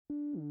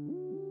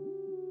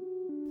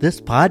This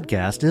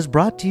podcast is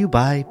brought to you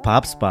by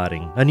Pop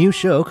Spotting, a new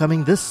show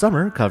coming this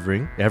summer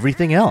covering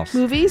everything else.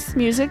 Movies,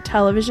 music,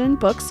 television,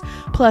 books,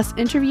 plus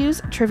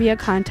interviews, trivia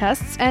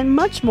contests, and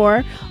much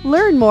more.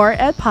 Learn more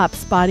at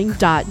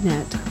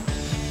popspotting.net.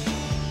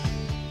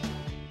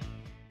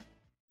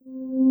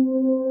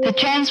 The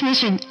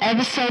Transmission,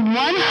 episode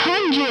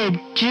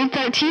 100, June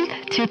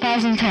 13th,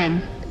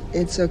 2010.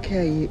 It's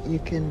okay, you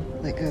can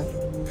let go.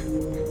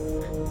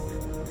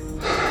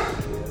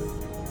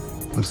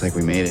 Looks like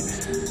we made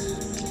it.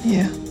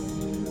 Yeah,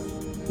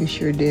 we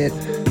sure did.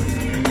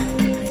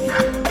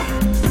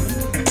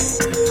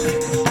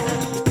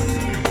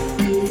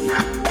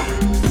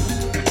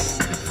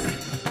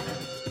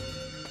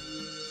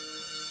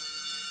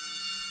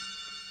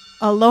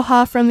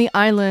 Aloha from the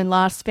island,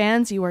 Lost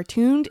fans. You are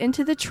tuned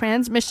into The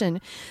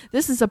Transmission.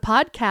 This is a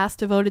podcast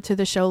devoted to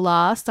the show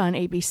Lost on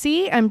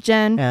ABC. I'm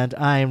Jen. And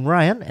I'm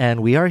Ryan,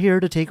 and we are here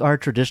to take our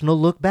traditional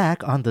look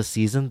back on the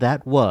season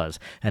that was.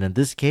 And in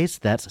this case,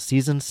 that's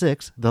season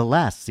 6, the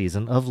last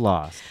season of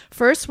Lost.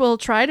 First, we'll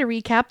try to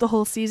recap the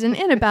whole season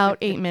in about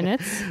 8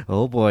 minutes.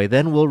 Oh boy,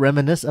 then we'll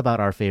reminisce about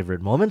our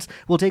favorite moments.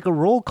 We'll take a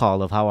roll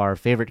call of how our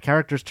favorite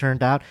characters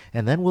turned out,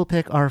 and then we'll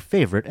pick our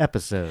favorite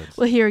episodes.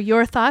 We'll hear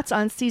your thoughts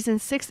on season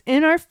 6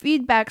 in our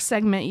feedback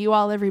segment, you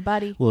all,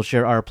 everybody. We'll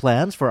share our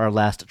plans for our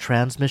last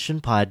Transmission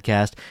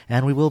podcast,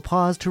 and we will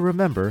pause to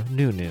remember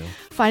Nunu.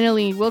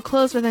 Finally, we'll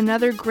close with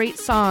another great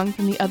song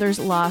from the Others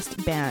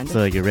Lost band.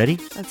 So, you ready?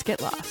 Let's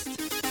get lost.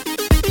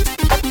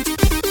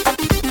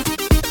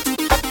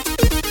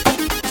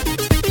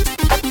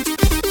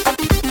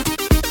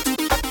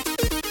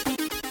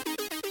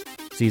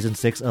 Season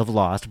 6 of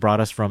Lost brought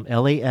us from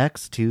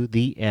LAX to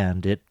the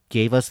end. It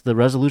gave us the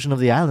resolution of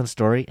the island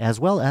story as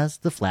well as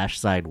the flash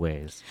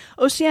sideways.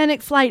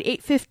 Oceanic Flight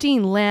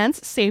 815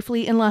 lands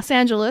safely in Los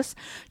Angeles.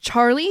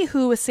 Charlie,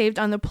 who was saved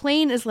on the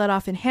plane, is let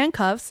off in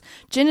handcuffs.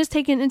 Jin is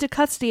taken into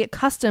custody at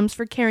customs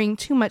for carrying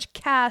too much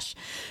cash.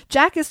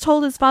 Jack is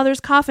told his father's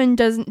coffin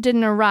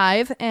didn't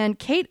arrive, and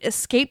Kate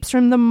escapes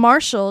from the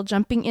marshal,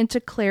 jumping into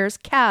Claire's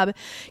cab.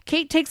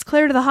 Kate takes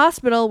Claire to the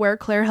hospital, where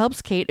Claire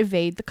helps Kate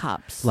evade the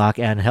cops. Locke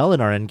and Helen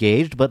are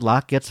engaged, but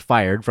Locke gets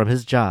fired from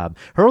his job.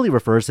 Hurley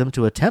refers him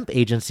to a temp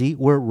agency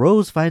where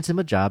Rose finds him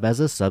a job as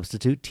a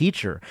substitute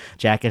teacher.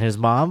 Jack and his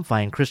mom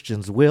find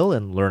Christian's will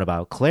and learn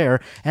about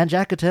Claire, and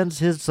Jack attends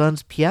his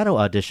son's piano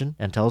audition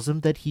and tells him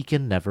that he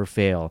can never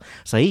fail.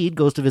 Saeed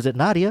goes to visit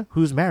Nadia,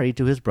 who's married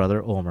to his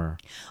brother Omer.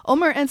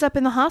 Omer ends up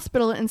in the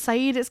hospital and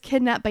Saeed is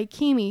kidnapped by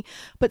Kimi,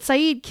 but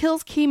Saeed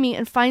kills Kimi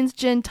and finds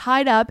Jin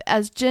tied up,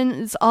 as Jin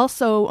is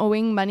also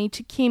owing money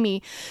to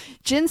Kimi.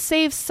 Jin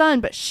saves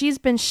Sun, but she's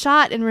been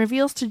shot and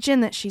reveals to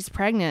Jin that she's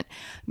pregnant.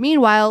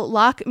 Meanwhile,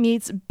 Locke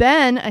meets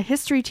Ben, a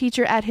history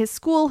teacher at his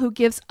school, who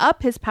gives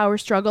up his power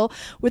struggle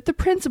with the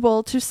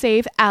principal to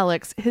save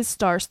Alex, his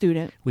star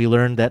student. We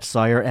learn that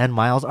Sawyer and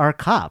Miles are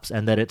cops,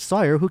 and that it's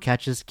Sawyer who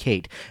catches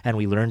Kate. And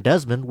we learn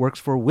Desmond works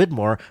for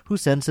Widmore, who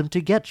sends him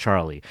to get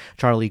Charlie.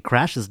 Charlie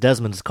crashes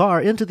Desmond's car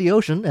into the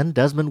ocean, and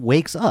Desmond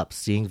wakes up,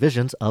 seeing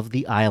visions of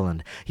the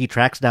island. He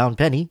tracks down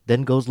Penny,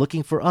 then goes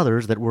looking for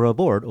others that were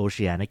aboard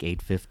Oceanic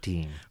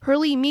 815.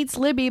 Hurley meets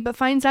Libby, but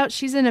finds out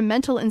she's in a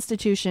mental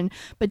institution.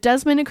 But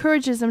Desmond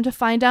encourages him to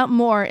find out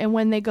more, and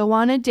when they go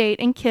on a date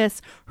and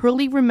kiss,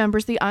 Hurley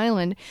remembers the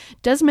island.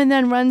 Desmond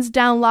then runs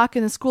down Locke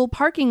in the school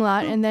parking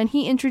lot, and then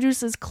he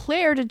introduces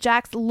Claire to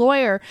Jack's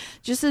lawyer.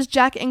 Just as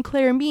Jack and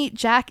Claire meet,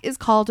 Jack is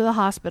called to the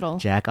hospital.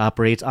 Jack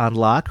operates on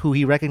Locke, who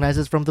he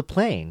recognizes from the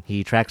plane.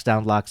 He tracks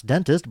down Locke's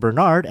dentist,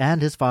 Bernard,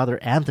 and his father,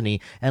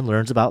 Anthony, and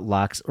learns about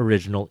Locke's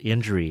original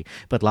injury.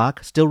 But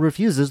Locke still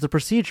refuses the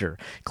procedure.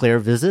 Claire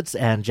visits,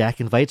 and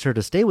Jack invites her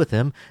to stay with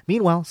him.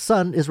 Meanwhile,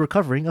 Sun is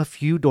recovering a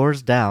few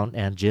doors down,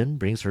 and Jin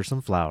brings her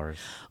some flowers.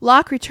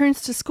 Locke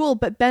returns to school,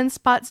 but Ben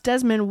spots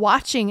Desmond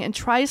watching and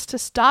tries to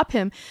stop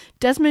him.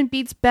 Desmond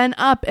beats Ben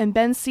up, and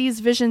Ben sees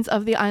visions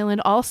of the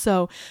island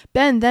also.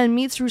 Ben then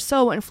meets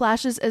Rousseau and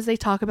flashes as they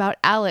talk about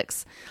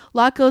Alex.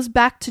 Locke goes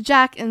back to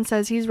Jack and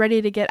says he's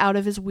ready to get out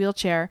of his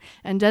wheelchair,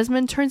 and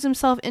Desmond turns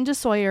himself into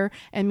Sawyer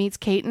and meets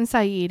Kate and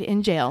Saeed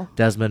in jail.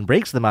 Desmond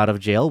breaks them out of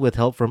jail with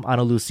help from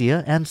Ana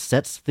Lucia and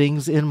sets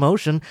things in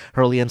motion.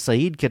 Hurley and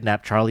Saeed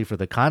kidnap Charlie for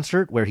the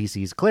concert, where he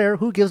sees Claire,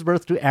 who gives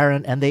birth to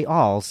Aaron, and they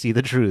all see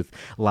the truth.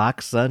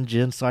 Locke, Sun,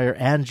 Jin, Sawyer,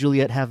 and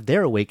Juliet have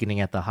their awakening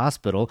at the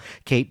hospital.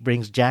 Kate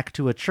brings Jack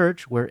to a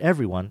church where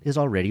everyone is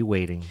already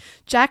waiting.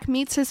 Jack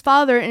meets his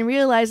father and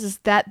realizes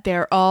that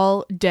they're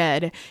all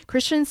dead.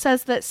 Christian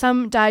says that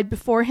some died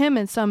before him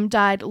and some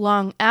died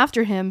long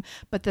after him,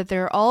 but that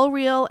they're all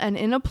real and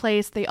in a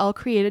place they all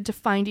created to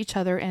find each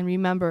other and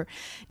remember.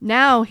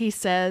 Now, he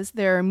says,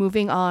 they're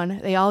moving on.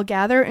 They all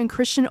gather and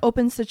Christian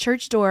opens the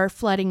church door,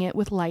 flooding it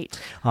with light.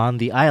 On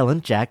the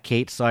island, Jack,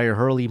 Kate, Sawyer,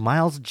 Hurley,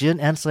 Miles, Jin,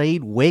 and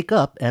Saeed wake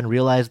up and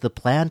realize the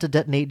plan to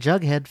detonate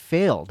Jughead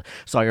failed.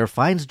 Sawyer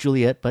finds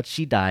Juliet, but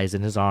she dies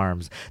in his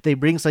arms. They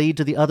bring Saeed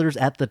to the others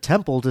at the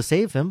temple to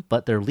save him,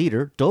 but their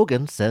leader,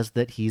 Dogan, says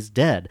that he's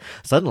dead.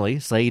 Suddenly,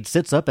 Saeed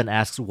sits up up and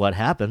asks what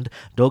happened.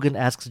 Dogen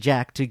asks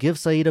Jack to give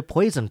Sayid a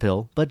poison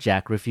pill, but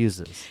Jack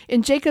refuses.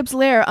 In Jacob's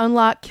lair,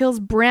 Unlock kills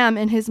Bram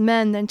and his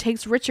men, then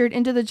takes Richard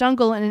into the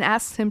jungle and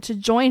asks him to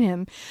join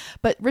him.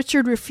 But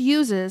Richard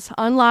refuses.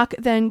 Unlock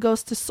then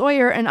goes to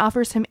Sawyer and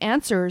offers him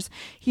answers.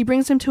 He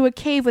brings him to a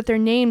cave with their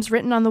names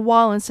written on the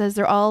wall and says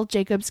they're all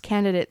Jacob's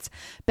candidates.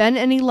 Ben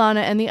and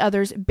Ilana and the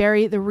others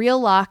bury the real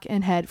Locke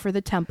and head for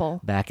the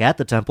temple. Back at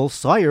the temple,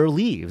 Sawyer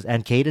leaves,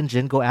 and Kate and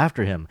Jin go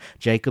after him.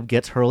 Jacob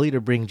gets Hurley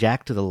to bring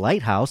Jack to the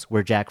lighthouse,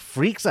 where Jack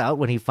freaks out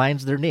when he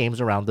finds their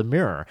names around the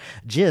mirror.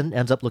 Jin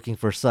ends up looking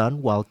for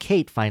Sun, while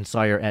Kate finds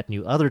Sawyer at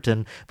New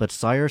Otherton, but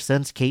Sawyer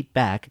sends Kate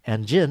back,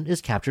 and Jin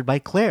is captured by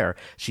Claire.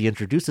 She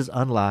introduces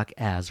Unlock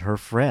as her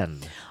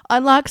friend.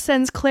 Unlock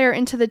sends Claire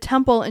into the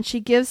temple, and she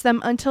gives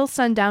them until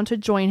sundown to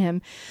join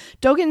him.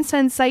 Dogen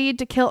sends Sayid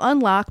to kill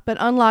Unlock, but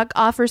Unlock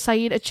offers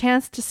Sayid a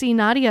chance to see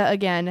Nadia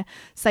again.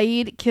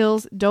 Sayid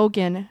kills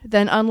Dogen.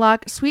 Then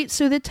Unlock sweeps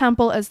through the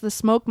temple as the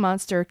smoke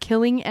monster,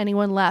 killing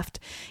anyone left.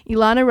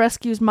 Ilana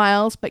rescues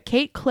Miles, but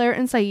Kate, Claire,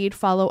 and Sayid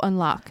follow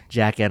Unlock.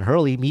 Jack and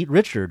Hurley meet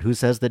Richard, who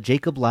says that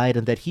Jacob lied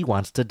and that he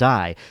wants to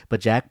die,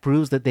 but Jack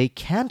proves that they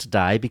can't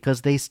die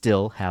because they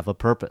still have a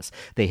purpose.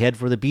 They head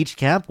for the beach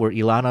camp where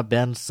Ilana,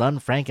 Ben, Sun,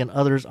 Frank, and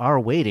others are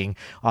waiting.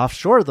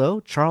 Offshore, though,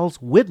 Charles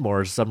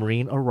Widmore's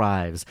submarine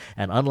arrives,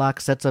 and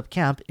Unlock sets up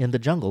camp in the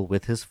jungle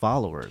with his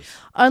followers.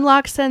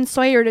 Unlock sends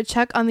Sawyer to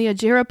check on the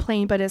Ajira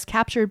plane, but is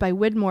captured by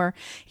Widmore.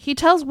 He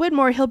tells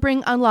Widmore he'll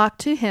bring Unlock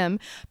to him,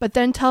 but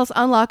then tells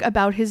Unlock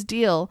about his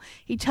deal.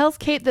 He tells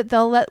Kate that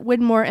they'll let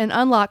Widmore and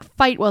Unlock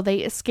fight while they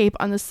escape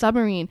on the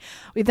submarine.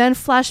 We then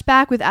flash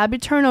back with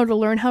Abiterno to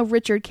learn how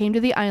Richard came to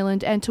the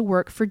island and to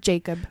work for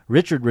Jacob.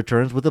 Richard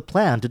returns with a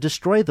plan to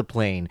destroy the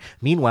plane.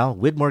 Meanwhile,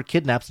 Widmore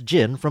kidnaps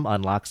Jin from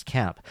Unlock's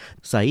camp.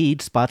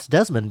 Sayid spots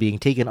Desmond being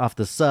taken off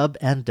the sub,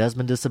 and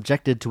Desmond is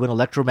subjected to an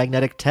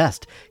electromagnetic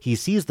test. He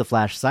sees the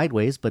flash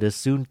sideways, but is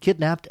soon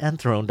kidnapped and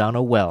thrown down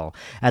a well.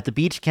 At the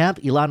beach camp,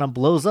 Ilana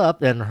blows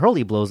up, and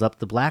Hurley blows up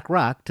the Black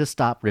Rock to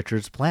stop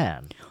Richard's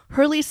plan.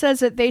 Hurley says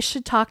that they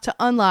should talk to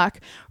Unlock.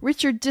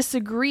 Richard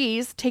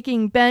disagrees,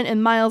 taking Ben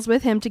and Miles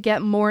with him to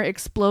get more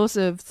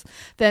explosives.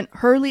 Then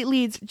Hurley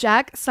leads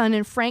Jack, Sun,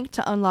 and Frank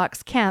to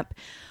Unlock's camp.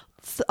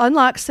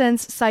 Unlock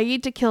sends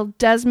Sayid to kill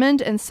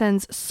Desmond and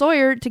sends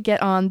Sawyer to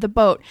get on the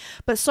boat.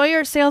 But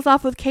Sawyer sails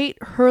off with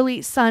Kate,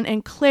 Hurley, Sun,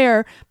 and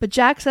Claire, but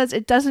Jack says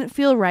it doesn't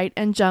feel right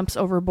and jumps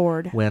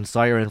overboard. When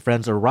Sawyer and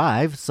friends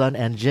arrive, Sun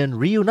and Jin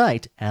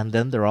reunite, and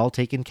then they're all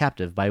taken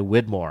captive by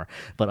Widmore.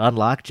 But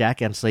Unlock,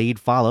 Jack, and Sayid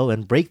follow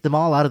and break them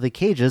all out of the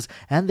cages,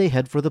 and they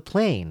head for the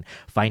plane.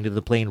 Finding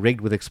the plane rigged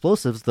with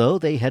explosives, though,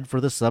 they head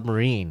for the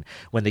submarine.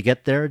 When they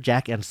get there,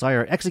 Jack and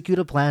Sawyer execute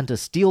a plan to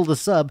steal the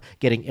sub,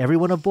 getting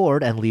everyone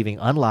aboard and leaving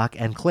Unlock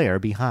and Claire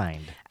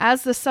behind.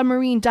 As the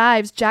submarine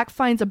dives, Jack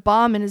finds a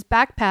bomb in his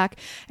backpack,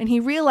 and he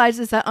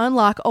realizes that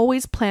Unlock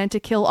always planned to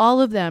kill all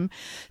of them.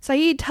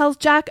 Sayid tells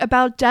Jack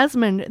about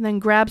Desmond, and then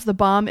grabs the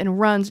bomb and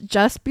runs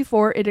just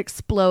before it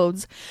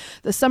explodes.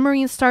 The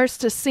submarine starts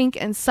to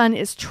sink, and Sun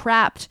is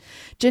trapped.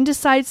 Jin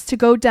decides to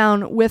go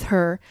down with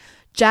her.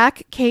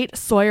 Jack, Kate,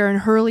 Sawyer,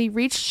 and Hurley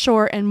reach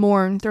shore and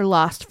mourn their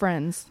lost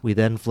friends. We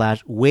then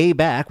flash way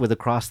back with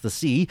Across the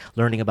Sea,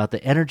 learning about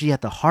the energy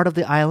at the heart of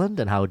the island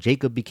and how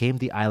Jacob became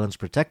the island's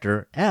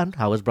protector and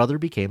how his brother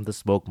became the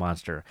smoke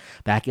monster.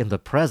 Back in the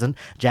present,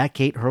 Jack,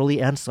 Kate, Hurley,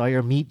 and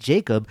Sawyer meet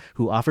Jacob,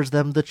 who offers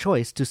them the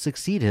choice to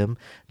succeed him.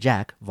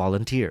 Jack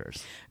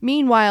volunteers.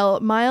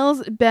 Meanwhile,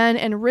 Miles, Ben,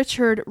 and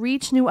Richard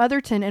reach New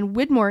Otherton, and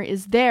Widmore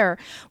is there.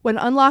 When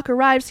Unlock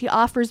arrives, he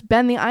offers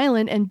Ben the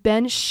island, and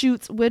Ben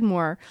shoots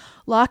Widmore.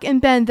 Locke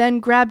and Ben then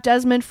grab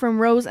Desmond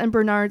from Rose and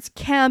Bernard's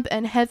camp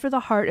and head for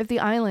the heart of the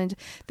island.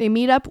 They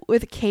meet up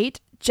with Kate,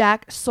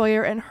 Jack,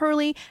 Sawyer, and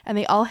Hurley, and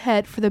they all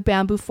head for the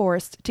bamboo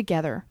forest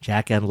together.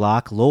 Jack and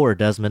Locke lower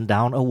Desmond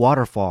down a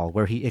waterfall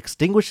where he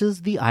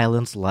extinguishes the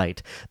island's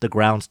light. The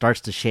ground starts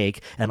to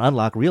shake, and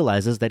Unlock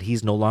realizes that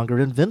he's no longer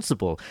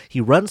invincible. He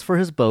runs for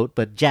his boat,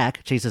 but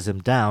Jack chases him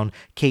down.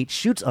 Kate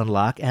shoots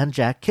Unlock, and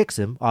Jack kicks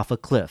him off a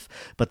cliff.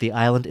 But the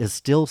island is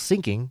still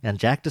sinking, and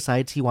Jack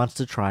decides he wants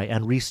to try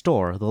and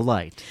restore the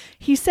light.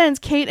 He sends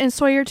Kate and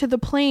Sawyer to the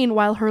plane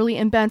while Hurley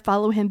and Ben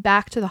follow him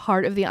back to the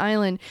heart of the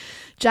island.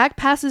 Jack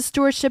passes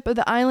stewardship of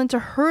the island to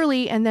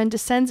Hurley and then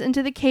descends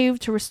into the cave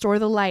to restore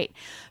the light.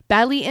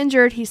 Badly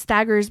injured, he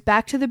staggers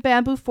back to the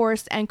bamboo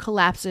forest and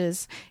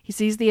collapses. He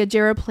sees the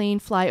Ajira plane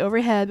fly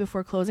overhead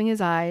before closing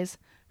his eyes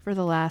for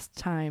the last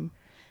time.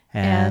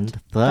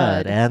 And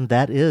thud. And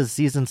that is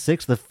Season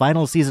 6, the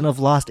final season of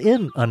Lost,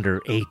 in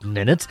under 8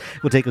 minutes.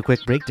 We'll take a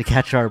quick break to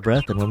catch our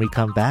breath, and when we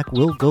come back,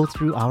 we'll go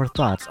through our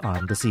thoughts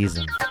on the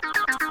season.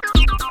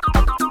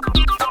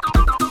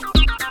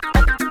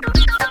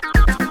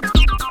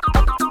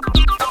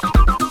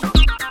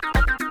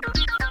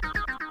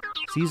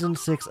 Season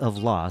 6 of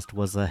Lost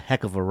was a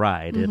heck of a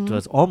ride. It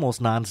was almost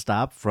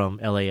nonstop from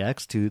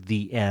LAX to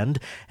the end,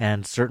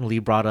 and certainly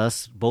brought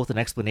us both an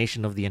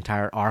explanation of the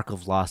entire arc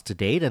of Lost to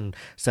date and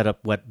set up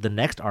what the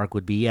next arc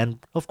would be. And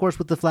of course,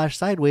 with the Flash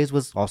Sideways,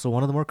 was also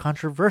one of the more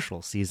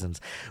controversial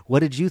seasons. What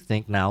did you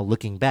think now,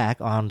 looking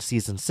back on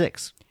Season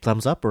 6?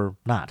 Thumbs up or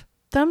not?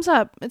 Thumbs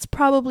up. It's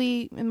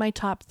probably in my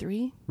top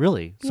 3.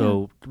 Really?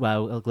 So,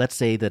 well, let's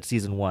say that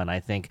season 1, I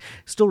think,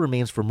 still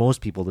remains for most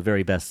people the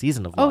very best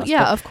season of Lost. Oh,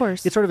 yeah, But of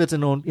course. it's sort of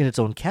in its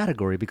own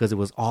category because it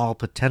was all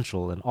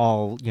potential and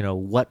all,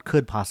 what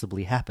could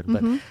possibly happen.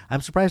 But I'm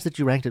surprised that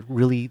you ranked it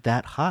really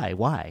that high.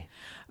 Why?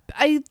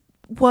 I'm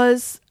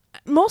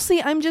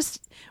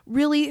just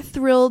really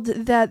thrilled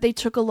that they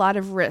took a lot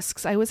of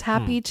risks. I was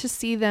happy to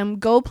see them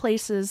go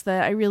places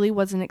that I really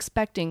wasn't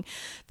expecting.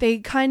 They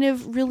kind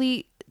of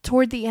really,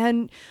 toward the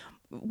end,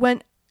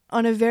 went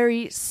on a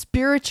very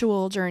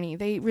spiritual journey.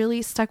 They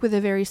really stuck with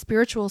a very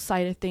spiritual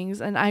side of things,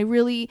 and I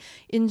really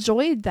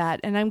enjoyed that,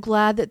 and I'm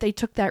glad that they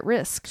took that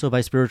risk. So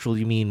by spiritual,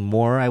 you mean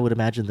more, I would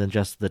imagine, than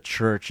just the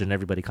church and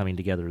everybody coming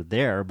together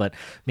there, but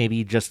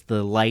maybe just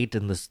the light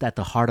and at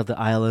the heart of the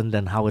island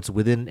and how it's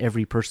within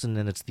every person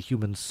and it's the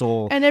human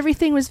soul. And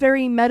everything was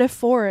very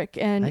metaphoric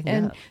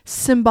and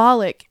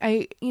symbolic.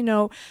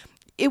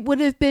 It would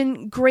have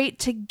been great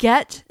to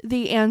get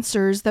the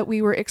answers that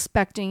we were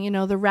expecting,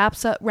 the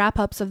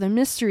wrap-ups of the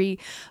mystery,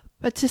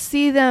 but to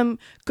see them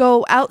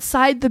go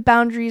outside the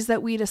boundaries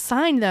that we'd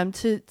assigned them,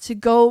 to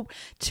go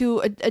to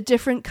a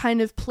different kind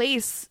of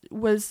place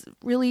was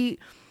really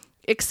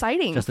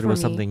exciting. Just that it was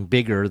something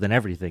bigger than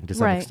everything to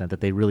some extent,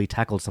 that they really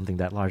tackled something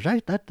that large.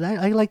 I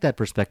like that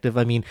perspective.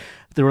 I mean,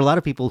 there were a lot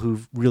of people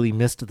who've really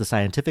missed the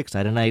scientific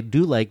side, and I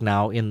do like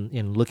now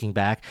in looking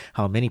back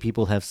how many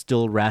people have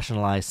still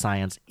rationalized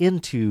science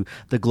into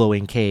the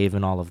glowing cave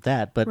and all of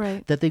that, but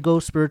that they go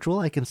spiritual,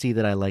 I can see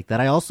that. I like that.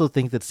 I also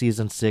think that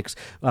season 6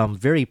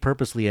 very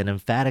purposely and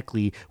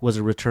emphatically was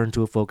a return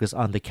to a focus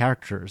on the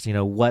characters.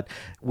 What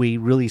we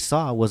really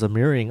saw was a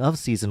mirroring of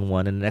season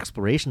 1 and an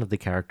exploration of the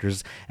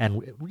characters,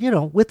 and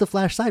with the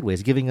Flash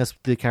sideways, giving us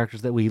the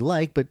characters that we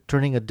like, but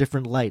turning a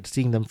different light,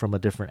 seeing them from a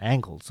different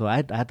angle. So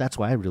that's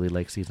why I really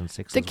like season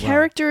 6 The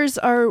characters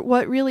are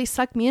what really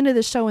sucked me into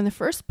the show in the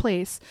first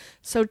place.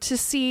 So to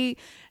see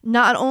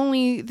not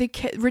only the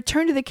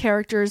return to the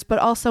characters, but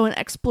also an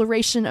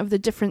exploration of the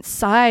different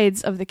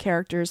sides of the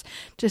characters,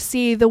 to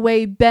see the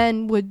way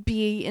Ben would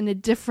be in a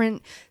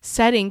different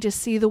setting, to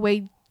see the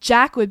way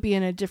Jack would be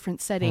in a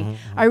different setting.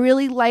 I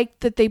really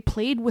liked that they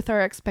played with our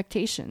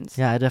expectations.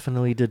 Yeah, I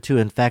definitely did too.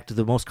 In fact,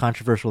 the most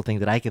controversial thing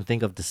that I can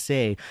think of to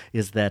say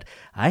is that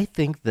I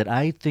think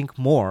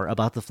more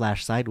about the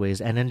Flash Sideways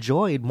and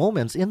enjoyed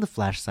moments in the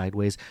Flash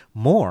Sideways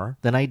more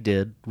than I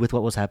did with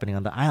what was happening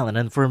on the island.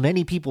 And for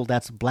many people,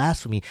 that's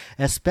blasphemy,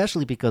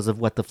 especially because of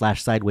what the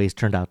Flash Sideways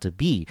turned out to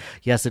be.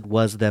 Yes, it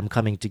was them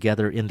coming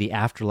together in the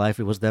afterlife.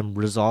 It was them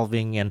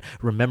resolving and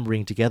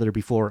remembering together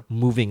before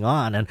moving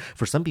on. And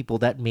for some people,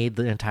 that made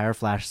the entire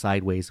Flash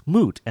Sideways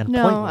moot and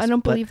pointless. No, I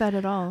don't believe that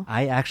at all.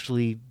 I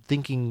actually,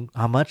 thinking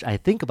how much I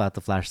think about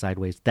the Flash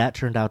Sideways, that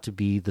turned out to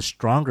be the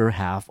stronger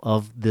half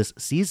of this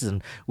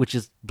season, which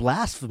is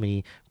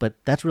blasphemy, but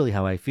that's really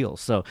how I feel.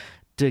 So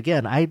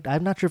again,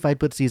 I'm not sure if I'd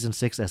put season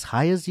 6 as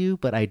high as you,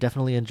 but I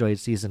definitely enjoyed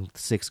season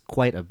 6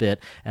 quite a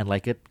bit, and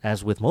like it,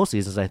 as with most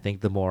seasons, I think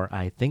the more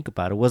I think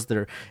about it. Was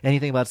there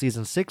anything about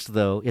season 6,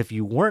 though, if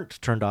you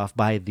weren't turned off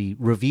by the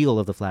reveal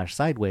of the Flash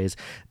Sideways,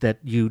 that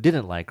you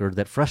didn't like or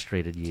that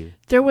frustrated you?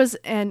 There was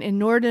an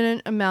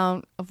inordinate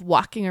amount of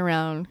walking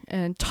around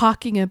and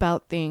talking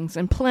about things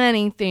and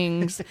planning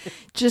things.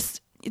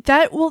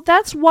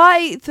 That's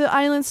why the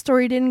island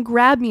story didn't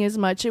grab me as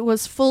much. It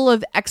was full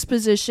of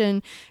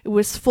exposition. It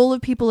was full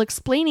of people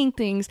explaining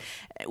things,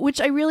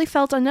 which I really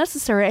felt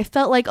unnecessary. I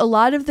felt like a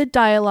lot of the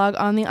dialogue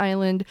on the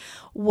island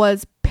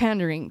was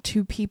pandering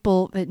to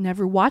people that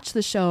never watched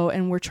the show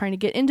and were trying to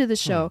get into the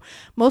show.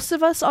 Most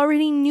of us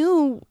already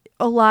knew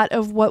a lot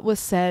of what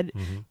was said.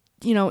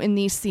 In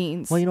these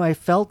scenes. Well, I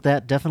felt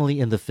that definitely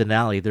in the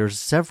finale. There's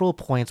several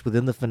points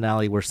within the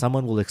finale where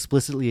someone will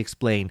explicitly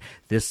explain,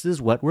 this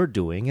is what we're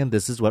doing and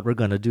this is what we're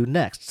going to do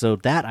next. So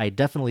that I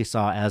definitely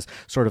saw as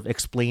sort of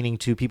explaining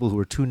to people who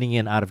were tuning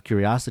in out of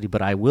curiosity.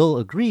 But I will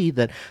agree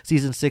that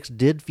season 6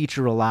 did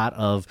feature a lot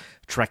of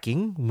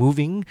trekking,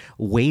 moving,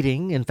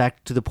 waiting. In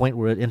fact, to the point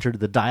where it entered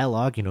the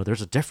dialogue,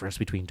 there's a difference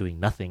between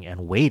doing nothing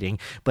and waiting.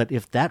 But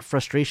if that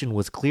frustration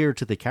was clear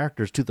to the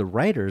characters, to the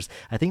writers,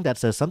 I think that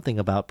says something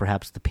about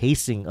perhaps the pacing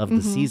of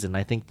the season.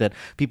 I think that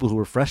people who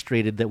were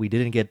frustrated that we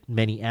didn't get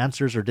many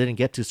answers or didn't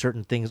get to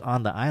certain things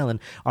on the island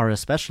were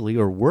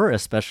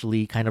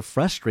especially kind of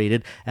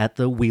frustrated at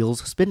the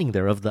wheels spinning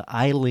there, of the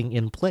idling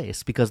in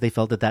place, because they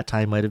felt that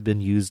time might have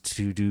been used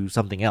to do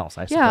something else,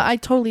 I suppose. Yeah, I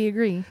totally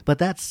agree. But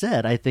that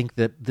said, I think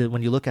that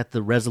when you look at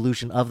the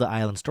resolution of the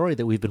island story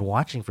that we've been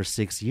watching for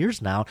 6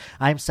 years now,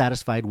 I'm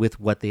satisfied with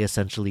what they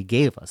essentially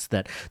gave us,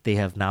 that they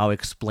have now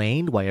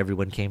explained why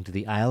everyone came to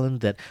the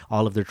island, that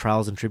all of their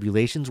trials and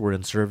tribulations were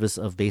in service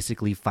of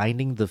basically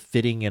finding the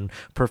fitting and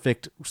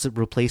perfect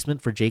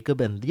replacement for Jacob.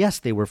 And yes,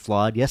 they were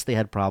flawed. Yes, they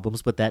had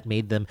problems, but that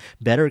made them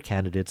better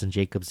candidates in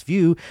Jacob's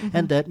view.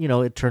 And that,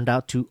 it turned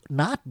out to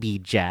not be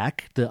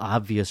Jack, the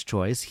obvious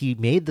choice. He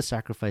made the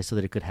sacrifice so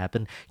that it could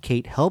happen.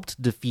 Kate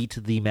helped defeat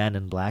the Man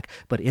in Black,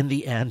 but in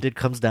the end, it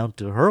comes down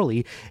to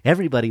Hurley.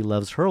 Everybody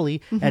loves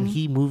Hurley, and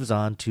he moves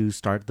on to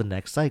start the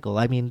next cycle.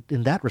 I mean,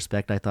 in that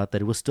respect, I thought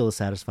that it was still a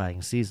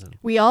satisfying season.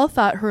 We all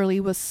thought Hurley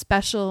was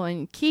special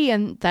and key,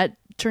 and that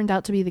turned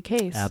out to be the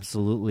case.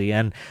 Absolutely.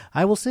 And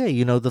I will say,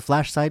 you know, the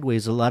Flash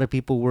Sideways, a lot of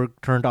people were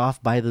turned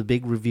off by the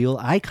big reveal.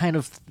 I kind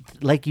of,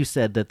 like you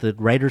said, that the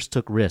writers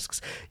took risks.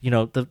 You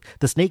know,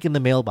 the snake in the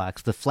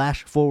mailbox, the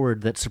flash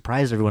forward that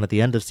surprised everyone at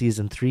the end of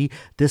season 3,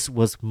 this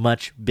was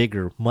much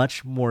bigger,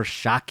 much more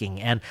shocking.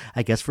 And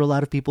I guess for a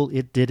lot of people,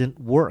 it didn't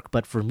work.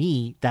 But for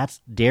me,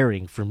 that's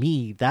daring. For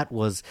me, it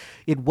was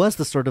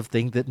the sort of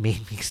thing that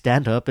made me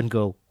stand up and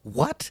go,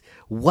 what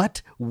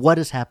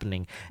is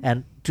happening?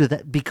 And to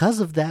that, because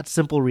of that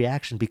simple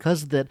reaction,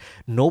 because that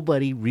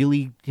nobody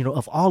really, you know,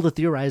 of all the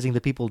theorizing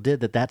that people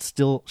did, that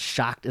still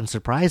shocked and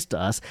surprised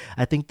us,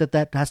 I think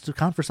that has to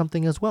count for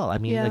something as well. I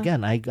mean,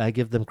 again, I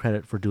give them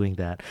credit for doing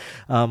that.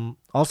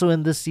 Also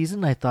in this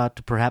season, I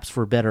thought, perhaps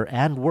for better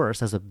and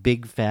worse, as a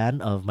big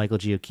fan of Michael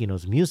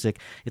Giacchino's music,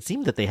 it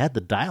seemed that they had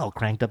the dial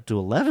cranked up to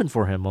 11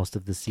 for him most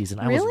of the season.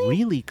 I was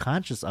really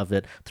conscious of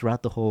it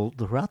throughout the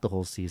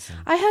whole season.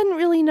 I hadn't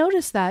really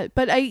noticed that,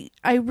 but I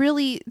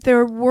really,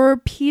 there were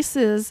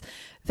pieces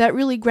that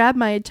really grabbed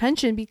my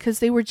attention because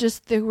they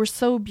were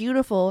so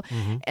beautiful.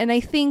 And I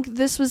think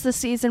this was the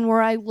season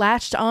where I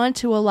latched on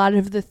to a lot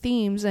of the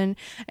themes and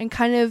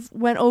kind of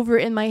went over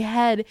in my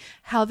head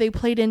how they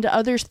played into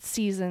other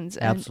seasons.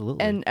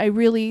 Absolutely. And I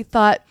really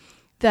thought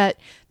that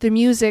the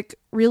music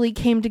really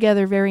came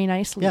together very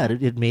nicely. Yeah,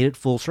 it made it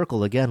full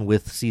circle again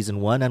with season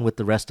 1 and with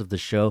the rest of the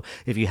show.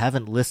 If you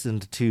haven't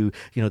listened to,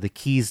 you know, the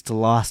Keys to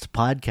Lost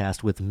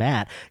podcast with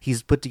Matt,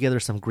 he's put together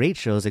some great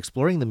shows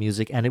exploring the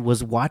music, and it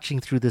was watching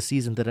through the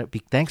season that,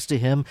 thanks to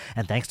him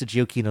and thanks to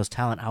Giacchino's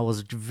talent, I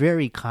was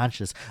very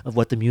conscious of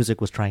what the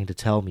music was trying to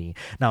tell me.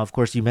 Now, of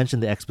course, you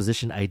mentioned the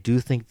exposition. I do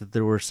think that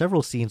there were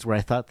several scenes where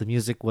I thought the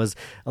music was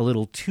a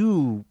little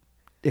too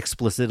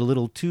explicit, a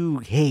little too,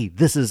 hey,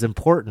 this is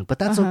important, but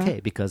that's okay,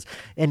 because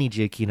any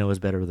Giacchino is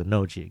better than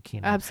no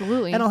Giacchino.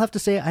 Absolutely. And I'll have to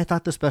say, I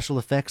thought the special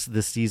effects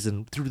this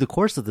season, through the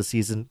course of the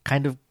season,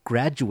 kind of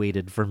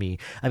graduated for me.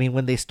 I mean,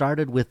 when they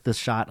started with the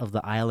shot of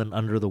the island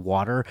under the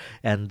water,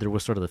 and there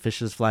was sort of the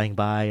fishes flying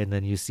by, and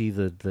then you see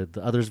the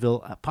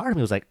Othersville, part of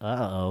me was like,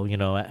 uh-oh, you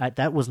know,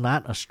 that was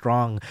not a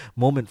strong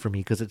moment for me,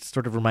 because it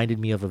sort of reminded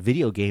me of a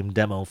video game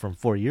demo from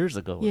 4 years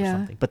ago or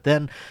something. But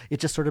then it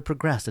just sort of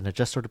progressed, and it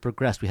just sort of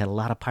progressed. We had a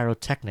lot of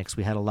pyrotechnics.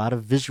 We had a lot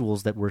of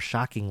visuals that were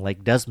shocking,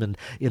 like Desmond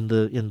in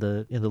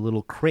the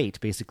little crate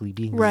basically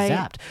being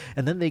zapped.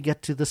 And then they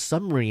get to the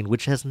submarine,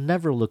 which has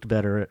never looked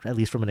better, at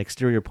least from an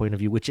exterior point of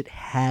view, which it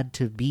had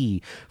to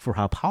be for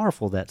how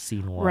powerful that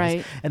scene was.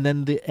 Right. And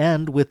then the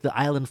end with the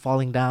island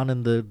falling down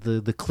and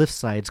the cliff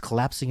sides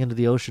collapsing into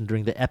the ocean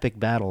during the epic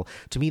battle.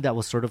 To me, that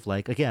was sort of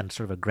like, again,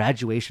 sort of a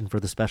graduation for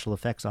the special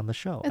effects on the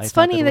show. It's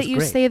funny that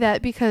you say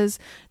that, because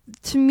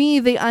to me,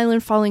 the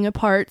island falling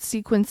apart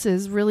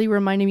sequences really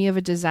reminded me of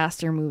a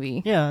disaster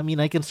movie. Yeah, I mean,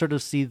 I can sort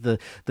of see the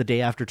Day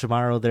After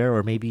Tomorrow there,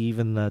 or maybe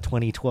even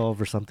 2012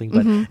 or something,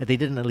 but they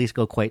didn't at least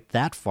go quite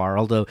that far,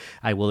 although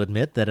I will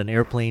admit that an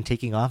airplane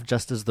taking off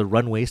just as the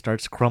runway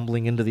starts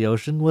crumbling into the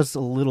ocean was a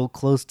little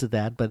close to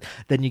that. But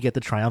then you get the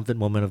triumphant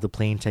moment of the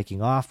plane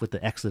taking off with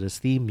the Exodus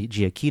theme,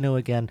 Giacchino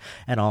again,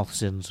 and all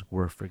sins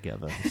were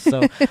forgiven.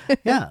 So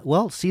yeah,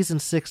 well, season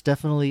 6,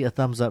 definitely a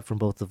thumbs up from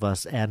both of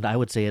us, and I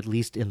would say at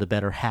least in the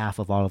better half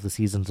of all of the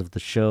seasons of the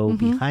show,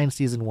 behind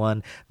season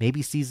 1,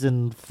 maybe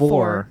season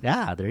 4.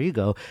 Yeah, there you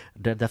go.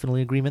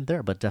 Definitely agreement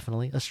there, but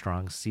definitely a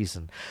strong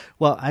season.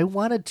 Well, I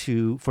wanted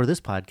to, for this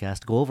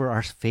podcast, go over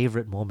our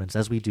favorite moments,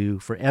 as we do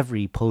for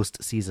every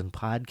post-season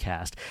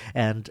podcast.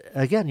 And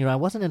again, you know, I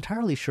wasn't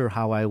entirely sure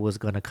how I was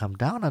going to come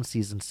down on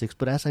season 6,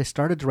 but as I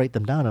started to write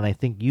them down, and I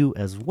think you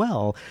as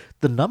well,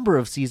 the number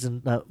of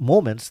season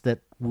moments that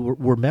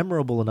were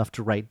memorable enough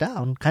to write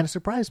down kind of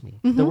surprised me.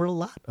 There were a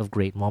lot of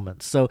great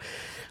moments. So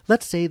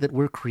let's say that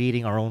we're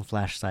creating our own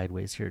Flash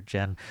Sideways here,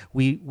 Jen.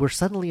 We're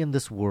suddenly in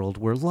this world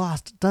where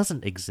Lost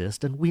doesn't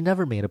exist, and we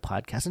never made a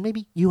podcast, and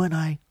maybe you and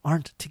I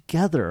aren't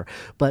together,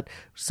 but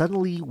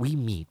suddenly we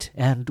meet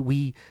and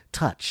we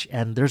touch,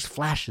 and there's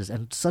flashes,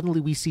 and suddenly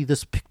we see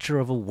this picture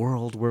of a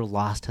world where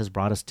Lost has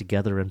brought us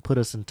together and put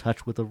us in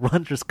touch with a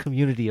wondrous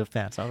community of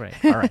fans. All right,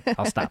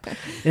 I'll stop.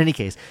 In any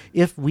case,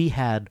 if we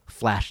had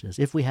flashes,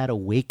 if we had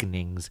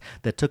awakenings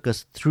that took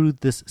us through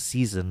this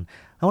season,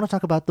 I want to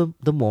talk about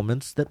the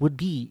moments that would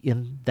be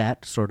in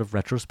that sort of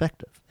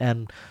retrospective.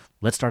 And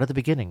let's start at the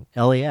beginning.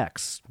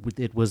 LAX.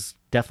 It was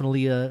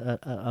definitely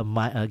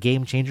a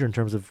game changer in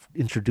terms of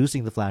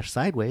introducing the Flash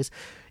Sideways.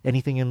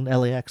 Anything in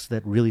LAX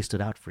that really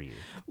stood out for you?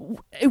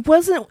 It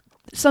wasn't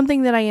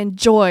something that I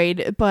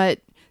enjoyed, but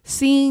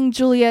seeing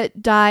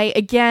Juliet die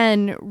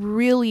again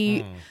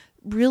really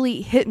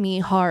really hit me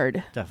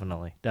hard.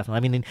 Definitely. I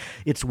mean,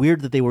 it's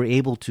weird that they were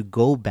able to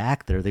go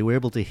back there. They were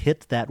able to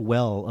hit that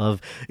well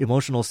of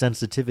emotional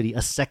sensitivity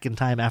a second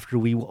time after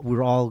we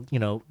were all,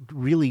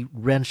 really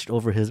wrenched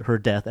over her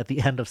death at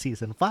the end of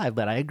season 5.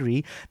 But I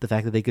agree, the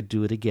fact that they could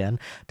do it again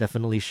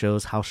definitely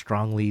shows how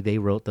strongly they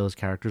wrote those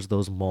characters,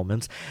 those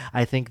moments.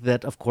 I think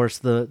that, of course,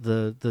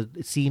 the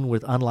scene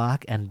with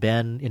Unlock and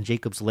Ben in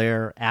Jacob's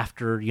lair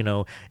after,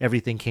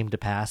 everything came to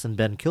pass and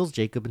Ben kills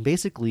Jacob, and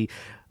basically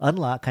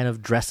Unlock kind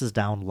of dresses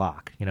down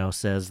Locke,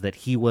 says that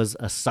he was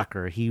a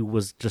sucker. He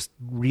was just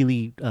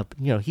really,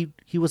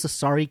 he was a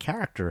sorry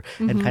character,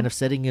 and kind of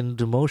setting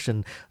into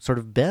motion sort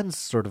of Ben's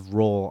sort of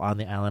role on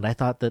the island. I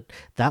thought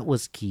that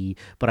was key.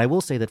 But I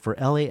will say that for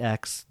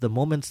LAX, the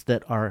moments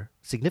that are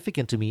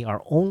significant to me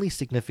are only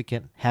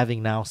significant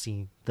having now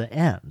seen the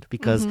end,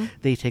 because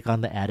they take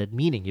on the added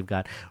meaning. You've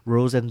got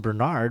Rose and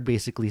Bernard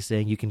basically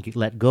saying you can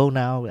let go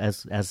now,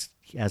 as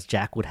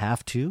Jack would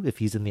have to if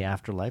he's in the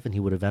afterlife, and he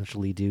would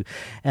eventually do.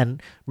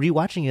 And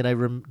rewatching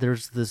it,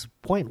 there's this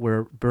point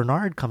where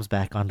Bernard comes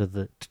back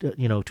onto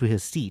to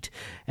his seat,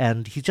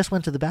 and he just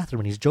went to the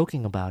bathroom and he's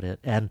joking about it.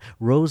 And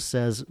Rose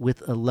says,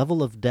 with a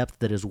level of depth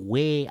that is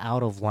way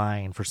out of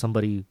line for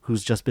somebody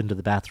who's just been to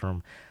the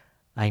bathroom,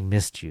 "I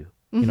missed you."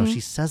 She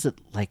says it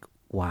like,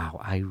 wow,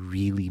 I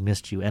really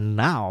missed you. And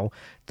now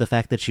the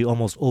fact that she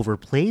almost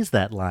overplays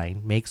that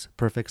line makes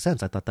perfect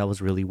sense. I thought that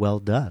was really well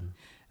done.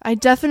 I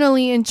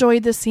definitely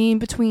enjoyed the scene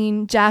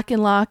between Jack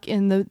and Locke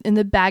in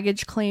the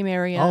baggage claim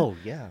area. Oh,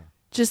 yeah.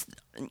 Just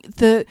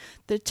the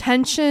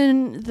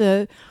tension,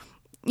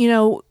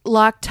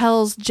 Locke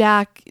tells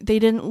Jack they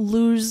didn't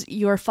lose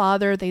your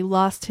father, they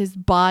lost his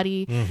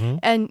body.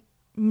 And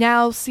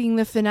now seeing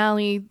the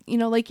finale,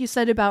 like you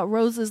said about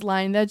Rose's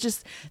line,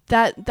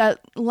 that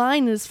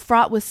line is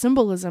fraught with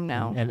symbolism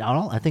now. And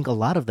I think a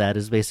lot of that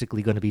is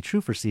basically going to be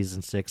true for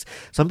season 6.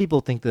 Some people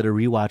think that a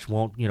rewatch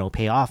won't,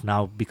 pay off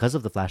now because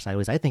of the Flash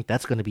Sideways. I think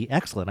that's going to be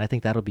excellent. I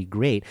think that'll be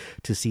great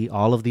to see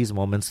all of these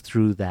moments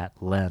through that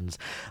lens.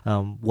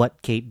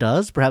 What Kate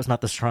does, perhaps not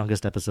the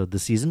strongest episode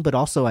this season, but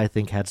also I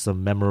think had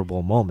some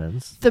memorable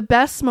moments. The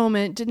best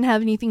moment didn't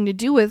have anything to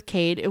do with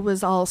Kate. It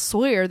was all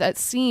Sawyer. That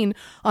scene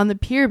on the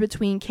pier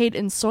between Kate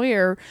and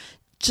Sawyer,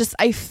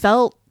 I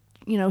felt,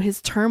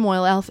 his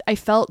turmoil. I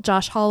felt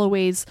Josh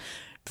Holloway's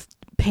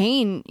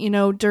pain,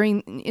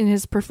 in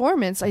his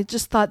performance. I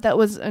just thought that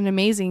was an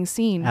amazing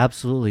scene.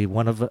 Absolutely.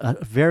 One of a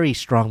very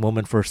strong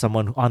moment for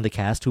someone on the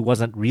cast who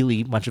wasn't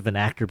really much of an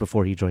actor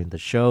before he joined the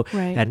show,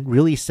 right, and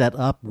really set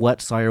up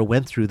what Sawyer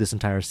went through this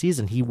entire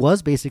season. He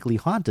was basically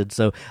haunted,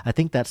 so I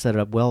think that set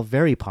it up well.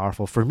 Very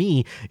powerful. For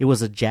me, it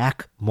was a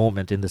Jack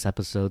moment in this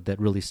episode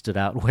that really stood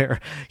out, where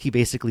he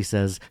basically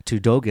says to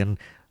Dogen,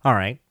 "All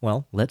right,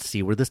 well, let's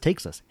see where this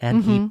takes us."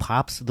 And he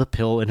pops the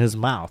pill in his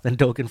mouth, and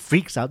Dogen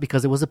freaks out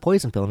because it was a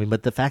poison pill. I mean,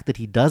 but the fact that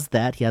he does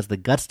that, he has the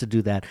guts to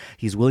do that,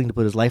 he's willing to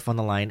put his life on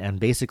the line and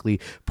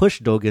basically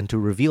push Dogen to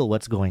reveal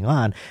what's going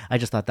on. I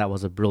just thought that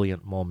was a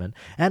brilliant moment.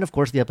 And of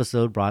course, the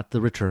episode brought the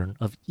return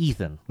of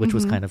Ethan, which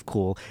was kind of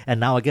cool.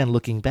 And now again,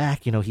 looking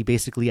back, he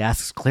basically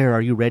asks Claire,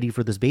 "Are you ready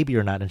for this baby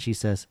or not?" And she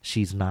says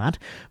she's not.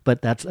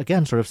 But that's,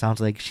 again, sort of sounds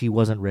like she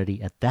wasn't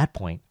ready at that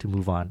point to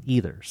move on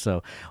either.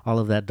 So all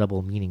of that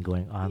double meaning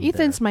going on.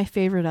 Ethan's my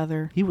favorite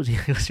other. He was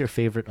your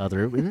favorite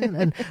other.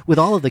 And with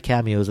all of the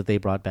cameos that they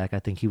brought back, I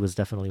think he was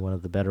definitely one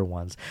of the better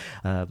ones.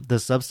 The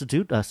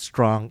Substitute, a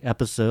strong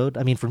episode.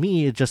 I mean, for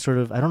me, it just sort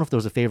of, I don't know if there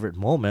was a favorite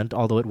moment,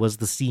 although it was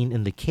the scene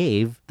in the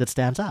cave that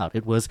stands out.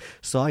 It was,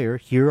 "Sawyer,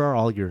 here are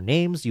all your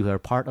names. You are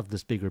part of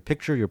this bigger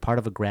picture. You're part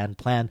of a grand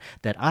plan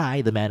that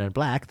I, the Man in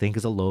Black, think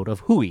is a load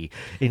of hooey."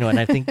 And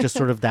I think just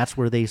sort of that's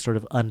where they sort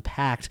of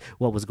unpacked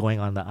what was going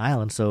on the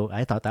island. So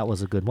I thought that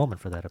was a good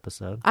moment for that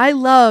episode. I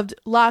loved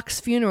Locke's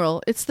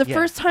funeral. It's the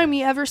first time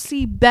we ever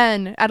see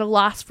Ben at a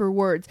loss for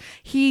words.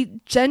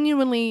 He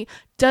genuinely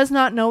does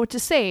not know what to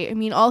say. I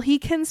mean, all he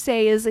can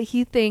say is that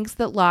he thinks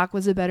that Locke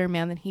was a better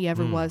man than he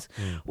ever was,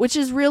 which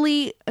is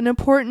really an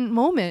important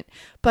moment.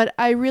 But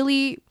I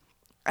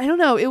don't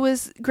know, it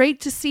was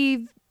great to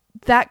see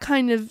that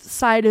kind of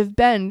side of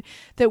Ben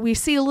that we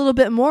see a little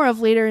bit more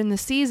of later in the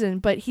season,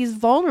 but he's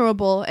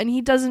vulnerable and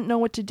he doesn't know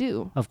what to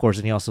do. Of course,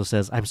 and he also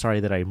says, "I'm sorry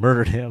that I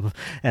murdered him."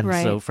 And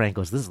right. So Frank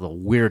goes, "This is the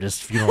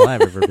weirdest funeral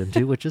I've ever been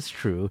to," which is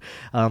true.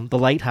 The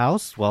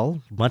lighthouse,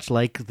 well, much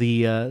like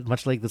the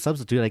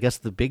Substitute, I guess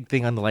the big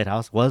thing on the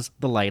lighthouse was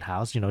the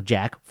lighthouse.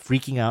 Jack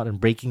freaking out and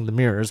breaking the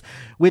mirrors,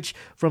 which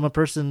from a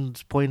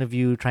person's point of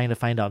view, trying to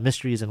find out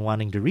mysteries and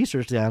wanting to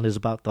research them, is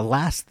about the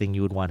last thing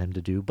you would want him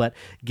to do. But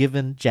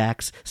given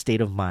Jack's state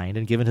of mind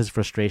and given his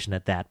frustration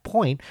at that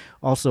point,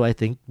 also I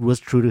think was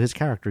true to his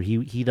character.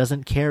 He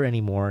doesn't care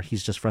anymore.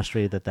 He's just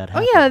frustrated that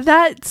happened. Oh yeah,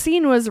 that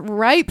scene was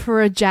ripe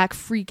for a Jack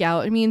freak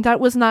out. I mean, that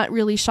was not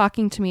really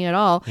shocking to me at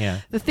all.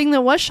 Yeah. The thing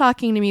that was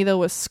shocking to me though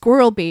was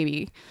Squirrel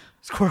Baby.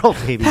 Squirrel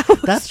Baby.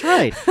 That's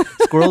right.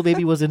 Squirrel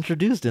Baby was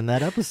introduced in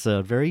that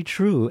episode. Very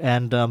true.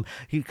 And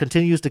he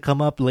continues to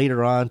come up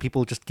later on.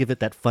 People just give it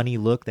that funny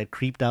look, that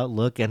creeped out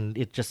look, and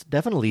it just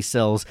definitely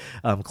sells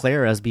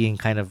Claire as being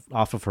kind of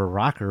off of her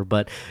rocker.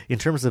 But in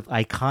terms of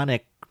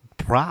iconic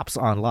props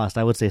on Lost.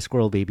 I would say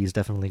Squirrel Baby's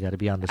definitely got to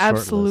be on the short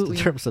list Absolutely.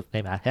 in terms of,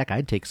 heck,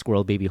 I'd take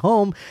Squirrel Baby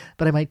home,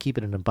 but I might keep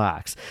it in a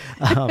box.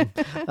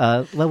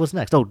 What was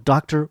next? Oh,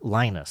 Dr.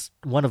 Linus,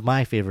 one of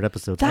my favorite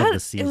episodes of the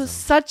season. It was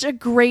such a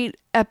great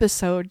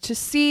episode to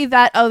see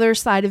that other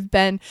side of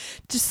Ben,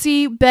 to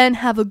see Ben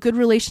have a good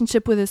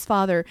relationship with his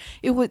father.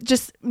 It would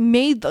just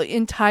made the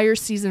entire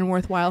season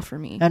worthwhile for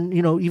me. And,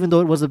 even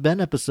though it was a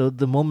Ben episode,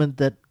 the moment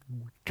that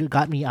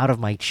got me out of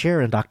my chair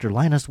in Dr.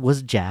 Linus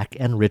was Jack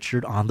and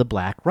Richard on the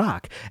Black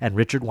Rock. And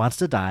Richard wants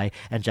to die,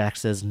 and Jack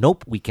says,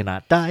 nope, we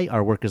cannot die.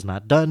 Our work is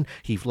not done.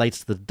 He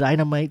lights the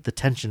dynamite. The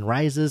tension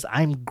rises.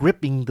 I'm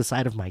gripping the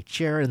side of my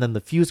chair, and then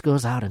the fuse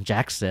goes out, and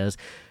Jack says,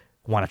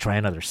 want to try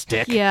another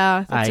stick?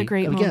 Yeah, that's a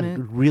great moment.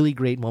 Again, really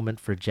great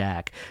moment for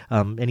Jack.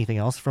 Anything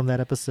else from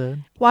that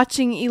episode?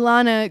 Watching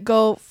Ilana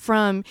go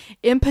from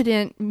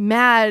impotent,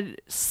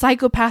 mad,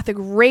 psychopathic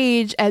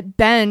rage at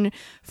Ben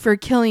for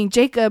killing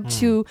Jacob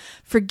to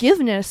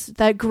forgiveness,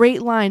 that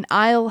great line,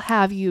 I'll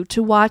have you,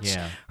 to watch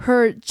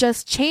her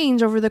just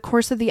change over the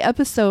course of the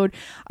episode.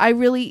 I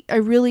really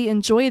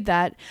enjoyed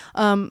that.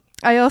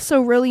 I also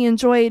really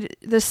enjoyed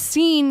the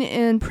scene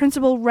in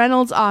Principal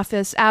Reynolds'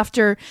 office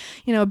after,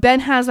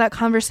 Ben has that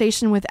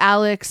conversation with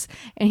Alex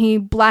and he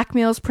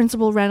blackmails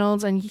Principal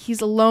Reynolds and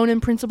he's alone in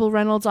Principal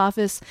Reynolds'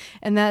 office.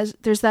 And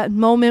there's that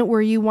moment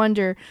where you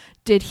wonder,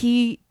 did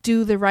he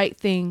do the right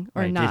thing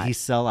or not? Did he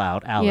sell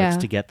out Alex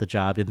to get the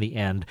job in the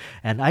end?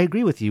 And I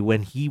agree with you.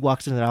 When he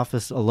walks into the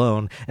office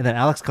alone and then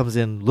Alex comes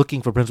in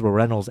looking for Principal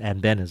Reynolds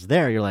and Ben is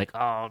there, you're like,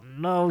 oh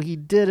no, he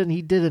didn't.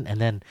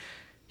 And then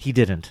he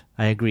didn't.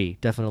 I agree.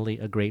 Definitely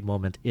a great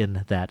moment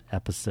in that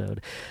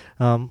episode.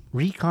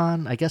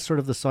 Recon, I guess sort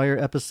of the Sawyer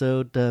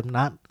episode,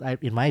 not,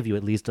 in my view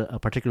at least, a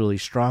particularly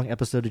strong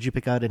episode. Did you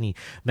pick out any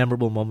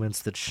memorable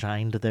moments that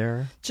shined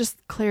there?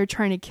 Just Claire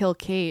trying to kill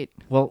Kate.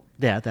 Well,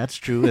 yeah, that's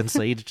true. And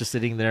Saeed's just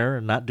sitting there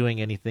and not doing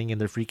anything,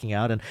 and they're freaking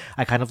out. And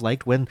I kind of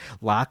liked when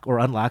Locke or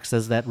Unlock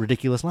says that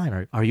ridiculous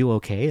line, are you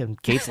okay?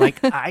 And Kate's like,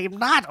 I'm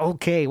not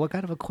okay. What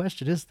kind of a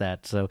question is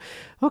that? So,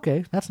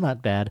 okay, that's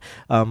not bad.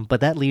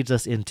 But that leads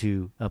us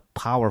into a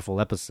powerful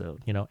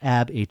episode,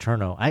 Ab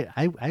Aeterno.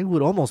 I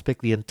would almost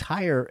pick the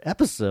entire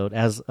episode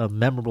as a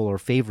memorable or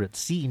favorite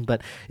scene,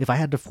 but if I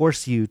had to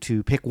force you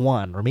to pick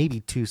one or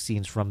maybe two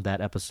scenes from that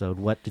episode,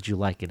 what did you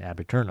like in Ab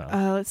Aeterno?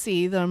 Let's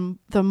see,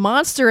 the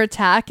monster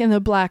attack in the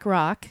Black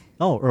Rock.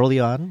 Oh, early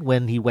on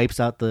when he wipes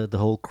out the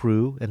whole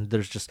crew and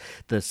there's just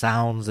the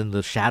sounds and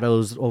the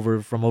shadows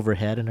from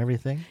overhead and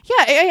everything.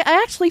 Yeah,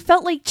 I actually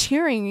felt like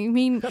cheering. I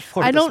mean,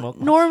 I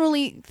don't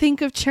normally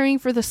think of cheering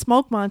for the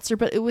smoke monster,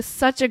 but it was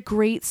such a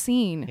great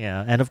scene.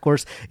 Yeah, and of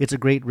course, it's a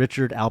great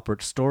Richard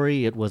Alpert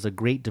story. It was a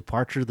great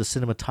departure. The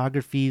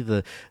cinematography,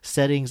 the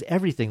settings,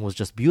 everything was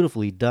just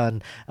beautifully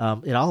done.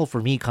 It all,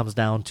 for me, comes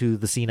down to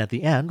the scene at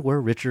the end where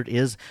Richard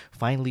is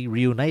finally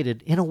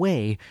reunited in a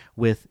way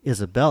with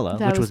Isabella,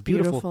 which was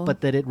beautiful. But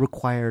that it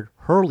required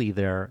Hurley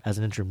there as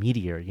an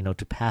intermediary,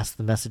 to pass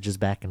the messages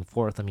back and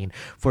forth. I mean,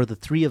 for the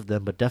three of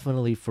them, but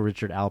definitely for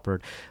Richard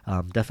Alpert,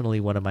 definitely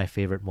one of my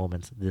favorite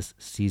moments this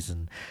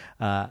season.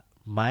 On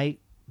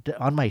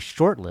my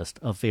short list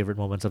of favorite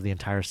moments of the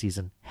entire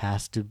season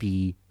has to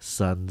be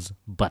Sun's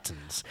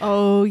buttons.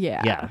 Oh,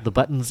 yeah. Yeah, the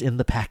buttons in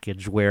the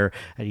package where,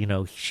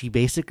 she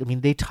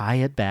they tie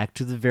it back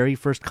to the very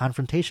first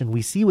confrontation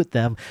we see with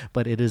them,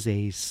 but it is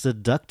a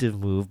seductive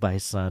move by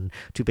Sun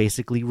to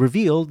basically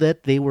reveal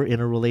that they were in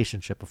a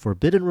relationship, a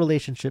forbidden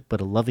relationship,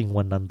 but a loving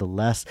one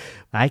nonetheless.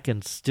 I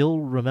can still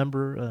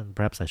remember, and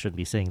perhaps I shouldn't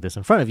be saying this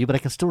in front of you, but I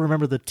can still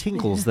remember the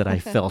tingles that I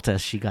felt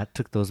as she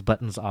took those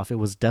buttons off. It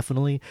was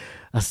definitely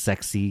a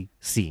sexy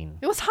scene.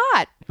 It was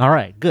hot. All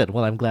right, good.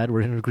 Well, I'm glad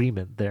we're in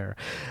agreement there.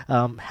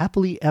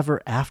 Happily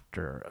Ever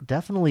After,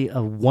 definitely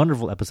a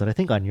wonderful episode. I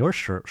think on your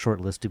short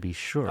list, to be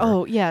sure.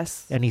 Oh,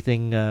 yes.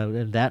 Anything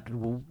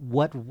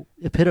what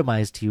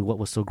epitomized to you what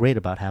was so great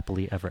about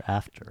Happily Ever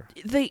After?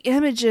 The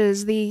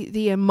images,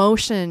 the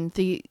emotion,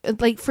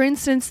 for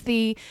instance,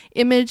 the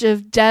image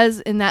of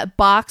Des in that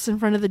box in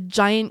front of the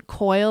giant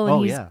coil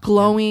and he's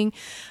glowing.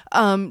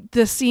 Yeah.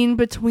 The scene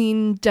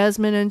between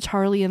Desmond and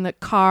Charlie in the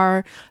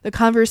car, the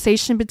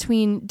conversation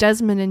between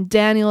Desmond and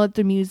Daniel at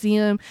the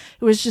museum.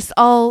 It was just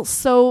all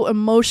so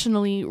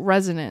emotionally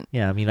resonant.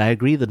 Yeah, I mean, I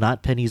agree. The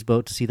Not Penny's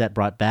boat, to see that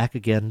brought back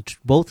again,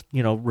 both,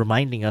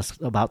 reminding us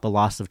about the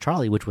loss of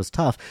Charlie, which was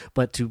tough,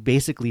 but to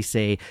basically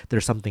say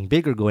there's something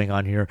bigger going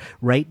on here,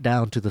 right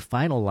down to the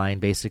final line,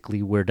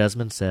 basically, where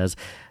Desmond says,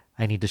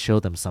 I need to show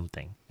them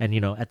something. And,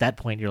 at that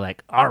point, you're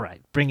like, all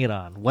right, bring it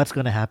on. What's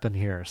going to happen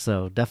here?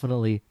 So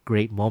definitely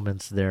great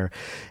moments there.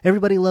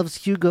 Everybody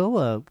Loves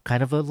Hugo,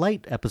 kind of a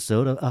light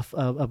episode,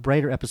 a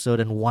brighter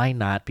episode. And why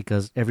not?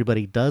 Because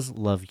everybody does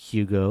love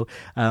Hugo.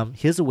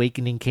 His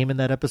awakening came in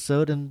that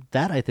episode. And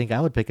that, I think,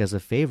 I would pick as a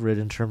favorite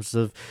in terms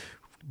of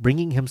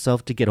bringing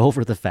himself to get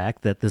over the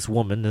fact that this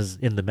woman is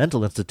in the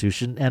mental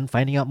institution and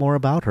finding out more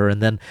about her,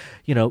 and then,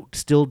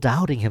 still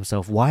doubting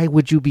himself. Why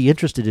would you be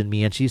interested in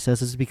me? And she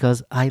says it's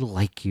because I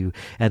like you.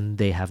 And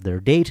they have their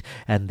date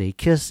and they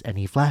kiss and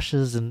he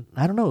flashes, and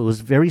I don't know, it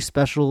was very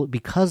special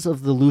because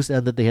of the loose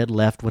end that they had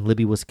left when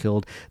Libby was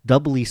killed,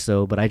 doubly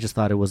so, but I just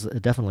thought it was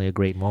definitely a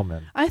great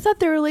moment. I thought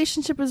their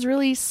relationship was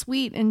really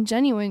sweet and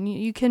genuine.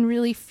 You can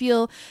really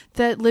feel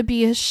that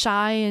Libby is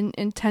shy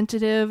and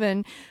tentative,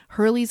 and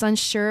Hurley's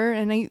unsure,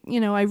 and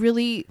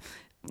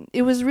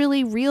it was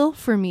really real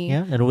for me.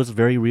 Yeah, and it was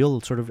very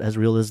real, sort of as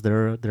real as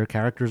their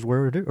characters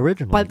were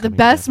originally. But the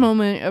best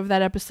moment of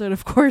that episode,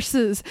 of course,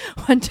 is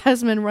when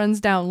Desmond runs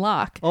down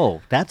Locke.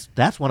 Oh,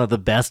 that's one of the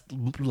best,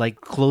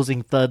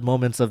 closing thud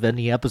moments of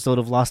any episode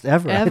of Lost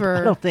ever.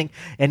 I don't think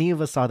any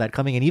of us saw that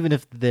coming, and even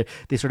if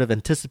they sort of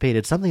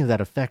anticipated something to that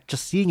effect,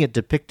 just seeing it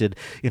depicted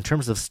in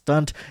terms of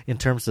stunt, in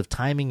terms of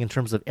timing, in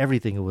terms of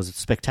everything, it was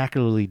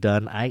spectacularly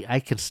done. I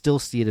can still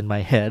see it in my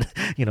head,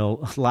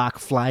 Locke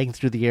flying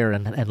through the air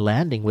and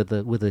landing with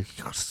a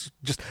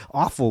just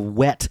awful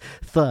wet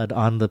thud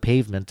on the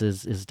pavement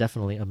is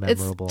definitely a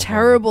memorable. It's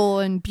terrible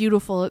and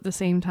beautiful at the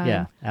same time.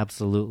 Yeah,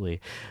 absolutely.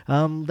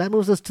 That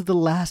moves us to The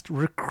Last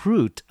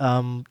Recruit.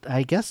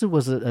 I guess it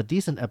was a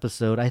decent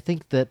episode. I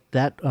think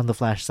that on The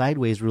Flash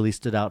Sideways really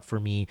stood out for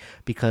me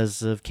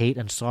because of Kate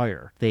and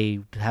Sawyer.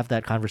 They have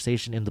that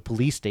conversation in the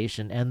police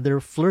station, and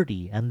they're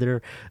flirty, and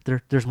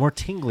there's more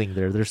tingling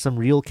there. There's some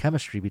real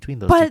chemistry between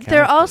those two characters. But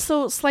they're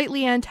also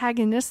slightly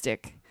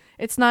antagonistic.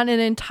 It's not an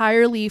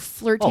entirely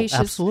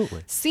flirtatious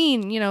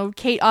scene.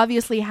 Kate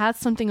obviously has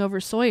something over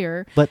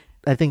Sawyer. But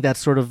I think that's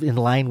sort of in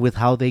line with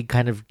how they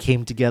kind of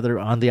came together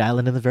on the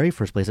island in the very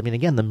first place. I mean,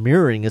 again, the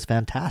mirroring is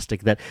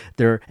fantastic, that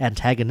they're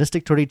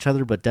antagonistic toward each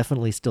other, but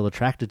definitely still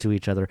attracted to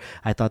each other.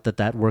 I thought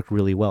that worked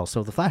really well.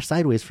 So The Flash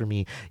Sideways for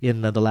me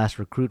in The Last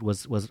Recruit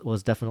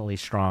was definitely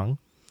strong.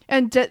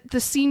 And the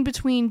scene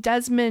between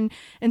Desmond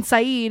and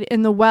Sayid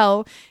in the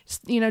well,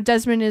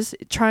 Desmond is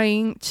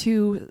trying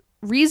to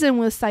reason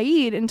with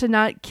Sayid into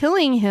not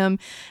killing him,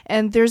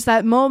 and there's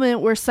that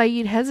moment where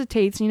Sayid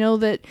hesitates,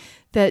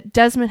 that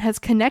Desmond has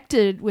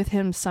connected with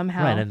him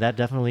somehow. Right, and that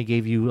definitely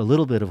gave you a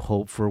little bit of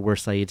hope for where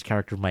Sayid's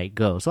character might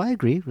go. So I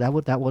agree,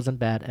 that wasn't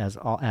bad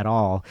at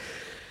all.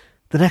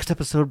 The next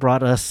episode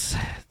brought us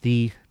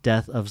the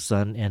death of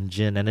Sun and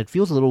Jin, and it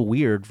feels a little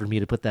weird for me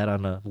to put that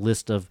on a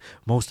list of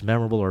most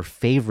memorable or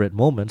favorite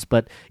moments,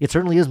 but it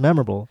certainly is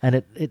memorable, and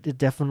it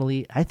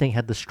definitely, I think,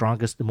 had the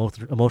strongest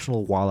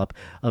emotional wallop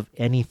of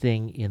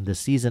anything in this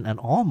season, and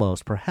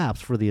almost,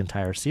 perhaps, for the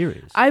entire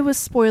series. I was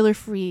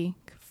spoiler-free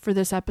for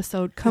this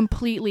episode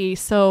completely,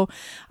 so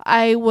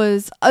I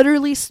was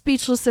utterly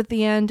speechless at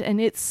the end,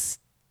 and it's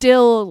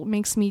still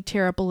makes me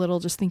tear up a little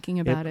just thinking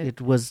about it.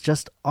 It was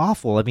just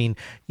awful. I mean,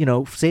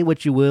 say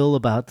what you will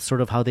about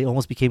sort of how they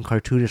almost became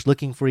cartoonish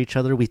looking for each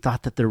other. We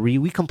thought that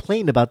we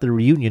complained about the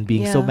reunion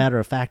being so matter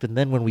of fact, and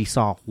then when we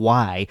saw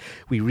why,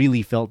 we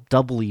really felt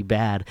doubly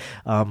bad.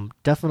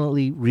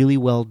 Definitely really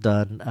well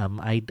done.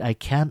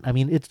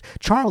 It's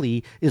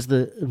Charlie is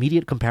the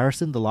immediate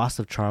comparison, the loss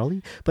of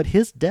Charlie, but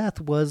his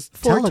death was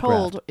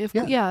foretold.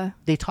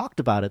 They talked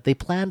about it. They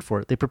planned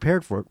for it. They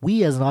prepared for it.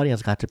 We as an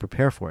audience got to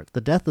prepare for it.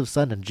 The death of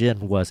Sun and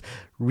Jin was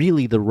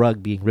really the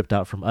rug being ripped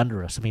out from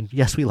under us. I mean,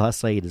 yes, we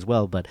lost Sayid as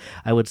well, but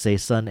I would say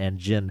Sun and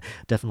Jin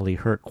definitely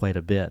hurt quite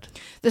a bit.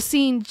 The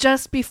scene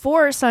just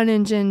before Sun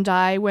and Jin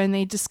die, when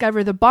they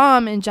discover the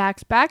bomb in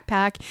Jack's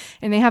backpack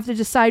and they have to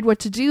decide what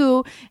to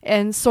do,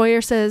 and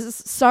Sawyer says,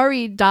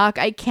 "Sorry, Doc,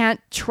 I can't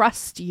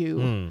trust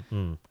you."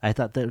 I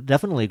thought that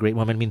definitely a great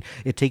moment. I mean,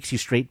 it takes you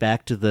straight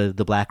back to the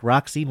Black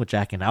Rock scene with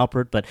Jack and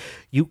Albert, but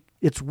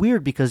it's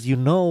weird because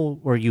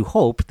or you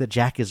hope that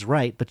Jack is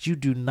right, but you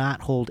do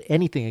not hold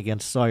anything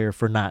against Sawyer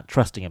for not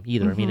trusting him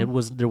either. Mm-hmm. I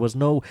mean, there was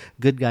no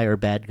good guy or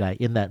bad guy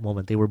in that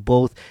moment. They were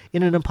both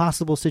in an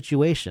impossible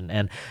situation.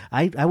 And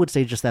I would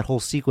say just that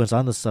whole sequence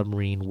on the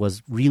submarine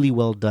was really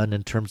well done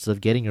in terms of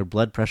getting your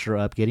blood pressure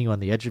up, getting you on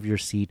the edge of your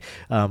seat,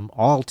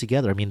 all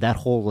together. I mean, that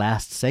whole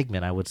last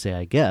segment, I would say,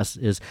 I guess,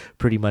 is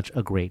pretty much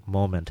a great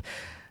moment.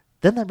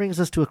 Then that brings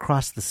us to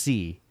Across the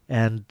Sea.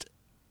 And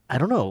I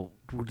don't know,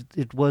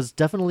 it was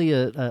definitely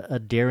a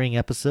daring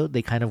episode.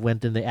 They kind of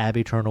went in the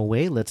Abby Eternal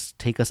way. Let's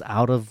take us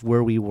out of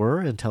where we were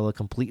and tell a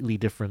completely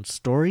different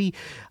story.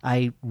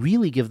 I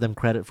really give them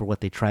credit for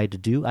what they tried to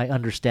do. I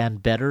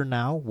understand better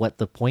now what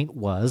the point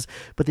was,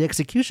 but the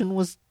execution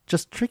was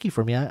just tricky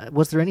for me.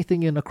 Was there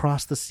anything in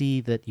Across the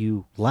Sea that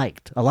you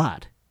liked a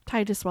lot?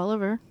 Titus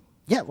Welliver.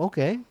 Yeah,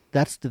 okay.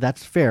 That's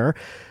fair.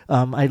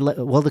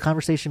 The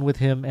conversation with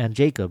him and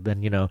Jacob,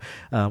 and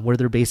where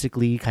they're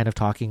basically kind of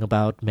talking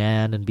about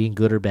man and being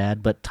good or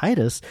bad. But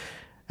Titus,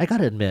 I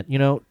gotta admit,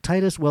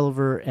 Titus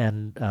Welliver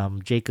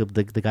and Jacob,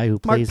 the guy who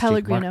plays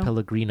Mark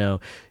Pellegrino,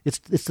 it's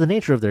the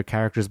nature of their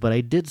characters. But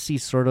I did see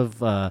sort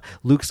of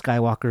Luke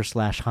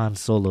Skywalker / Han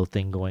Solo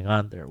thing going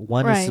on there.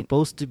 One is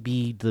supposed to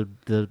be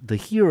the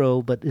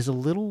hero, but is a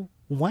little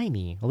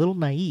whiny, a little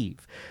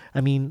naive.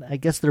 I mean, I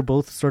guess they're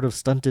both sort of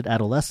stunted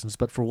adolescents,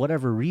 but for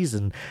whatever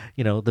reason,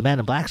 the Man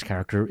in Black's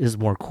character is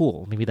more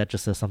cool. Maybe that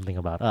just says something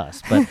about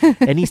us. But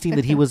any scene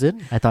that he was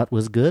in, I thought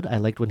was good. I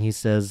liked when he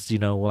says,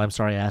 well, I'm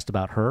sorry I asked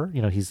about her.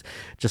 He's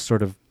just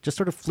sort of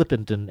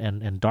flippant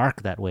and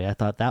dark that way. I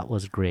thought that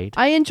was great.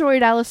 I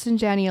enjoyed Allison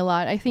Janney a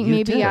lot. I think You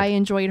maybe did. I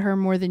enjoyed her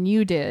more than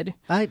you did.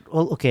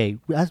 Okay.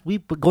 As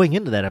going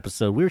into that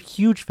episode, we're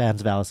huge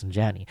fans of Allison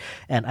Janney,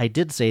 and I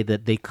did say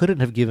that they couldn't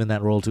have given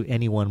that role to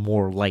anyone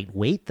more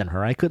lightweight than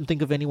her. I couldn't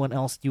think of anyone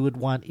else you would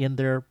want in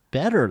there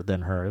better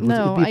than her. It'd be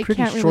a I pretty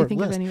can't really short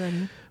think list. of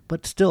anyone.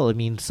 But still, I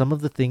mean, some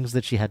of the things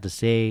that she had to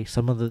say,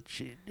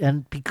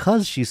 and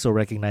because she's so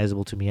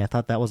recognizable to me, I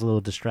thought that was a little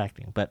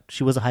distracting. But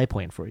she was a high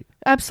point for you.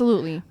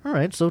 Absolutely. All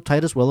right, so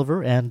Titus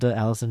Welliver and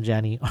Allison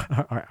Janney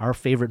are our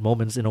favorite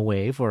moments in a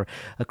way for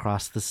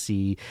Across the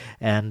Sea,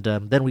 and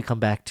then we come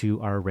back to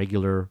our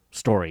regular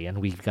story, and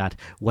we've got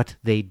what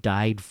they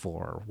died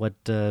for.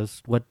 What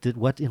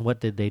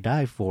did they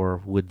die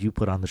for? Would you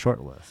put on the short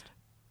list?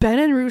 Ben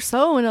and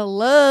Rousseau in a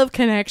love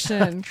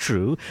connection.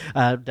 True.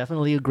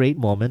 Definitely a great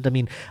moment. I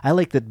mean, I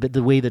like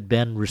the way that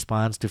Ben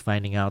responds to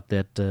finding out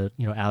that,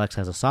 Alex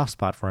has a soft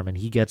spot for him, and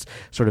he gets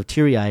sort of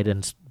teary-eyed.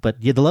 But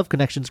the love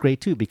connection's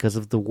great, too, because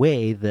of the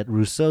way that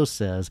Rousseau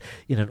says,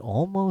 in an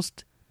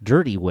almost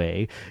dirty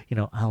way,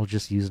 I'll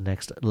just use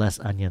less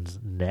onions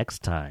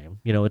next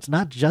time. It's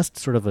not just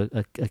sort of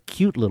a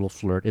cute little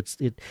flirt.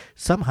 It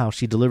somehow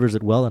she delivers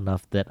it well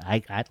enough that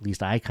at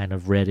least I kind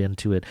of read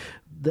into it.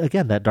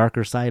 Again, that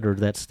darker side, or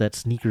that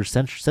sneaker,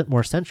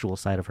 more sensual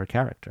side of her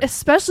character.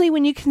 Especially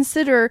when you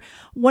consider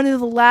one of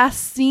the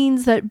last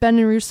scenes that Ben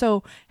and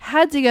Rousseau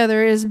had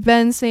together is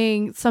Ben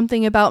saying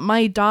something about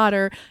my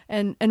daughter,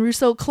 and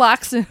Rousseau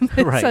clocks him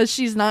and Right. says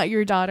she's not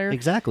your daughter.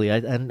 Exactly,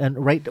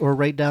 and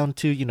right down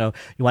to you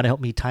want to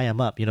help me tie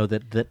him up.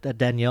 That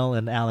Danielle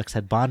and Alex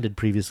had bonded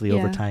previously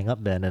over Yeah. tying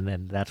up Ben,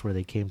 and that's where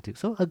they came to.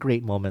 So a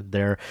great moment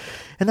there,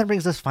 and that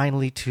brings us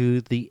finally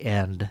to the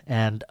end,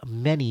 and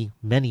many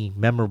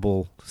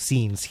memorable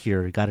scenes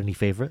here. Got any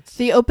favorites?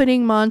 The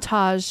opening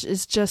montage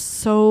is just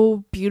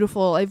so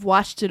beautiful. I've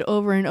watched it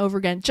over and over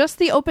again. Just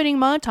the opening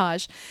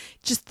montage,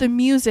 just the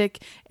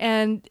music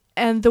and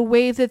the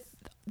way that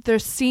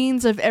there's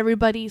scenes of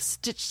everybody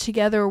stitched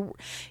together.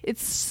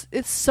 It's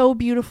so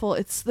beautiful.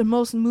 It's the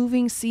most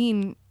moving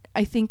scene,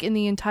 I think, in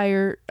the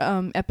entire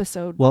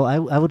episode. Well,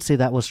 I would say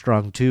that was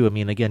strong too. I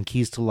mean, again,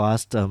 Keys to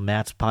Lost,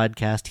 Matt's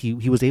podcast,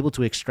 he was able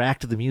to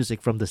extract the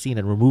music from the scene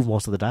and remove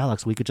most of the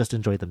dialogue, so we could just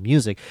enjoy the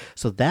music.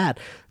 So that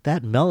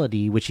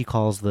melody, which he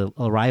calls the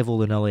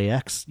Arrival in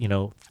LAX,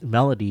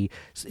 melody,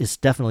 is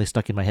definitely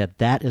stuck in my head.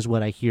 That is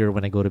what I hear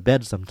when I go to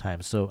bed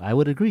sometimes. So I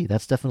would agree.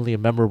 That's definitely a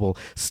memorable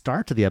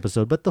start to the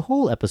episode, but the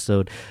whole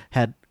episode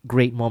had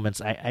great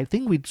moments. I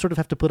think we'd sort of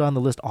have to put on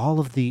the list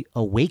all of the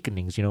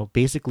awakenings,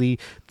 basically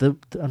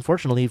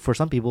unfortunately for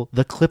some people,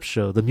 the clip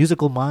show, the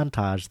musical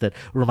montage that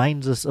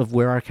reminds us of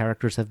where our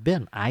characters have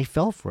been. I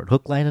fell for it,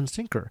 hook, line, and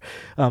sinker.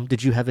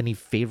 Did you have any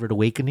favorite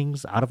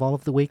awakenings out of all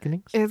of the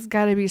awakenings? It's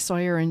got to be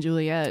Sawyer and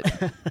Juliet.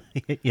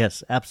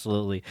 Yes,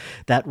 absolutely.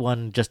 That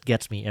one just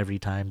gets me every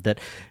time. That,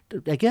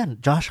 again,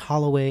 Josh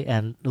Holloway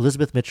and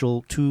Elizabeth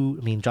Mitchell,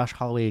 Josh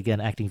Holloway,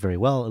 again, acting very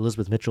well.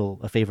 Elizabeth Mitchell,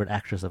 a favorite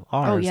actress of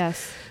ours. Oh,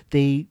 yes.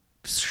 They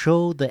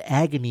show the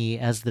agony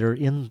as they're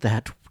in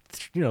that,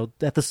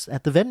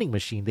 at the vending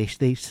machine.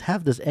 They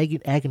have this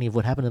agony of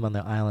what happened to them on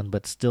the island,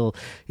 but still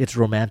it's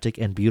romantic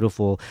and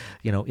beautiful.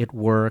 It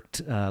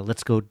worked.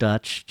 Let's Go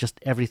Dutch. Just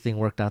everything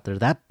worked out there.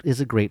 That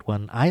is a great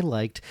one. I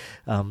liked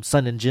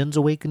Sun and Jin's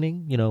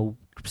awakening,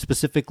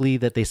 specifically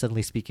that they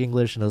suddenly speak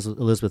English, and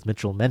Elizabeth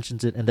Mitchell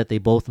mentions it, and that they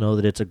both know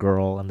that it's a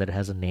girl and that it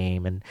has a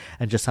name, and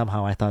just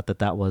somehow I thought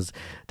that was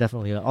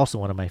definitely also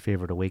one of my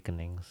favorite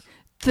awakenings.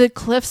 The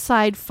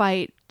cliffside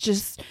fight,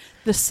 just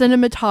the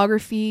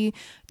cinematography,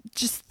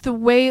 just the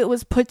way it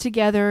was put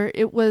together,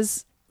 it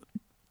was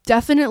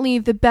definitely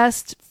the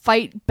best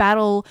fight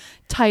battle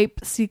type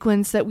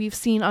sequence that we've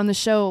seen on the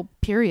show,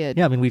 period.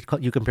 Yeah, I mean,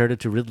 you compared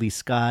it to Ridley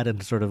Scott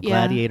and sort of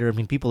Gladiator. I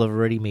mean, people have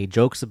already made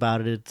jokes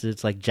about it.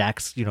 It's like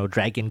Jack's,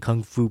 Dragon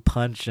Kung Fu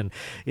Punch, and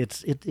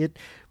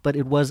but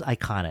it was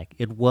iconic.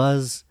 It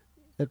was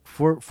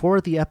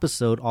for the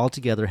episode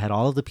altogether had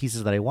all of the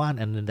pieces that I want,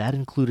 and that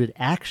included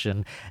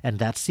action, and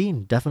that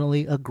scene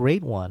definitely a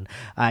great one.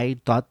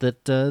 I thought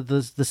that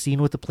the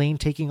scene with the plane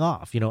taking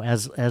off,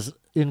 as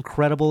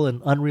incredible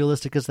and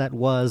unrealistic as that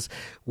was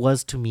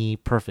to me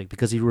perfect,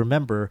 because you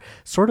remember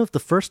sort of the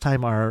first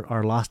time our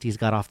Losties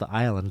got off the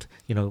island,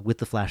 with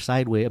the flash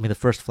sideways, the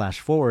first flash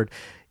forward,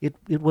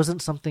 it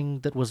wasn't something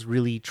that was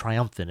really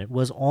triumphant. It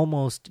was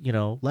almost,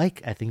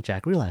 like I think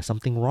Jack realized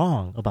something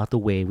wrong about the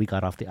way we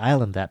got off the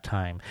island that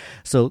time.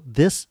 So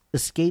this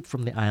escape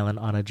from the island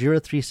on a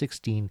Jira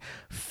 316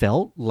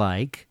 felt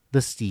like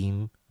the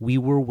scene we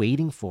were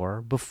waiting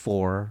for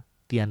before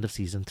the end of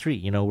season 3.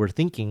 You know, we're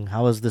thinking,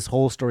 how is this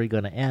whole story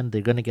going to end?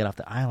 They're going to get off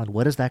the island.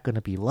 What is that going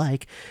to be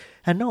like?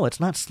 And no, it's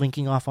not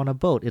slinking off on a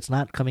boat. It's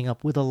not coming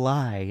up with a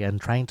lie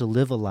and trying to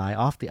live a lie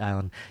off the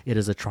island. It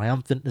is a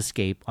triumphant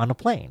escape on a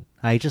plane.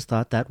 I just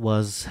thought that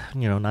was,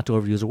 you know, not to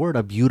overuse a word,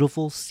 a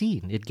beautiful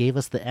scene. It gave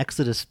us the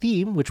Exodus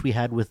theme, which we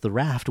had with the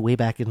raft way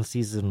back in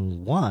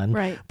season 1.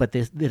 Right. But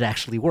it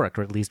actually worked,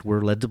 or at least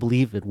we're led to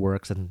believe it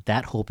works. And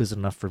that hope is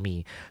enough for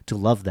me to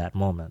love that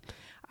moment.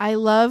 I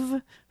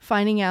love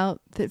finding out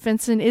that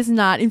Vincent is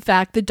not, in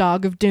fact, the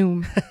dog of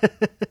doom.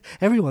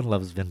 Everyone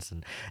loves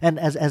Vincent. And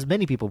as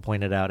many people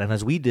pointed out, and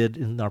as we did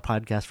in our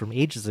podcast from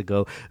ages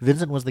ago,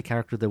 Vincent was the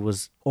character that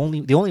was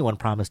the only one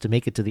promised to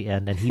make it to the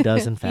end, and he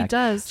does, in fact,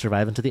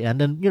 survive into the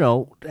end. And, you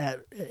know,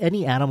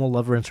 any animal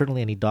lover, and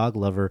certainly any dog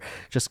lover,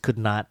 just could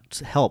not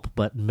help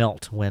but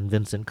melt when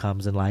Vincent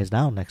comes and lies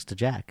down next to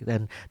Jack.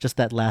 And just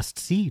that last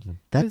scene,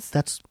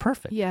 that's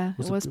perfect. Yeah,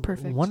 it was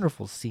perfect.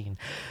 Wonderful scene.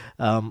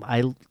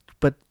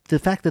 But the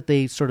fact that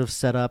they sort of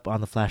set up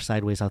on the Flash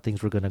Sideways how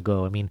things were going to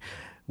go, I mean,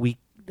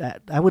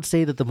 I would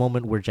say that the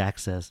moment where Jack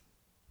says,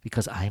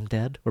 because I'm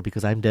dead, or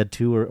because I'm dead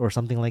too, or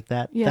something like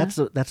that,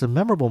 that's a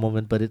memorable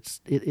moment, but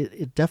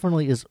it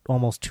definitely is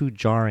almost too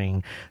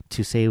jarring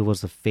to say it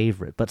was a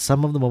favorite. But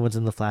some of the moments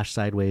in the Flash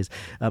Sideways,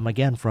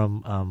 again,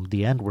 from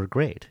the end, were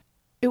great.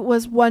 It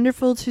was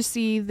wonderful to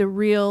see the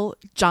real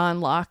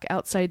John Locke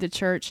outside the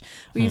church.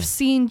 We've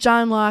seen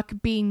John Locke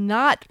be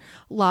not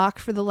Locke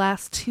for the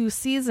last 2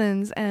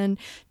 seasons, and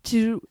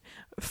to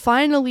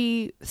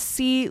finally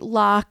see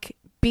Locke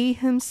be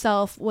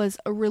himself was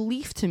a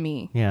relief to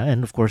me. Yeah,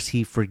 and of course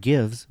he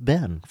forgives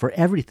Ben for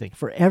everything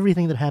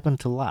that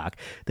happened to Locke,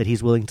 that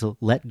he's willing to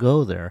let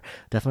go there.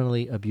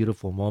 Definitely a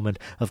beautiful moment.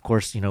 Of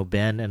course, you know,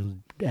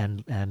 Ben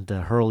and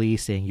Hurley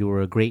saying you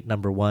were a great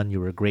number 1, you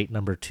were a great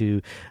number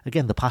 2.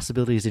 Again, the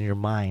possibilities in your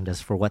mind as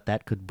for what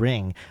that could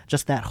bring.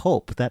 Just that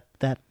hope, that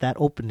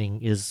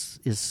opening is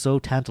so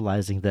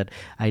tantalizing that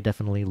I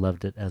definitely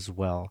loved it as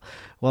well.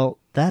 Well,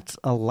 that's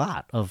a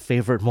lot of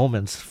favorite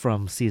moments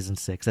from season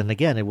 6. And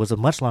again, it was a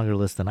much longer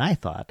list than I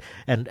thought.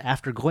 And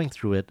after going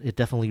through it, it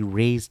definitely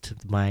raised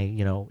my,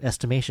 you know,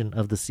 estimation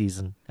of the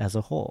season as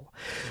a whole.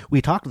 We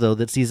talked, though,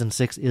 that season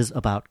 6 is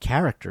about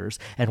characters.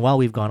 And while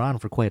we've gone on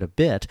for quite a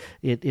bit,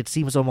 it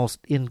seems almost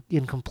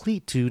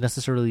incomplete to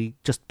necessarily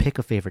just pick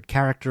a favorite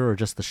character or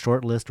just the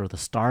short list or the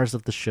stars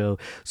of the show.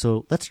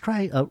 So let's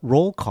try a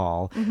roll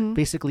call.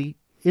 Basically,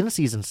 in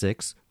season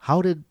 6,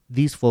 how did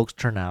these folks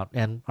turn out,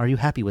 and are you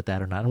happy with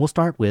that or not? And we'll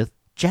start with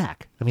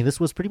Jack. I mean, this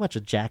was pretty much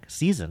a Jack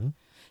season.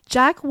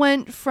 Jack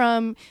went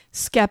from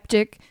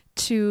skeptic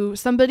to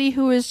somebody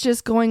who was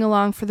just going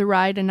along for the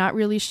ride and not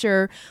really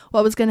sure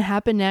what was going to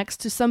happen next,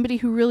 to somebody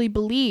who really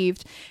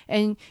believed.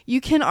 And you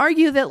can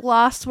argue that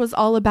Lost was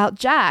all about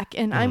Jack,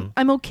 and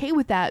I'm okay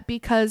with that,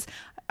 because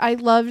I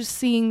loved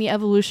seeing the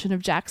evolution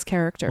of Jack's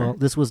character. Well,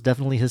 this was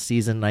definitely his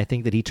season, and I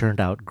think that he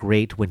turned out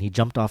great. When he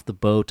jumped off the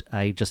boat,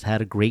 I just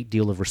had a great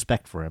deal of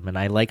respect for him, and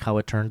I like how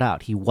it turned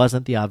out. He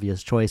wasn't the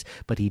obvious choice,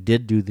 but he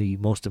did do the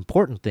most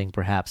important thing,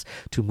 perhaps,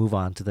 to move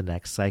on to the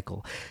next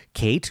cycle.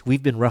 Kate,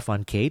 we've been rough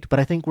on Kate, but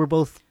I think we're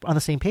both on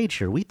the same page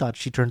here. We thought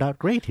she turned out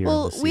great here.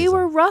 Well, we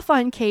were rough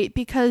on Kate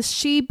because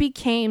she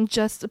became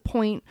just a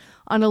point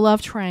on a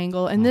love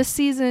triangle, and this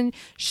season,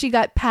 she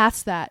got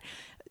past that.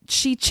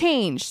 She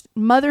changed.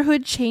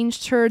 Motherhood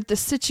changed her. The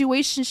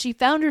situation she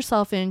found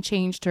herself in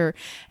changed her.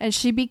 And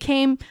she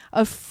became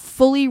a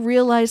fully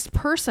realized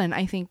person,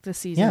 I think, this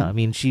season. Yeah, I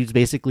mean, she's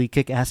basically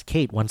kick-ass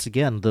Kate once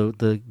again.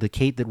 The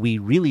Kate that we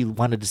really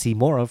wanted to see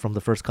more of from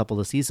the first couple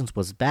of seasons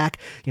was back.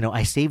 You know,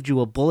 I saved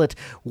you a bullet.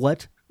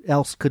 What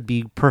else could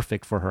be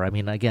perfect for her? I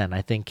mean, again,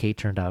 I think Kate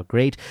turned out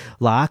great.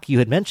 Locke, you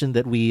had mentioned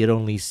that we had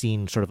only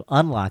seen sort of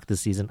Unlock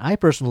this season. I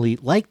personally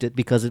liked it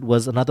because it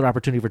was another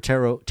opportunity for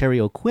Terry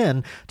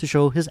O'Quinn to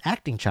show his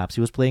acting chops.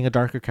 He was playing a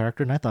darker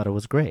character, and I thought it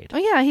was great. Oh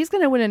yeah, he's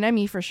going to win an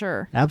Emmy for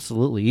sure.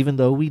 Absolutely, even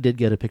though we did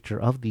get a picture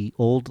of the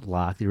old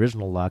Locke, the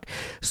original Locke.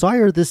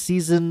 Sawyer this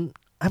season,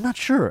 I'm not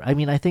sure. I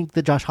mean, I think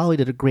that Josh Hawley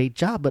did a great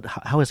job, but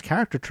how his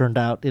character turned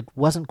out, it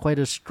wasn't quite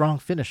a strong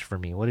finish for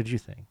me. What did you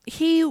think?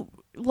 He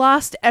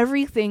lost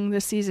everything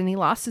this season. He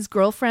lost his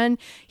girlfriend.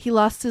 He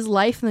lost his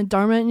life in the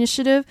Dharma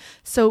Initiative.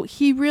 So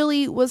he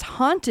really was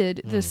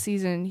haunted this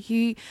season.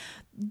 He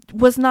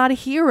was not a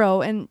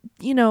hero, and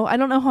you know, I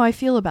don't know how I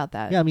feel about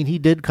that. Yeah, I mean, he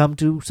did come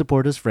to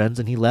support his friends,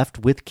 and he left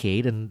with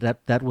Kate, and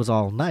that was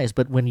all nice.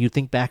 But when you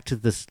think back to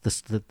the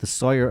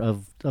Sawyer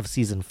of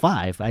season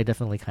 5, I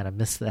definitely kind of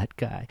miss that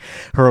guy.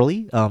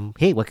 Hurley,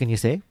 hey, what can you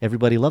say?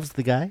 Everybody loves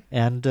the guy,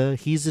 and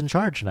he's in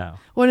charge now.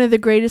 One of the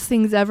greatest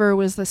things ever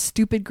was the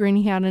stupid grin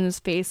he had on his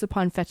face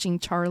upon fetching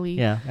Charlie.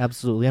 Yeah,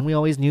 absolutely. And we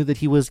always knew that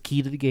he was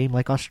key to the game,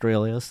 like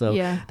Australia, so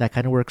that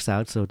kind of works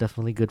out, so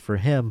definitely good for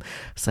him.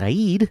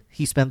 Saeed,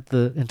 he spent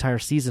the entire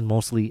season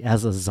mostly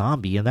as a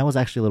zombie, and that was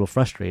actually a little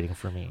frustrating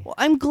for me. Well,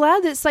 I'm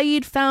glad that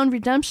Saeed found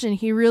redemption.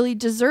 He really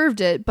deserved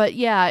it, but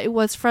yeah, it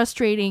was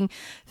frustrating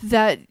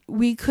that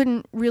we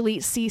couldn't really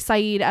see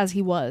Saeed as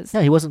he was.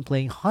 Yeah, he wasn't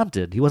playing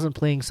haunted. He wasn't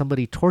playing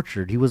somebody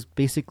tortured. He was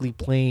basically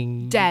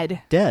playing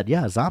Dead.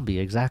 Yeah, zombie,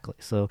 exactly.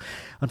 So,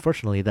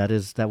 unfortunately,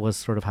 that was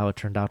sort of how it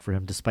turned out for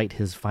him, despite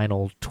his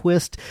final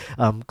twist.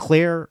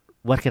 Claire,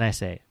 what can I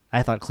say?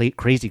 I thought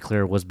Crazy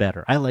Claire was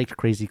better. I liked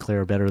Crazy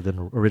Claire better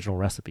than Original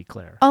Recipe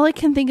Claire. All I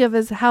can think of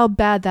is how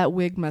bad that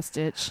wig must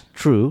itch.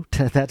 True,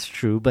 that's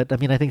true. But I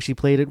mean, I think she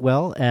played it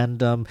well. And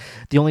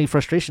the only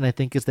frustration I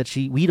think is that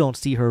we don't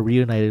see her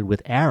reunited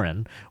with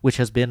Aaron, which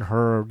has been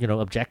her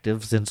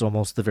objective since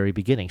almost the very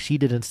beginning. She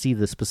didn't see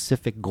the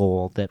specific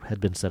goal that had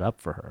been set up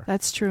for her.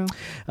 That's true.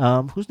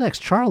 Who's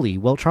next? Charlie.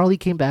 Well, Charlie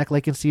came back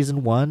like in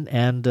season 1,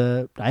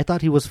 and I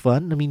thought he was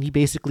fun. I mean, he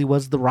basically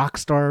was the rock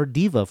star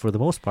diva for the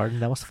most part,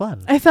 and that was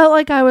fun. I felt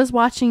like I was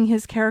watching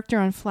his character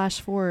on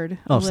Flash Forward.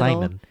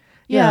 Simon.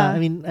 Yeah. I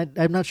mean,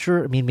 I'm not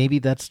sure. I mean, maybe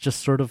that's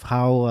just sort of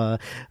how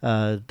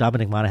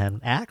Dominic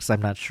Monaghan acts.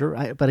 I'm not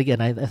sure. But again,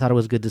 I thought it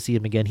was good to see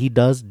him again. He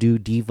does do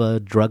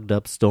diva, drugged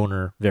up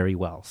stoner very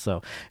well.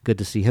 So good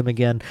to see him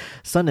again.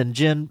 Sun and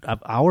Jin,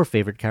 our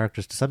favorite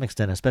characters to some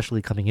extent,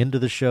 especially coming into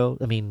the show.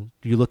 I mean,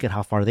 you look at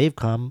how far they've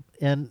come,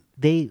 and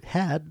they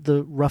had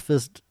the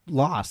roughest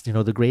loss,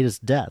 the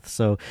greatest death.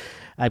 So,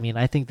 I mean,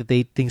 I think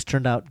that things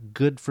turned out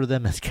good for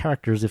them as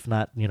characters, if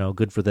not,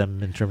 good for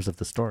them in terms of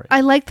the story.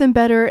 I like them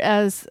better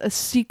as a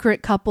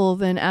secret couple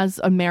than as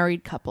a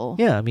married couple.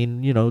 Yeah, I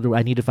mean,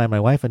 I need to find my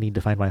wife, I need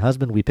to find my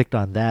husband. We picked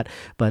on that.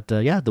 But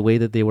the way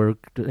that they were,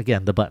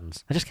 again, the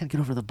buttons. I just can't get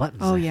over the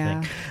buttons. Oh, I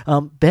yeah.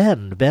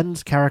 think.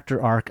 Ben's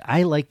character arc,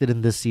 I liked that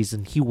in this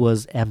season he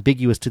was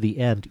ambiguous to the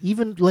end.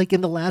 Even like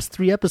in the last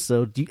 3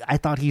 episodes, I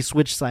thought he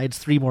switched sides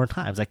 3 more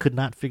times. I could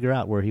not figure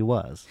out where he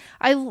was.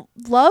 I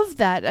love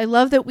that. I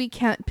love that we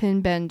can't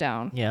pin Ben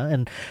down. Yeah,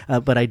 and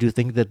but I do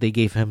think that they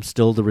gave him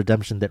still the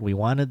redemption that we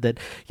wanted, that,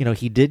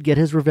 he did get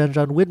his revenge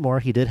on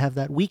Widmore. He did have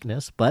that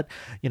weakness, but,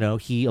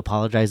 he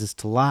apologizes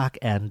to Locke,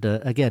 and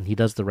again, he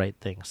does the right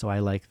thing. So I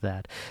like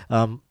that.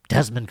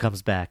 Desmond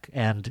comes back,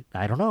 and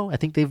I don't know, I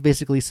think they've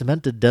basically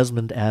cemented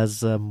Desmond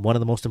as one of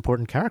the most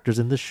important characters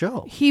in this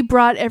show. He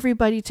brought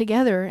everybody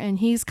together, and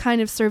he's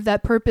kind of served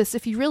that purpose.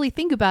 If you really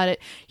think about it,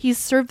 he's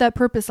served that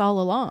purpose all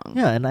along.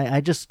 Yeah, and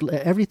I just,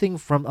 everything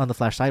from On the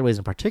Flash Sideways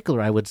in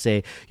particular, I would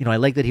say, I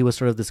like that he was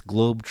sort of this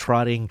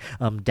globe-trotting,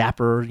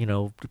 dapper,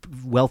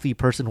 wealthy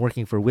person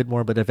working for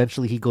Widmore, but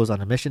eventually he goes on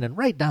a mission, and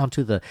right down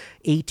to the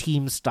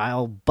A-Team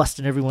style,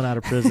 busting everyone out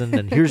of prison,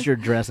 and here's your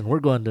dress, and we're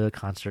going to a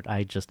concert.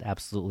 I just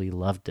absolutely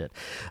loved it.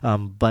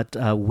 But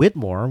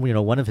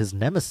Widmore, one of his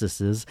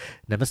nemesis,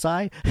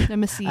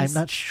 I'm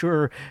not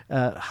sure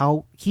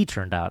how he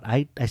turned out.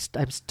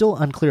 I'm still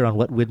unclear on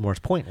what Widmore's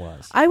point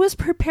was. I was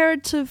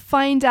prepared to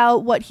find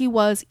out what he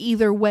was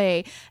either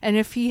way, and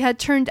if he had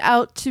turned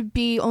out to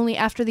be only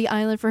after the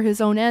island for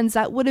his own ends,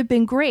 that would have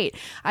been great.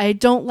 I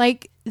don't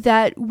like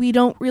that we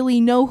don't really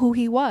know who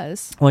he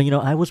was.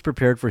 Well, I was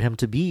prepared for him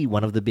to be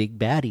one of the big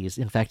baddies.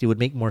 In fact, it would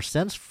make more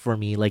sense for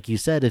me, like you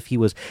said, if he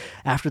was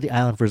after the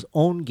island for his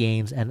own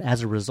gains, and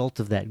as a result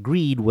of that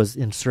greed was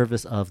in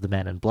service of the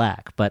Man in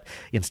Black. But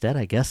instead,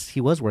 I guess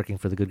he was working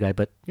for the good guy.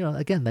 But,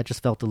 again, that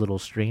just felt a little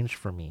strange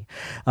for me.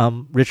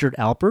 Richard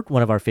Alpert,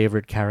 one of our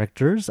favorite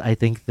characters, I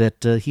think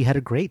that he had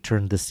a great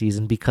turn this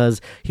season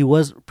because he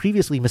was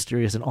previously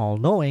mysterious and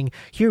all-knowing.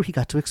 Here he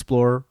got to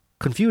explore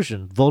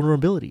confusion,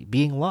 vulnerability,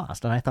 being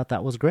lost, and I thought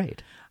that was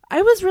great.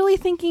 I was really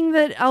thinking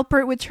that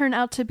Alpert would turn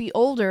out to be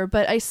older,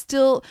 but I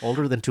still...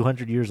 Older than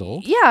 200 years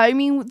old? Yeah, I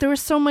mean, there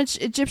was so much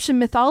Egyptian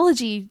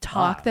mythology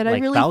talk that I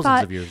really thought...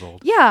 thousands of years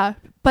old. Yeah,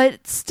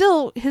 but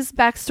still, his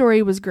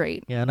backstory was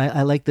great. Yeah, and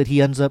I like that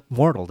he ends up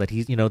mortal, that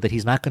he's, that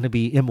he's not going to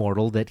be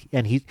immortal,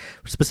 and he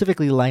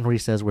specifically the line where he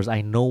says, was,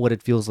 I know what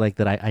it feels like,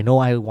 that I know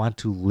I want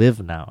to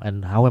live now,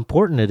 and how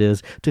important it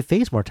is to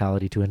face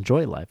mortality, to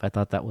enjoy life. I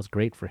thought that was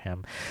great for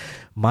him.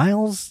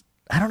 Miles...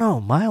 I don't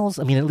know, Miles,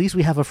 I mean, at least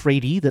we have a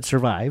Frady that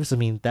survives. I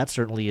mean, that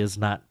certainly is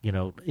not,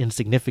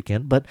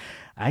 insignificant, but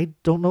I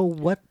don't know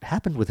what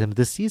happened with him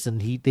this season.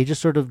 They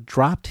just sort of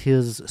dropped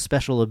his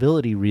special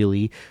ability,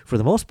 really, for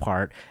the most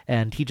part,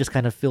 and he just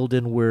kind of filled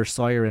in where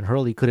Sawyer and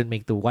Hurley couldn't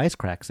make the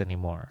wisecracks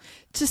anymore.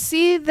 To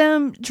see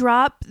them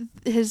drop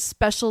his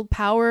special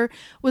power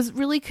was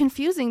really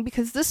confusing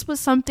because this was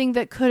something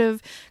that could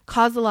have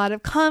caused a lot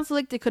of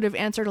conflict. It could have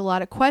answered a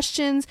lot of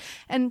questions,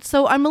 and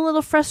so I'm a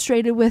little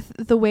frustrated with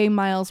the way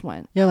Miles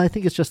went. Yeah, I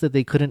think it's just that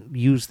they couldn't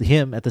use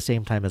him at the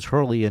same time as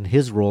Hurley, and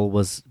his role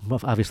was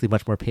obviously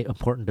much more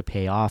important to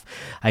pay off.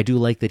 I do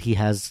like that he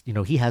has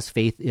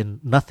faith in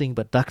nothing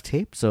but duct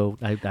tape, so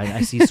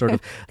I see sort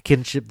of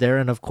kinship there.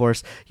 And of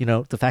course,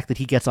 the fact that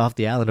he gets off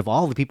the island, of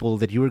all the people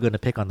that you were going to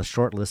pick on the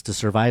short list to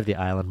survive the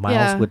island,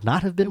 Miles would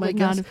not have been my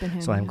guess.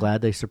 So I'm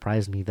glad they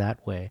surprised me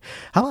that way.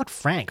 How about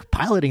Frank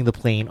piloting the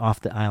plane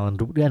off the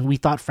island? And we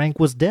thought Frank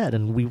was dead,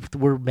 and we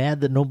were mad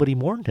that nobody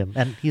mourned him,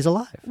 and he's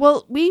alive.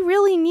 Well, we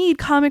really need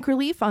comic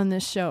relief on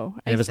this show.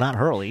 And if it's not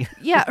Hurley.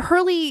 Yeah,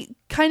 Hurley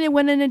kind of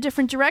went in a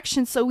different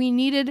direction. So we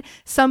needed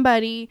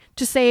somebody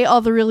to say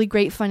all the really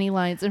great, funny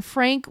lines. And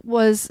Frank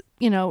was,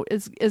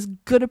 as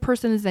good a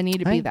person as any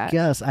to be that.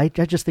 Yes, I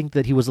just think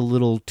that he was a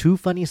little too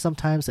funny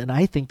sometimes, and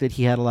I think that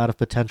he had a lot of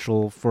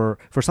potential for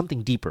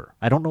something deeper.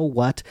 I don't know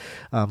what,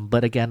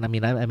 but again, I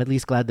mean, I'm at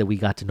least glad that we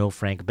got to know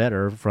Frank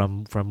better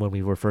from when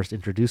we were first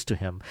introduced to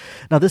him.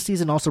 Now, this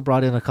season also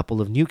brought in a couple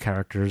of new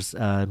characters,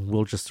 and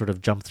we'll just sort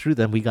of jump through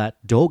them. We got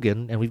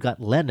Dogen, and we've got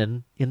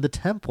Lennon in the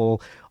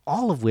temple,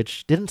 all of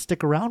which didn't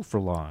stick around for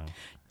long.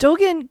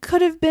 Dogen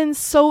could have been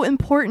so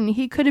important.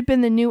 He could have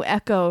been the new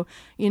Echo,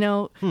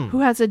 who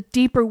has a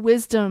deeper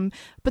wisdom,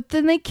 but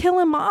then they kill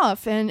him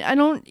off. And I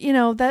don't,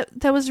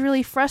 that was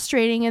really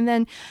frustrating. And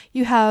then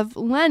you have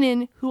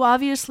Lennon, who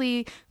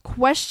obviously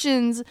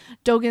questions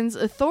Dogen's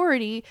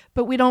authority,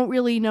 but we don't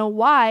really know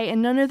why.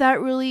 And none of that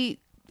really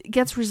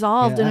gets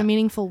resolved in a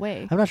meaningful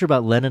way. I'm not sure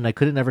about Lennon. I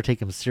couldn't ever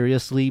take him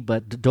seriously,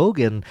 but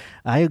Dogen,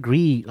 I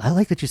agree. I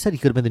like that you said he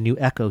could have been the new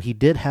Echo. He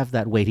did have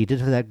that weight. He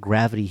did have that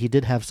gravity. He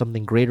did have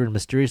something greater and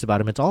mysterious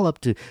about him. It's all up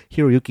to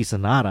Hiroyuki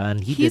Sanada,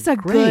 and he's a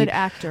great. Good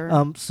actor.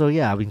 So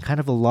yeah, I mean, kind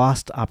of a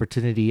lost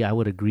opportunity. I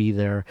would agree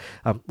there.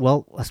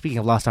 Well, speaking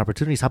of lost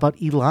opportunities, how about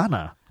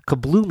Ilana?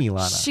 Kabloom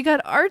Ilana. She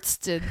got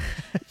artsted.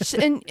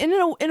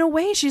 In a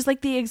way, she's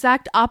like the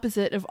exact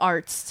opposite of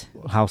artsed.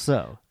 How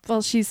so?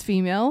 Well, she's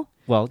female.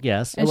 Well,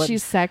 yes. And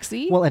she's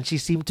sexy. Well, and she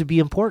seemed to be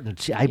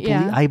important.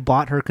 I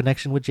bought her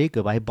connection with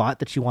Jacob. I bought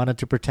that she wanted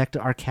to protect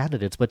our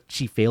candidates, but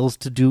she fails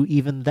to do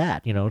even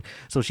that,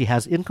 So she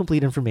has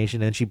incomplete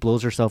information and she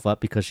blows herself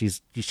up because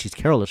she's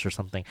careless or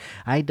something.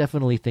 I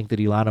definitely think that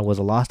Ilana was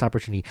a lost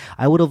opportunity.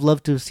 I would have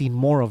loved to have seen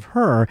more of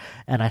her,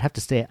 and I'd have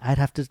to say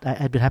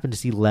I'd been happy to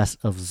see less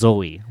of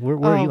Zoe. Where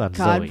are you on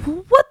God. Zoe?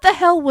 What the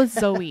hell was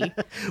Zoe?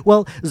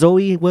 Well,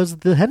 Zoe was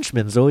the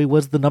henchman. Zoe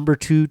was the number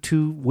 2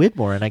 to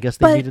Widmore, and I guess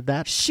they needed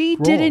that. She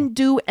role. Didn't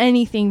do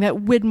anything that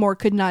Widmore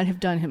could not have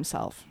done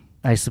himself.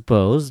 I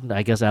suppose.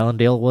 I guess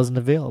Allendale wasn't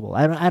available.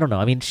 I don't know.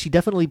 I mean, she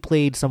definitely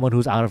played someone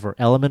who's out of her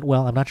element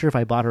well. I'm not sure if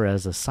I bought her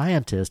as a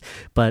scientist,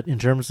 but in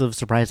terms of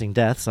surprising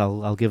deaths,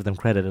 I'll give them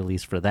credit at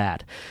least for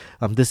that.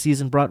 This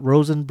season brought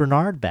Rose and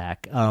Bernard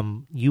back.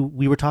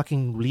 We were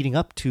talking leading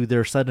up to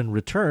their sudden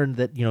return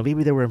that,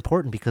 maybe they were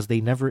important because they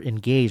never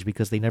engaged,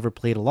 because they never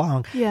played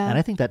along. Yeah. And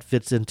I think that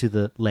fits into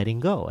the letting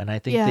go. And I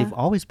think they've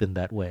always been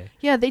that way.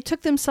 Yeah, they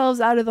took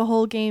themselves out of the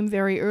whole game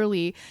very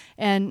early.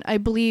 And I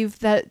believe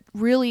that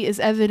really is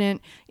evident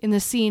in the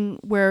scene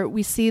where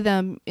we see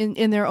them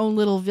in their own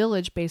little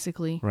village,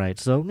 basically. Right.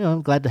 So,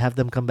 I'm glad to have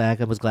them come back.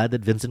 I was glad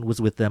that Vincent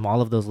was with them.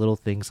 All of those little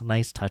things,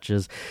 nice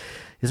touches.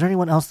 Is there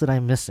anyone else that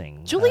I'm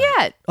missing?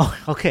 Juliet!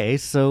 Okay.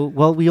 So,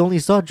 we only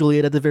saw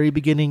Juliet at the very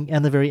beginning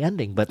and the very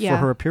ending, but for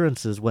her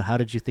appearances, how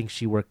did you think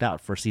she worked out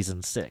for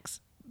season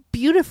 6?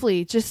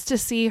 Beautifully. Just to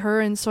see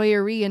her and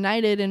Sawyer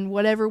reunited in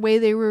whatever way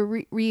they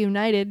were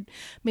reunited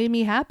made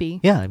me happy.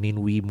 Yeah, I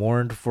mean, we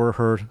mourned for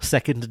her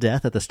second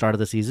death at the start of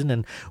the season,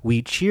 and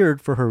we cheered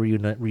for her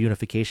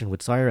reunification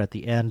with Sawyer at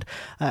the end.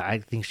 I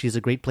think she's a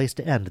great place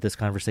to end this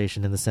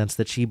conversation in the sense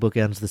that she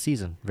bookends the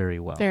season very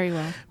well. Very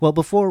well. Well,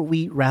 before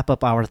we wrap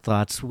up our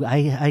thoughts,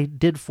 I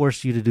did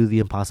force you to do the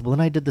impossible,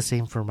 and I did the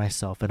same for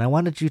myself, and I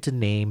wanted you to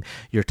name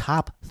your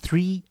top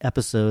 3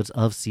 episodes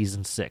of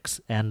season 6,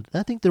 and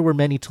I think there were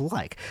many to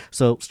like.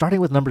 So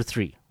starting with number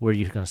 3, where are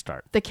you going to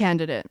start? The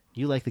Candidate.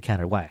 You like The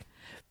Candidate. Why?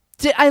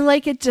 I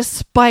like it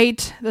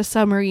despite the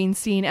submarine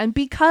scene, and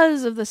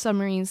because of the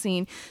submarine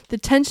scene. The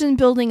tension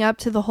building up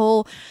to the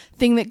whole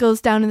thing that goes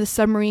down in the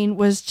submarine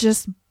was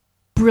just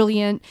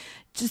brilliant.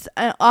 Just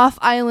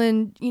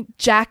off-island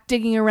Jack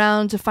digging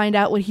around to find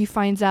out what he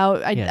finds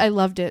out. I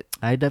loved it.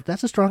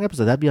 That's a strong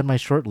episode. That'd be on my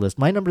short list.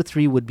 My number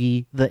 3 would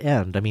be the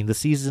end. I mean, the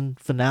season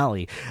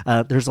finale.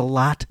 There's a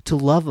lot to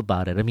love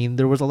about it. I mean,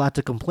 there was a lot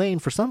to complain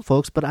for some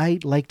folks, but I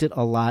liked it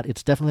a lot.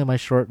 It's definitely on my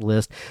short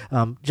list.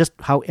 Just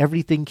how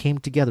everything came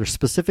together.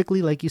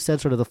 Specifically, like you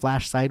said, sort of the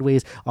flash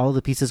sideways, all of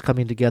the pieces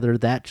coming together.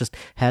 That just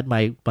had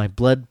my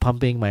blood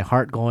pumping, my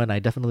heart going. I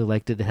definitely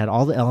liked it. It had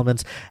all the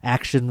elements: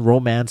 action,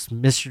 romance,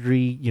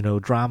 mystery,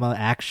 drama,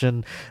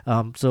 action.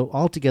 So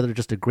altogether,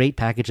 just a great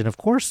package. And of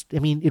course, I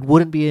mean, it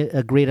wouldn't be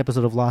a great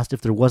episode of Lost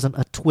if there wasn't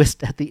a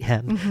twist at the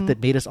end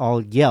that made us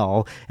all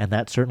yell. And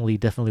that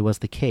definitely was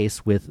the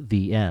case with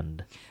the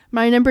end.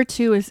 My number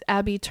 2 is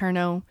Abby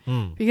Turno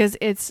because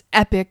it's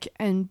epic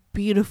and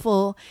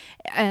beautiful.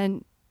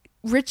 And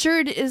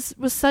Richard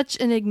was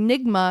such an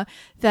enigma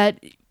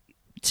that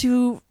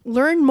to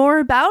learn more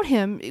about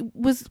him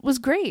was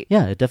great.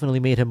 Yeah, it definitely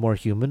made him more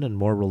human and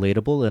more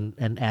relatable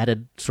and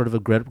added sort of a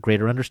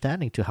greater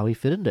understanding to how he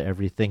fit into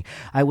everything.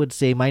 I would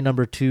say my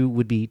number 2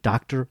 would be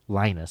Dr.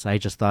 Linus. I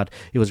just thought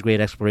it was a great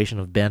exploration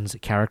of Ben's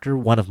character,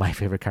 one of my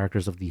favorite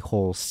characters of the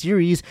whole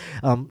series.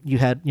 You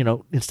had,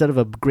 instead of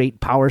a great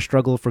power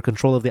struggle for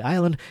control of the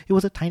island, it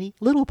was a tiny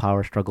little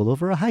power struggle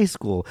over a high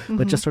school.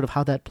 But just sort of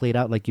how that played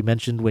out, like you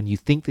mentioned, when you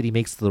think that he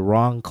makes the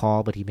wrong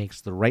call, but he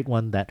makes the right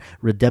one, that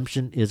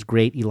redemption is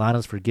great.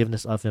 Ilana's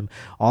forgiveness of him.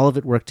 All of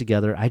it worked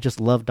together. I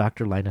just love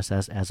Dr. Linus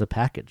as a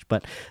package.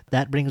 But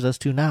that brings us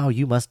to now.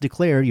 You must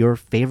declare your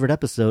favorite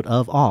episode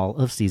of all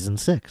of season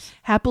 6.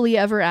 Happily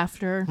Ever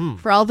After,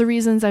 for all the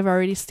reasons I've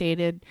already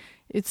stated.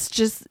 It's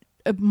just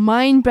a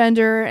mind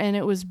bender, and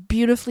it was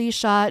beautifully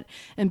shot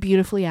and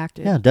beautifully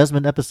acted. Yeah,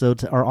 Desmond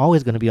episodes are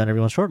always going to be on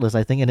everyone's shortlist,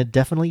 I think, and it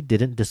definitely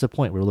didn't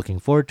disappoint. We were looking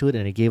forward to it,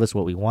 and it gave us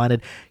what we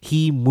wanted.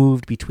 He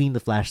moved between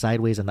the Flash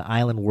sideways and the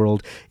island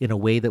world in a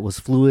way that was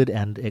fluid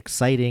and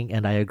exciting,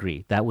 and I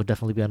agree. That would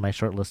definitely be on my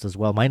shortlist as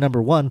well. My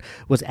number 1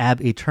 was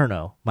Ab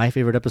Eterno, my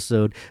favorite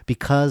episode,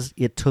 because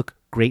it took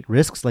great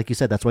risks. Like you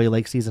said, that's why you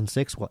like season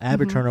 6. Well,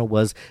 Ab Eterno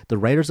was the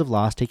writers of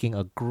Lost taking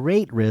a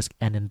great risk,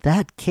 and in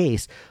that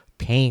case,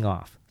 paying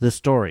off. The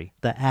story,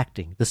 the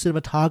acting, the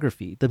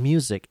cinematography, the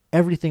music,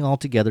 everything all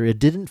together. It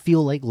didn't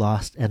feel like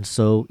Lost, and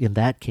so in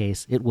that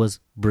case, it was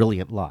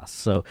brilliant Lost.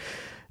 So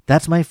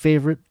that's my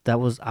favorite. That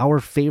was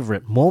our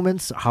favorite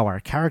moments, how our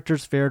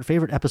characters fared,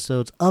 favorite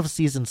episodes of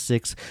season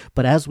 6.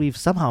 But as we've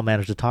somehow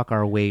managed to talk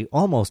our way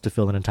almost to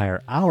fill an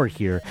entire hour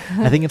here,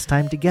 I think it's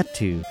time to get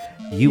to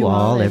You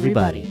All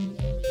Everybody.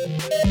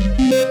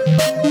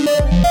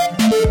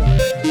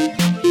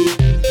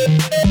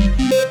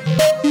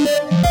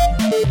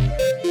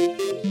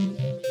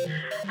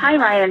 Hi,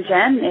 Ryan and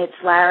Jen. It's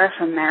Lara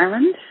from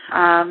Maryland.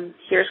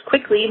 Here's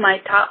quickly my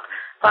top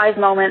 5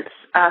 moments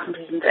from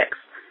season 6.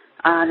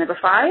 Number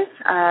 5,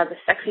 the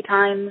sexy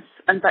times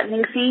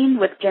unbuttoning scene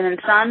with Jen and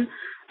Sun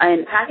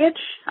in the package.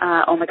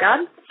 Oh my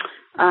God.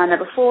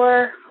 Number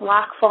 4,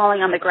 Locke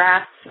falling on the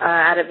grass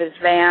out of his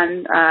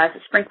van as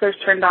the sprinklers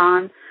turned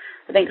on.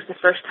 I think it's the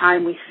first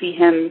time we see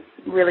him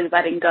really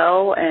letting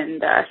go,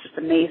 and it's just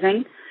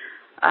amazing.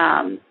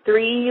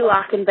 3,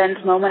 Locke and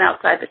Ben's moment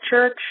outside the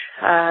church.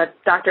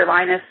 Dr.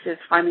 Linus is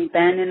finally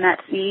Ben in that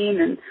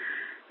scene, and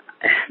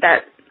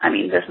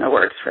there's no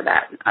words for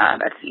that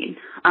scene.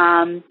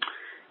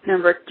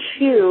 Number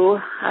 2,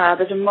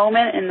 there's a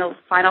moment in the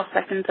final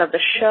seconds of the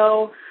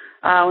show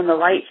when the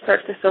light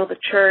starts to fill the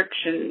church,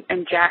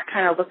 and Jack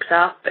kind of looks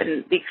up,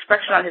 and the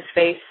expression on his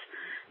face,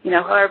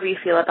 however you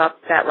feel about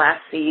that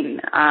last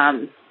scene,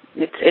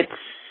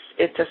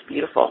 it's just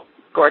beautiful,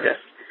 gorgeous.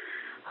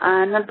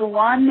 Number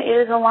 1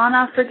 is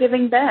Alana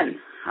forgiving Ben.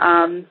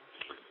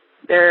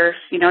 There's,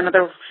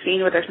 another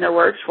scene where there's no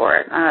words for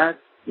it.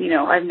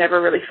 I've never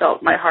really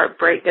felt my heart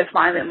break as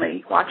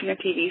violently watching a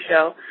TV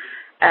show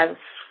as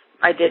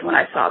I did when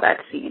I saw that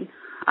scene.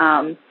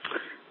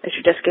 They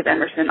should just give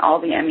Emerson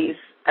all the Emmys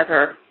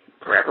ever,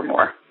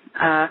 forevermore.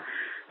 All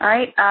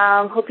right.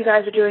 Hope you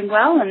guys are doing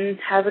well, and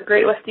have a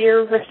great rest of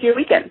your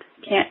weekend.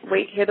 Can't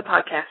wait to hear the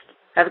podcast.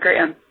 Have a great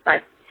one.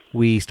 Bye.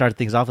 We started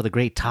things off with a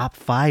great top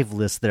 5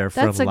 list there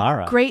from Lara.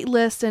 That's a great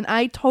list, and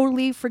I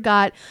totally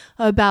forgot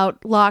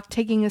about Locke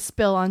taking a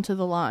spill onto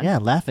the lawn. Yeah,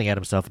 laughing at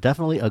himself.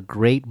 Definitely a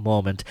great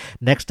moment.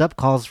 Next up,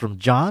 calls from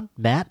John,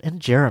 Matt, and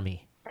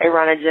Jeremy. Hey,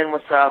 Ron and Jen,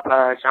 what's up?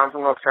 John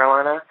from North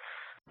Carolina.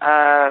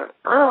 I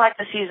really liked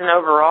the season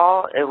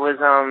overall. It was,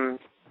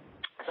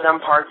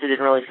 some parts it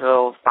didn't really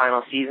feel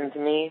final season to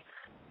me,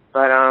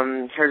 but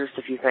here's just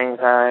a few things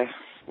I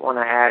want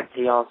to add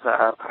to y'all's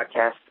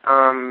podcast.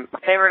 My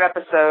favorite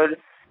episode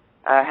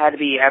had to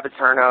be Ab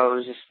Eterno. It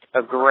was just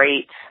a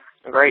great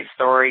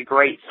story,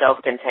 great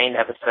self-contained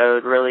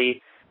episode.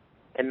 Really,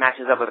 it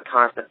matches up with the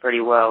concept pretty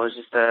well. It was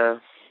just a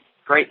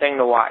great thing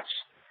to watch.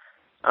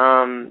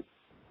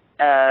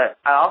 I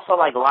also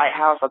like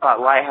Lighthouse. I thought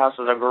Lighthouse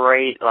was a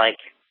great,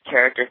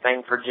 character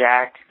thing for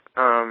Jack.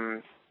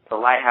 The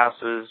Lighthouse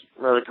was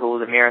really cool,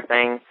 the mirror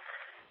thing.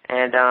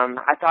 And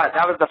I thought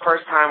that was the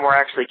first time where I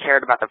actually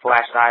cared about the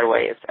Flash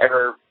sideways.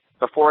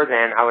 Before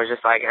then, I was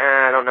just like,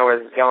 I don't know where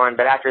this is going.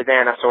 But after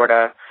then, I sort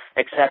of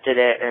accepted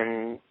it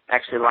and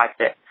actually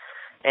liked it.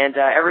 And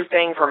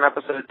everything from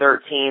episode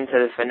 13 to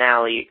the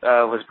finale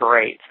was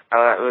great.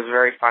 It was a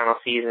very final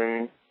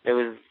season. It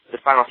was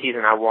the final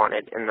season I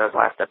wanted in those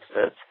last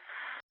episodes.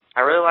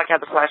 I really like how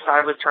the Flash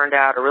sideways turned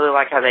out. I really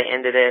like how they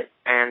ended it.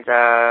 And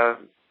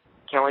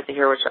can't wait to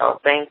hear what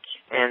y'all think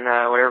and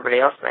what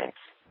everybody else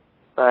thinks.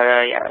 But,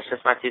 yeah, that's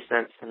just my 2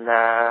 cents. And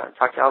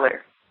talk to y'all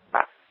later.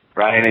 Bye.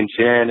 Ryan and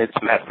Jen, it's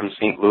Matt from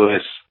St. Louis,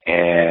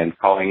 and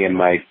calling in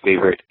my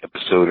favorite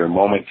episode or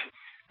moment.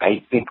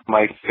 I think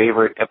my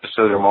favorite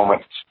episode or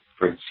moment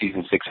for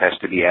season 6 has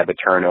to be Ab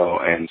Eterno,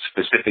 and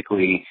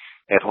specifically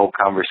that whole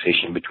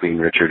conversation between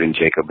Richard and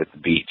Jacob at the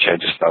beach. I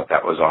just thought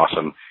that was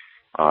awesome.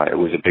 It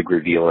was a big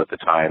reveal at the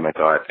time, I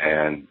thought,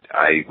 and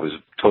I was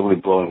totally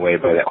blown away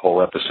by that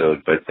whole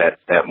episode, but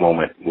that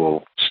moment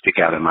will stick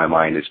out in my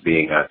mind as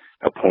being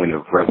a point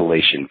of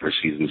revelation for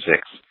season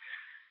 6.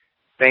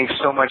 Thanks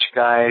so much,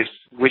 guys.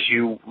 Wish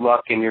you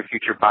luck in your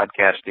future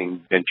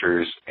podcasting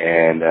ventures,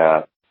 and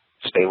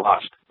stay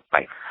lost.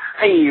 Bye.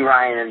 Hey,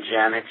 Ryan and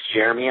Jen. It's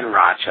Jeremy in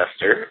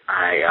Rochester.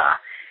 I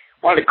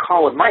wanted to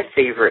call with my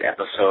favorite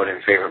episode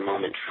and favorite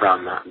moment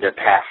from the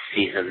past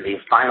season, the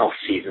final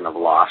season of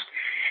Lost.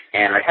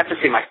 And I'd have to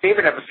say my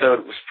favorite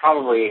episode was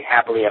probably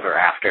Happily Ever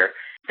After.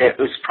 It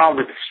was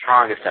probably the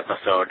strongest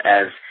episode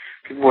as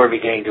people were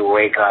beginning to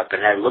wake up,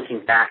 and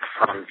looking back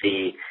from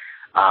the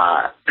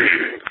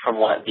from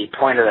what the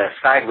point of the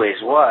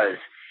Sideways was,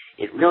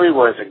 it really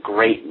was a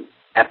great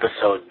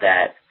episode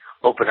that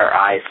opened our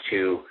eyes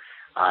to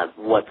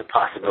what the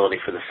possibility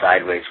for the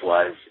Sideways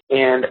was.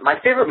 And my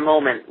favorite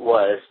moment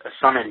was a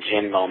Sun and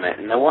Jin moment,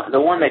 and the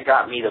one that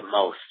got me the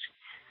most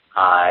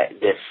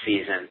this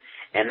season,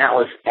 and that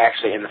was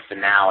actually in the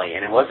finale.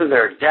 And it wasn't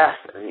their death,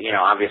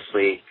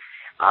 obviously,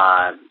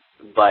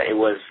 but it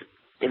was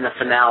in the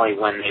finale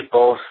when they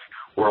both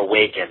were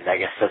awakened. I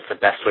guess that's the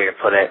best way to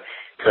put it,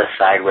 to the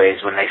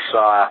Sideways, when they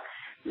saw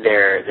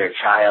their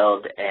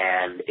child,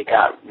 and it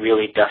got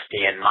really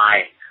dusty in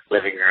my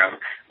living room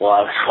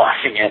while I was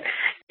watching it.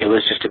 It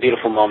was just a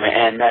beautiful moment,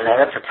 and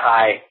that's a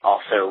tie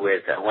also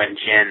with when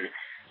Jin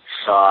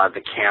saw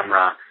the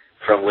camera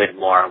from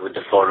Widmore with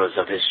the photos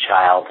of his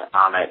child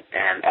on it.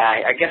 And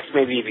I guess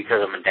maybe because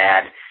I'm a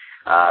dad,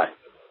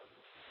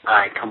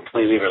 I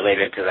completely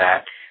related to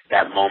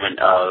that moment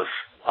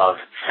of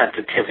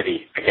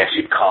sensitivity, I guess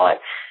you'd call it.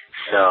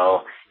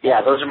 So,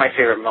 yeah, those are my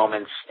favorite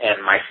moments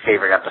and my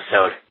favorite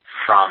episode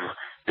from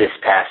this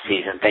past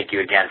season. Thank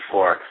you again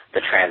for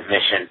the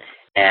transmission,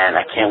 and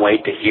I can't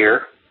wait to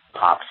hear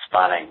Pop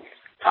Spotting.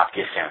 Talk to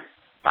you soon.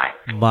 Bye.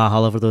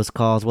 Mahalo for those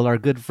calls. Well, our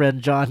good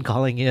friend John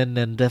calling in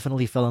and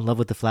definitely fell in love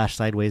with The Flash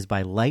Sideways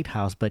by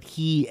Lighthouse, but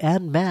he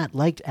and Matt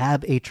liked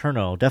Ab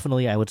Aeterno.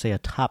 Definitely, I would say, a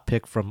top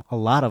pick from a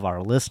lot of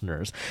our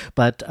listeners.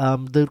 But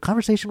the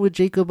conversation with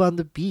Jacob on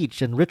the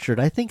beach and Richard,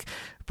 I think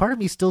part of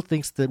me still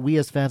thinks that we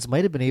as fans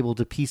might have been able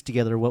to piece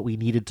together what we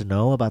needed to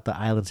know about the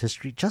island's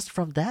history just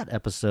from that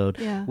episode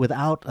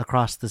without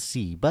Across the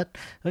Sea. But,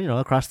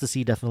 Across the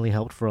Sea definitely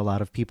helped for a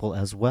lot of people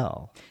as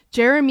well.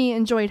 Jeremy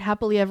enjoyed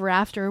Happily Ever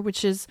After,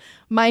 which is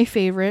my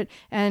favorite.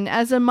 And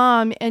as a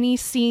mom, any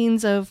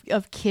scenes of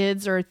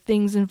kids or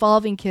things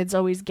involving kids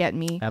always get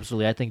me.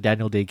 Absolutely. I think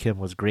Daniel Day Kim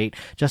was great.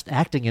 Just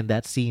acting in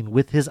that scene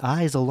with his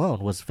eyes alone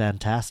was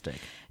fantastic.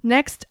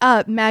 Next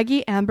up,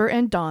 Maggie, Amber,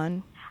 and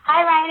Dawn.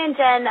 Hi, Ryan and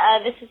Jen.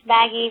 This is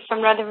Maggie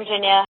from Northern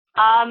Virginia.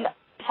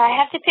 If I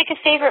have to pick a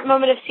favorite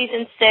moment of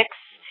season 6,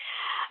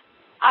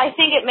 I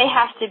think it may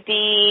have to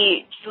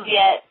be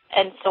Juliet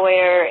and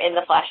Sawyer in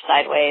The Flash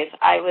Sideways.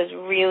 I was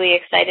really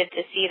excited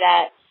to see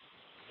that,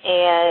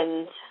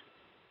 and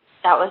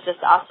that was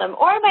just awesome.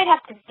 Or it might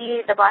have to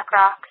be the Black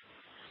Rock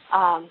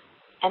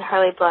and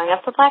Hurley blowing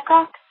up the Black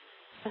Rock.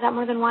 Was that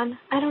more than one?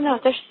 I don't know.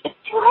 It's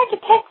too hard to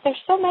pick.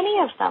 There's so many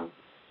of them.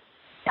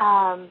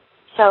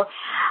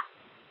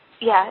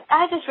 Yeah,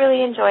 I just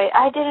really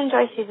I did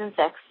enjoy season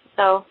 6.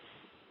 So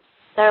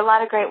there are a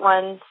lot of great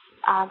ones.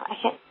 I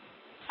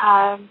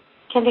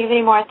can't think of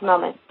any more at the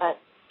moment, but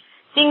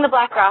seeing the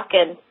Black Rock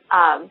and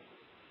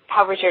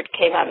how Richard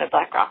came out in the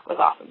Black Rock was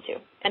awesome too,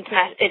 and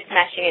it's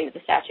smashing into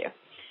the statue.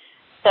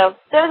 So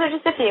those are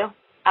just a few.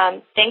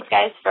 Thanks,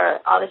 guys, for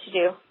all that you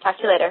do. Talk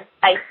to you later.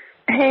 Bye.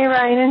 Hey,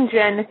 Ryan and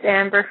Jen, it's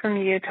Amber from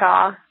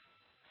Utah.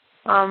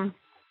 I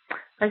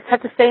just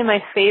have to say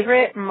my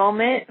favorite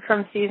moment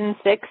from season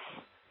 6,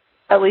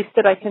 at least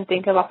that I can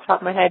think of off the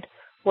top of my head,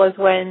 was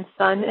when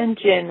Sun and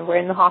Jin were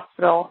in the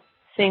hospital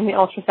seeing the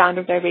ultrasound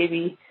of their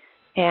baby,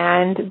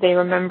 and they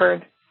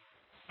remembered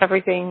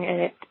everything,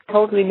 and it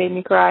totally made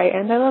me cry,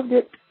 and I loved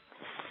it.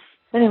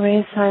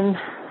 Anyways, I'm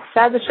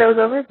sad the show's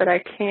over, but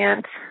I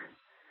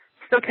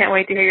still can't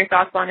wait to hear your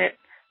thoughts on it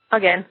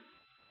again.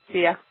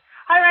 See ya.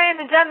 Hi, Ryan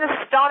and Jen. This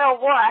is Donna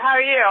Wood. How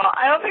are you?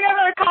 I don't think I've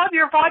ever called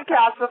your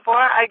podcast before.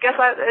 I guess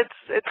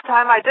it's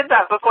time I did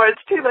that before it's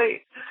too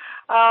late.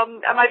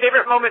 And my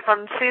favorite moment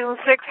from season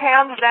 6,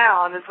 hands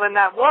down, is when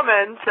that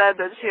woman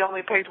said that she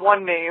only picked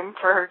one name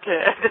for her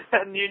kid,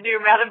 and you knew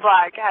Man in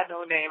Black had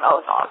no name. That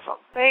was awesome.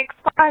 Thanks.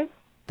 Bye.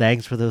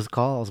 Thanks for those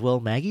calls. Well,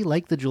 Maggie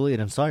liked the Juliet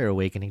and Sawyer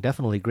awakening,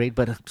 definitely great,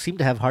 but seemed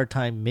to have a hard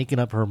time making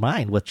up her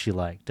mind what she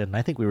liked, and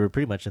I think we were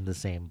pretty much in the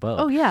same boat.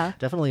 Oh, yeah.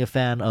 Definitely a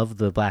fan of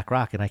the Black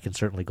Rock, and I can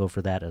certainly go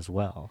for that as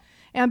well.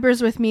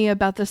 Amber's with me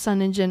about the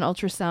Sun and Jin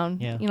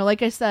ultrasound. Yeah.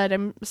 Like I said,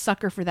 I'm a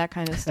sucker for that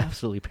kind of stuff.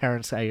 Absolutely.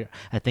 Parents, I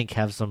think,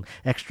 have some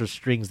extra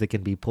strings that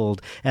can be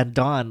pulled. And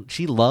Dawn,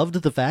 she loved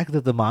the fact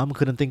that the mom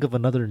couldn't think of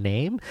another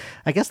name.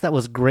 I guess that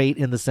was great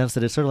in the sense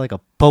that it's sort of like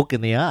a poke in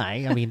the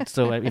eye. I mean,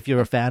 so if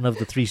you're a fan of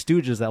the Three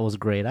Stooges, that was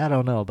great. I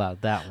don't know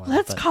about that one.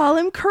 Let's call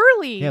him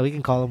Curly. Yeah, we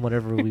can call him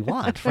whatever we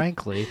want,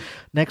 frankly.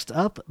 Next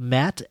up,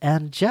 Matt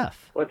and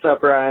Jeff. What's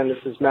up, Ryan?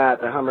 This is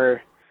Matt, the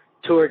Hummer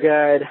tour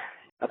guide.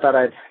 I thought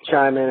I'd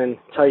chime in and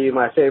tell you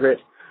my favorite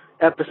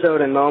episode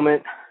and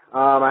moment.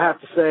 I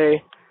have to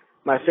say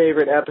my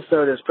favorite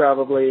episode is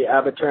probably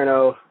Ab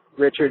Aeterno,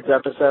 Richard's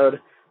episode.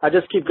 I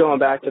just keep going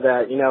back to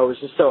that. It was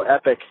just so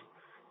epic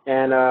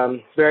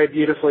and very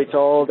beautifully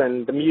told,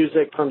 and the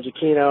music from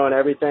Giacchino and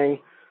everything.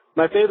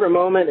 My favorite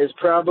moment is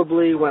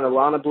probably when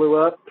Alana blew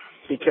up,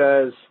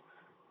 because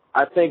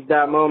I think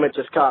that moment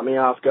just caught me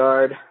off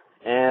guard,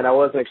 and I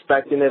wasn't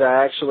expecting it.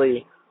 I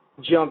actually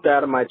jumped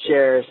out of my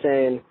chair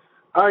saying,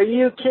 "Are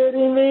you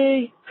kidding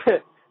me?"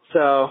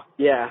 So,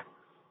 yeah.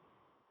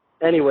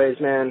 Anyways,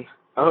 man,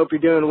 I hope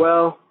you're doing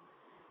well,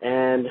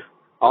 and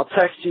I'll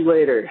text you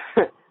later.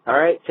 All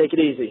right, take it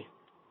easy.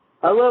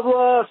 I love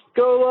Lost.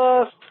 Go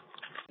Lost.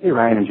 Hey,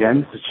 Ryan and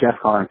Jen. This is Jeff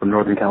calling from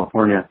Northern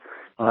California.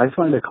 I just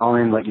wanted to call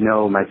in and let you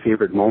know my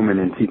favorite moment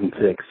in season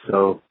 6.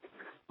 So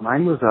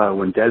mine was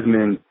when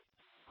Desmond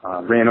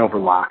ran over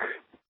Locke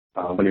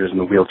when he was in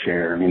the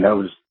wheelchair. I mean, that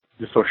was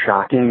just so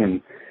shocking,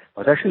 and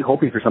I was actually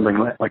hoping for something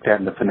like that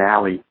in the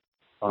finale.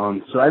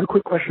 So I have a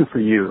quick question for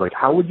you. Like,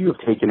 how would you have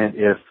taken it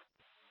if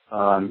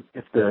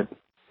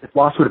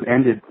Lost would have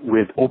ended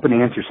with open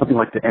answers, something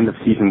like the end of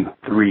season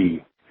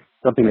 3,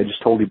 something that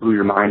just totally blew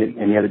your mind,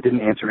 and yet it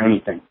didn't answer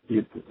anything.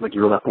 You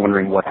were left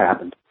wondering what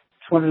happened.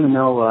 Just wanted to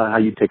know how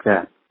you'd take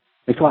that.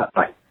 Thanks a lot.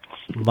 Bye.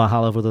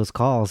 Mahalo for those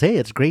calls. Hey,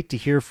 it's great to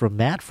hear from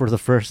Matt for the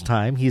first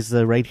time. He's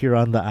right here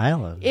on the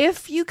island.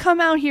 If you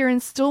come out here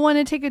and still want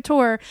to take a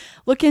tour,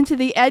 look into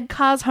the Ed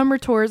Cos Hummer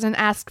Tours and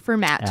ask for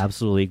Matt.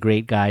 Absolutely.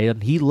 Great guy.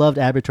 And he loved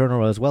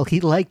Aberturno as well.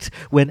 He liked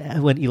when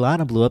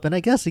Ilana blew up. And I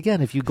guess,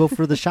 again, if you go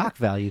for the shock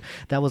value,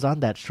 that was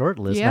on that short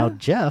list. Yeah. Now,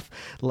 Jeff,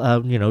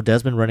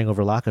 Desmond running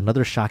over Locke,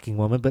 another shocking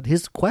moment. But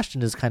his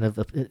question is kind of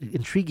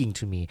intriguing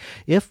to me.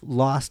 If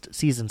Lost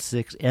Season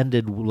 6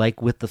 ended like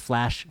with the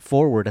flash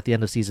forward at the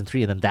end of Season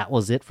 3, and then that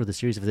was it for the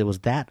series, if it was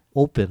that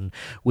open,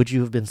 would you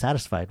have been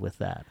satisfied with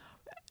that?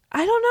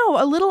 I don't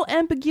know. A little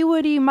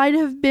ambiguity might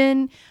have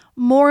been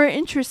more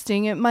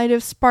interesting. It might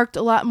have sparked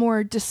a lot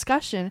more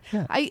discussion.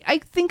 Yeah. I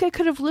think I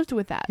could have lived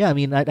with that. Yeah, I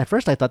mean, at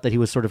first I thought that he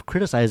was sort of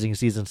criticizing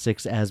Season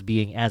 6 as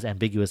being as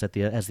ambiguous as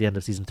the end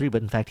of Season 3,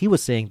 but in fact he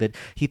was saying that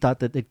he thought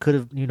that it could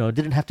have, it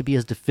didn't have to be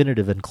as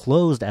definitive and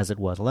closed as it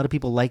was. A lot of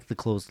people like the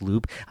closed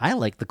loop. I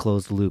like the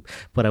closed loop,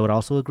 but I would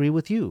also agree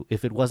with you.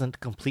 If it wasn't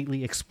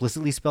completely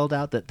explicitly spelled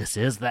out that this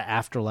is the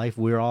afterlife,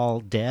 we're all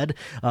dead,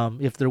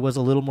 if there was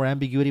a little more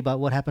ambiguity about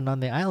what happened on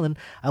the island,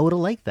 I would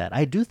have liked that.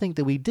 I do think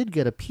that we did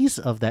get a piece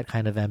of that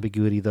kind of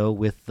ambiguity, though,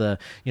 with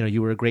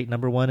you were a great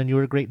number 1 and you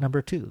were a great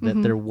number 2.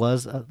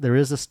 That there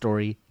is a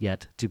story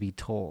yet to be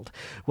told.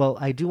 Well,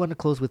 I do want to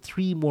close with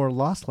 3 more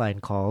Lost Line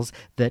calls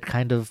that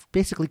kind of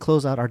basically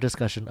close out our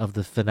discussion of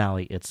the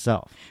finale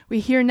itself. We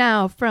hear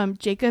now from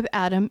Jacob,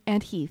 Adam,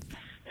 and Heath.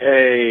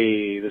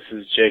 Hey, this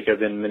is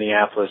Jacob in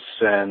Minneapolis,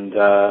 and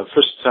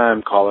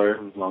first-time caller,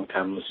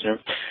 long-time listener.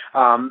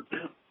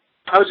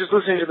 I was just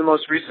listening to the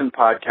most recent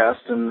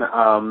podcast,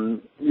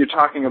 and you're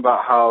talking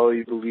about how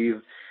you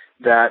believe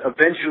that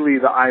eventually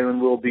the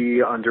island will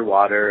be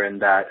underwater, and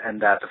that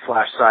the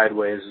Flash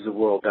Sideways is a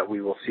world that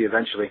we will see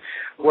eventually.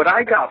 What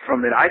I got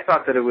from it, I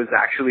thought that it was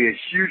actually a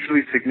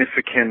hugely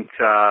significant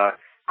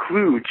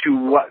clue to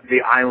what the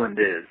island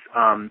is.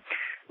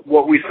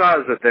 What we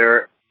saw is that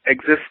there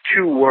exist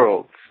 2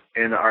 worlds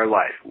in our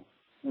life.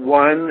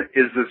 One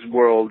is this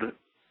world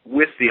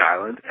with the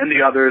island, and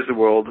the other is the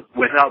world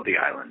without the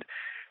island.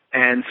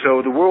 And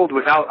so the world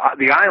without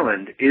the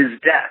island is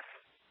death,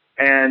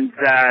 and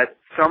that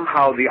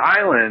somehow the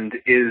island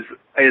is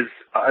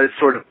a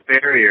sort of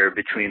barrier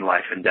between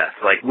life and death.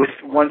 Like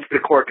once the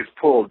cork is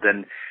pulled,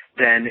 then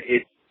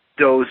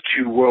those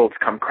 2 worlds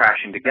come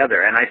crashing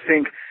together. And I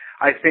think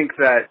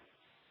that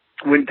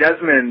when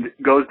Desmond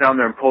goes down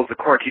there and pulls the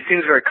cork, he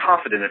seems very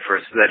confident at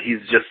first that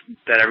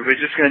everybody's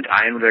just going to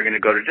die and they're going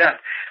to go to death.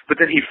 But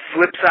then he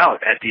flips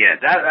out at the end.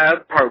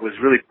 That part was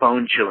really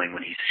bone-chilling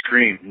when he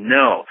screamed,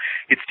 no.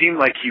 It seemed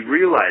like he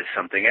realized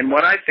something. And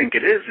what I think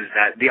it is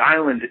that the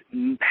island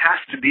has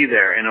to be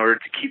there in order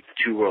to keep the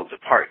 2 worlds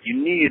apart. You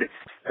need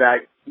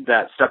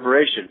that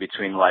separation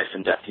between life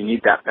and death. You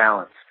need that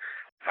balance.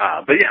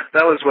 But yeah,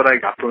 that was what I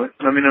got from it.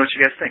 Let me know what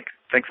you guys think.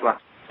 Thanks a lot.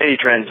 Hey,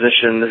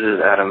 Transition, this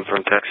is Adam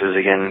from Texas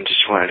again.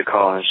 Just wanted to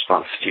call in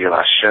response to your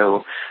last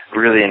show.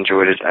 Really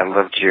enjoyed it. I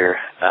loved your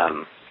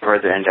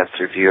further in-depth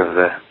review of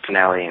the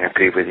finale and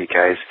agreed with you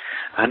guys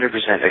 100%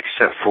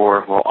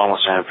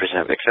 almost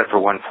 100%, except for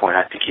one point.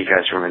 I think you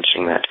guys were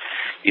mentioning that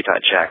you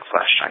thought Jack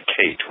flashed on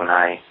Kate, when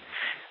I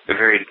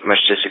very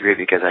much disagree,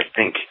 because I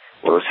think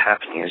what was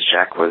happening is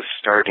Jack was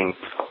starting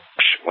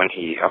when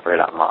he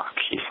operated on Locke.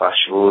 He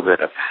flashed a little bit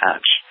of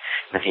Hatch,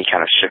 and then he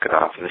kind of shook it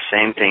off. And the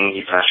same thing,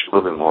 he flashed a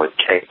little bit more with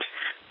Kate.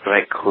 But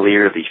I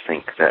clearly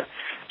think that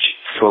she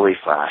fully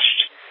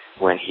flashed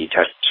when he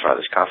touched his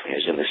father's coffin. He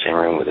was in the same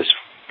room with his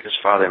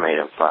father, made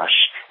him flash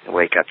and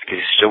wake up,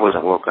 because he still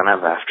wasn't woken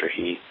up after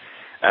he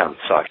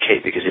saw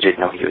Kate, because he didn't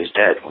know he was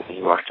dead when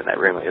he walked in that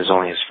room. It was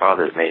only his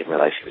father that made him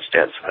realize he was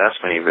dead. So that's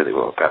when he really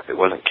woke up. It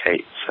wasn't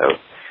Kate. So,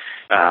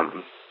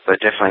 but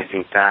definitely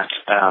think that.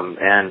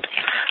 And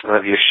I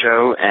love your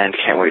show and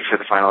can't wait for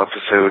the final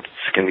episode.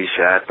 It's going to be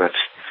sad, but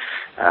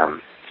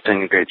it's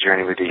been a great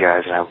journey with you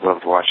guys, and I've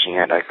loved watching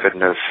it. I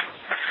couldn't have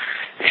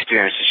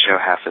experienced the show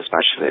half as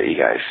much with you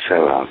guys.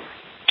 So,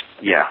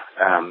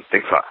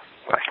 thanks a lot.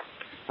 Bye.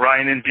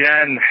 Ryan and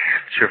Jen,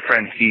 it's your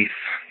friend Heath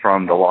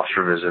from the Lost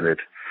Revisited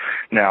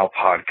Now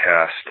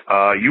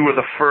podcast. You were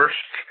the first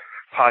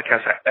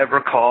podcast I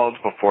ever called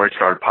before I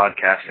started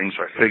podcasting,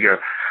 so I figure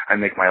I'd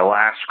make my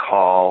last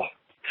call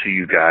to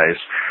you guys.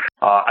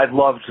 I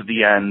loved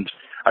the end.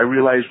 I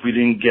realized we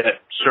didn't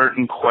get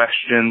certain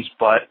questions,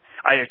 but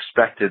I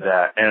expected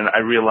that, and I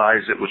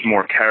realized it was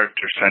more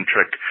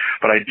character-centric.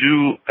 But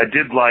I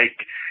did like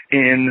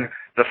in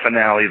the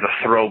finale the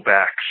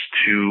throwbacks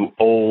to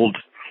old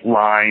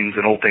lines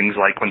and old things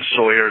like when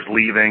Sawyer's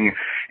leaving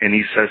and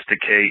he says to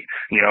Kate,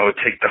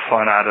 take the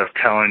fun out of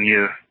telling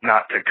you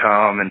not to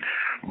come, and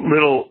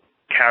little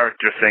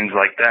character things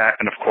like that.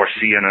 And of course,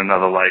 seeing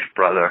another life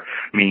brother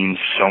means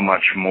so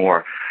much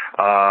more.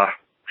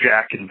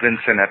 Jack and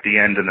Vincent at the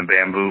end in the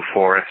bamboo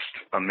forest,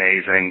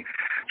 amazing.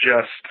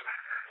 Just,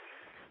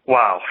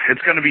 wow,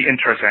 it's going to be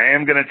interesting. I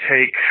am going to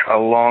take a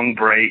long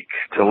break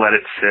to let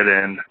it sit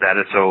in that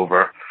it's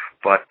over.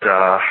 But,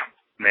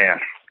 man,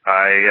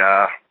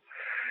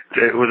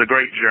 it was a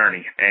great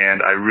journey,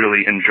 and I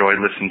really enjoyed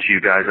listening to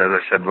you guys, as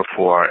I said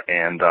before.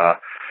 And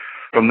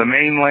from the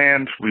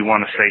mainland, we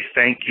want to say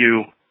thank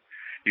you.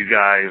 You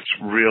guys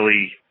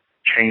really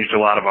changed a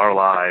lot of our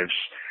lives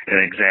in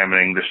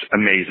examining this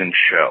amazing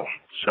show.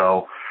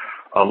 So,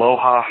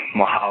 aloha,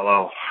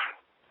 mahalo,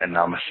 and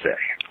namaste.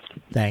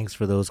 Thanks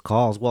for those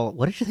calls. Well,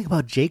 what did you think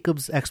about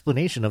Jacob's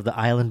explanation of the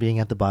island being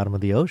at the bottom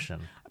of the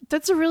ocean?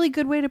 That's a really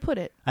good way to put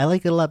it. I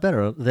like it a lot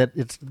better, that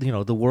it's,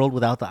 the world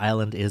without the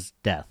island is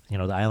death. The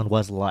island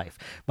was life.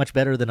 Much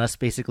better than us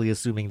basically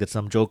assuming that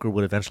some joker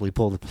would eventually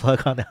pull the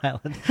plug on the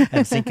island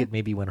and sink it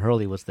maybe when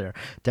Hurley was there.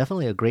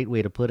 Definitely a great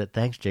way to put it.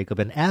 Thanks, Jacob.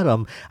 And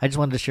Adam, I just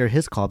wanted to share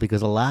his call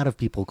because a lot of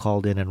people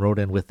called in and wrote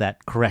in with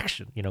that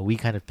correction. We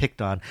kind of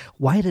picked on,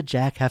 why did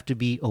Jack have to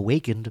be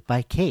awakened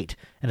by Kate?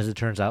 And as it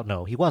turns out,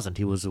 no, he wasn't.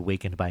 He was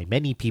awakened by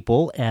many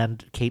people,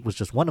 and Kate was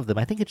just one of them.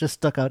 I think it just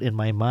stuck out in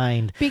my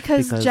mind.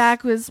 Because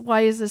Jack was,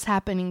 why is this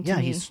happening to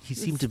me? Yeah, he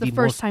seemed to the be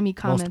first time he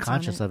most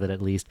conscious of it,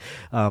 at least.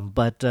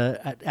 But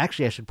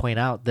actually, I should point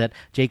out that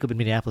Jacob in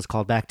Minneapolis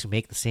called back to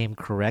make the same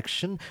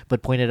correction,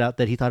 but pointed out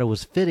that he thought it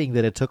was fitting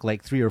that it took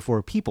like 3 or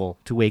 4 people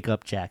to wake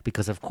up Jack,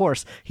 because of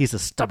course he's a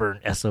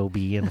stubborn SOB,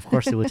 and of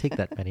course it would take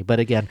that many.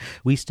 But again,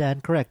 we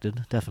stand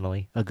corrected.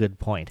 Definitely a good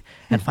point.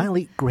 And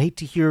finally, great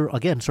to hear,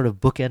 again, sort of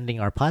bookending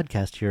our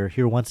podcast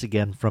here once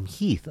again from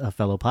Heath, a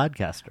fellow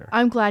podcaster.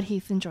 I'm glad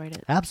Heath enjoyed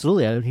it.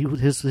 Absolutely.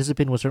 His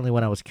opinion was certainly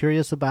one I was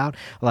curious about.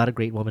 A lot of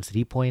great moments that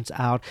he points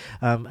out.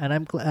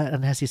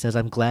 And as he says,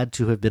 I'm glad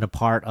to have been a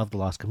part of the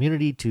Lost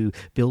community, to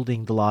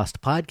building the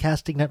Lost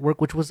podcasting network,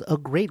 which was a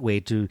great way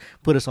to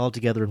put us all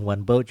together in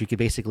one boat. You could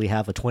basically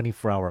have a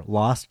 24-hour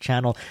Lost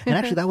channel. And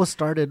actually that was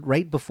started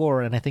right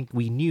before, and I think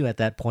we knew at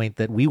that point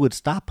that we would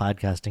stop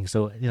podcasting.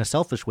 So in a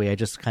selfish way, I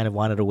just kind of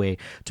wanted a way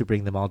to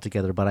bring them all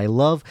together. But I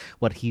love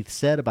what Heath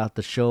said about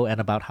the show and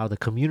about how the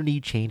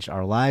community changed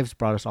our lives,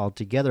 brought us all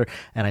together.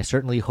 And I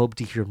certainly hope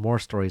to hear more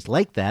stories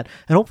like that,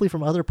 and hopefully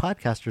from other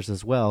podcasters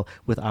as well,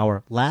 with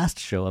our last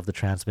show of the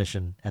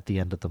transmission at the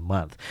end of the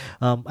month.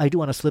 I do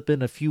want to slip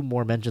in a few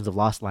more mentions of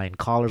Lost Line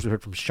callers. We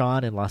heard from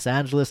Sean in Los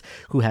Angeles,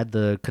 who had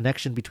the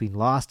connection between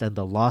Lost and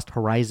the Lost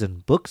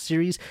Horizon book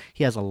series.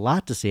 He has a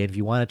lot to say, and if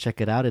you want to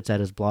check it out, it's at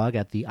his blog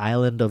at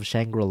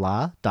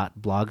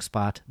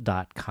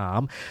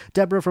theislandofshangri-la.blogspot.com.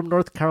 Deborah from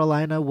North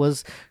Carolina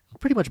was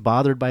pretty much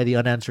bothered by the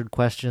unanswered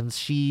questions.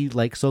 She,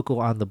 like Soko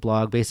on the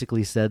blog,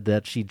 basically said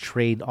that she'd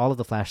trade all of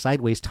the Flash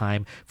Sideways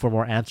time for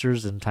more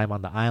answers and time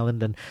on the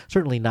island, and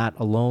certainly not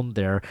alone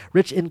there.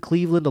 Rich in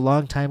Cleveland, a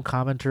longtime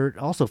commenter,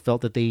 also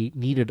felt that they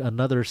needed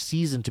another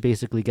season to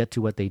basically get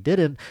to what they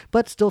didn't,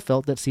 but still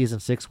felt that season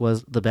 6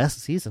 was the best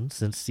season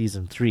since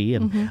season 3,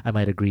 and I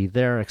might agree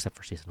there, except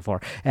for season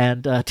 4.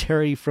 And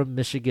Terry from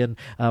Michigan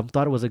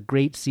thought it was a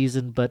great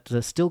season, but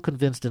still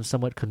convinced and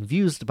somewhat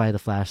confused by the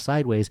Flash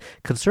Sideways,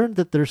 concerned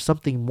that there's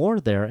something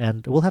more there,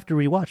 and we'll have to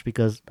rewatch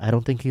because I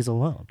don't think he's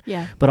alone.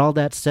 Yeah. But all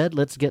that said,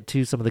 let's get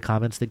to some of the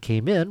comments that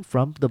came in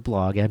from the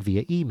blog and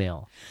via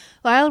email.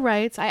 Lyle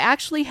writes, I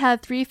actually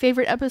had 3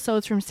 favorite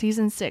episodes from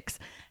season 6.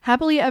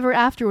 Happily Ever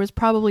After was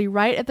probably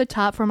right at the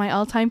top for my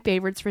all-time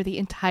favorites for the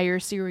entire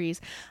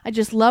series. I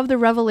just love the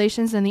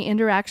revelations and the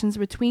interactions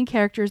between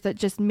characters that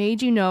just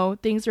made you know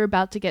things are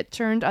about to get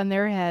turned on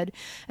their head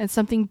and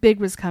something big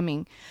was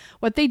coming.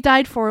 What They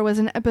Died For was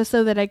an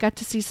episode that I got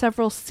to see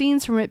several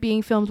scenes from it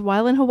being filmed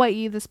while in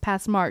Hawaii this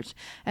past March,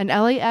 and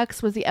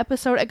LAX was the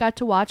episode I got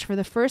to watch for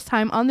the first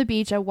time on the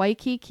beach at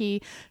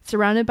Waikiki,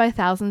 surrounded by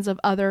thousands of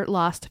other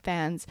Lost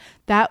fans.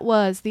 That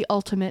was the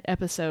ultimate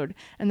episode,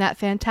 and that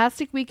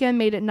fantastic weekend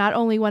made it not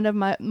only one of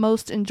my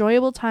most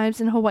enjoyable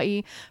times in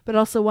Hawaii, but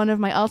also one of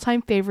my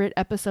all-time favorite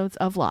episodes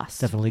of Lost.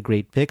 Definitely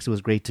great picks. It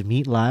was great to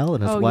meet Lyle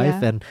and his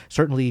wife, and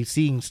certainly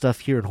seeing stuff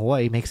here in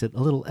Hawaii makes it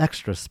a little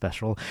extra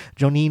special.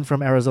 Jonine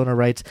from Arizona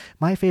writes,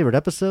 my favorite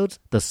episodes,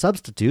 The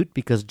Substitute,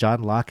 because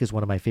John Locke is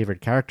one of my favorite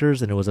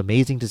characters, and it was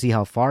amazing to see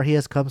how far he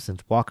has come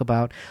since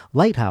Walkabout.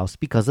 Lighthouse,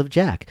 because of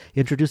Jack.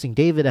 Introducing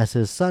David as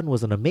his son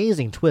was an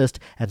amazing twist,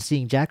 and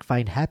seeing Jack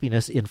find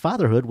happiness in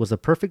fatherhood was a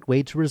perfect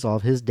way to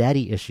resolve his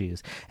daddy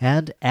issues.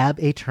 And Ab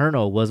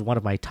Aeterno was one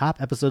of my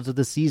top episodes of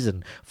the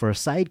season. For a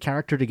side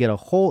character to get a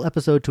whole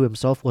episode to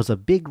himself was a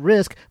big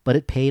risk, but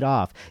it paid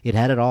off. It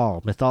had it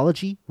all: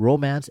 mythology,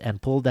 romance,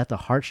 and pulled at the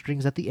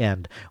heartstrings at the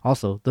end.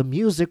 Also, the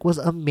music was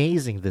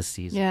amazing this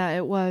season. Yeah,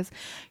 it was.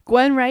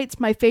 Gwen writes,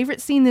 my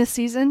favorite scene this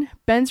season,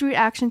 Ben's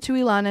reaction to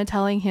Ilana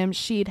telling him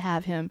she'd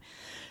have him.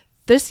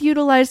 This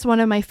utilized one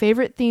of my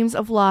favorite themes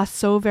of Lost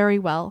so very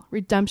well,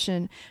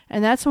 redemption,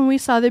 and that's when we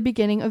saw the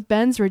beginning of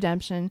Ben's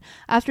redemption.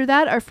 After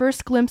that, our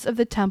first glimpse of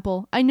the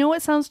temple. I know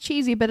it sounds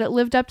cheesy, but it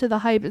lived up to the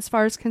hype as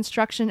far as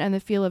construction and the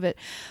feel of it.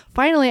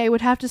 Finally, I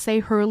would have to say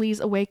Hurley's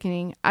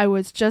awakening. I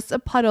was just a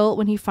puddle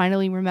when he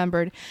finally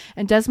remembered,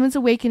 and Desmond's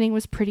awakening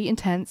was pretty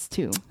intense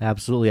too.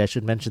 Absolutely. I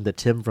should mention that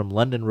Tim from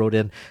London wrote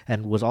in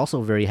and was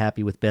also very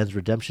happy with Ben's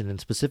redemption, and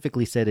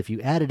specifically said if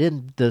you added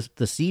in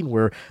the scene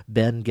where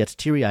Ben gets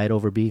teary-eyed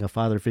over being a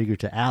father figure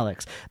to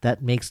Alex,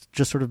 that makes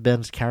just sort of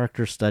Ben's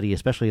character study,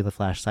 especially in The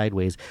Flash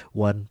Sideways,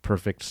 one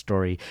perfect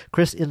story.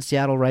 Chris in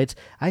Seattle writes,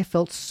 I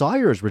felt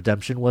Sawyer's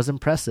redemption was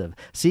impressive.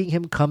 Seeing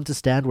him come to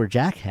stand where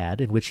Jack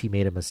had, in which he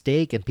made a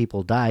mistake and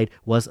people died,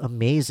 was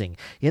amazing.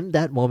 In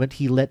that moment,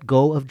 he let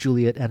go of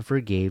Juliet and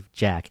forgave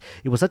Jack.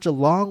 It was such a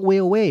long way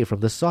away from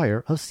the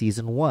Sawyer of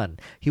Season 1.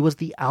 He was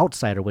the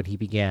outsider when he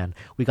began.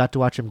 We got to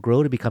watch him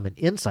grow to become an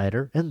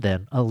insider and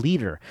then a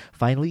leader.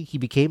 Finally, he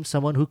became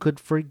someone who could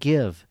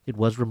forgive. It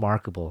was remarkable.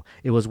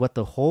 It was what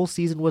the whole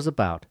season was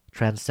about.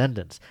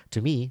 Transcendence.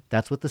 To me,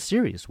 that's what the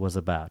series was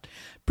about.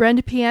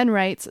 Brenda P.N.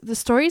 writes, the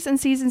stories in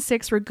Season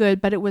 6 were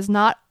good, but it was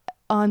not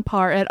on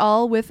par at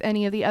all with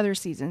any of the other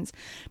seasons.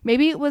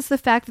 Maybe it was the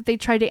fact that they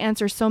tried to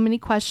answer so many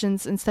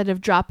questions instead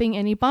of dropping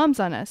any bombs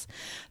on us.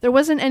 There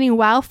wasn't any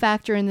wow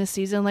factor in this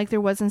season like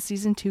there was in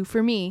Season 2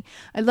 for me.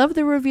 I love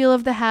the reveal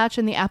of the hatch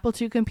and the Apple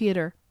II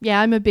computer. Yeah,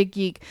 I'm a big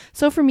geek,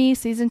 so for me,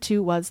 Season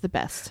 2 was the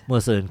best.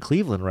 Melissa in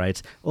Cleveland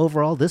writes,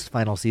 overall, this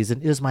final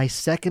season is my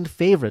second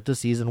favorite to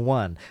Season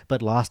 1,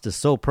 but Lost is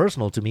so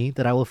personal to me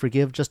that I will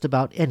forgive just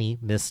about any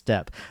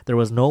misstep. There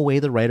was no way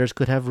the writers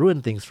could have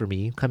ruined things for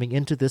me coming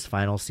into this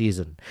final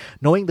season.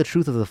 Knowing the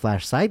truth of The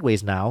Flash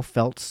Sideways now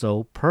felt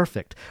so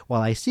perfect.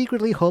 While I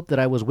secretly hoped that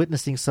I was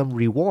witnessing some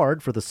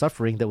reward for the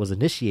suffering that was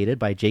initiated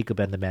by Jacob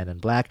and the Man in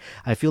Black,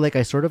 I feel like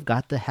I sort of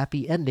got the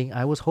happy ending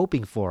I was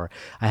hoping for.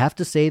 I have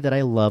to say that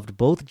I loved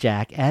both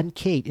Jack and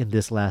Kate in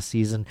this last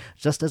season,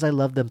 just as I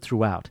loved them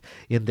throughout.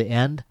 In the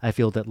end, I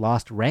feel that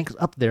Lost ranks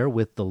up there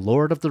with The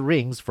Lord of the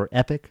Rings for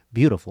epic,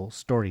 beautiful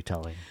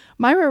storytelling.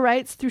 Myra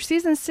writes, through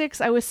Season 6,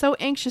 I was so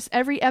anxious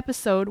every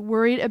episode,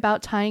 worried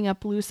about tying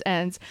up loose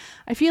ends.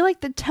 I feel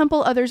like the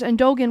Temple Others and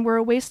Dogen were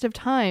a waste of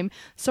time.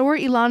 So were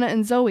Ilana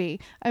and Zoe.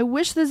 I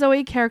wish the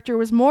Zoe character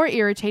was more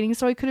irritating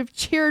so I could have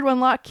cheered when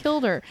Locke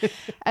killed her.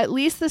 At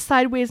least the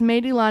Sideways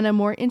made Ilana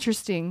more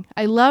interesting.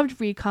 I loved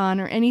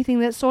Recon or anything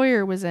that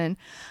Sawyer was in.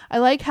 I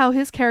like how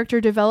his character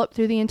developed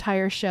through the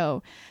entire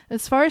show.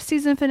 As far as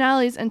season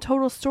finales and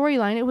total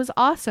storyline, it was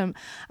awesome.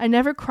 I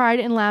never cried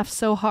and laughed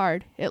so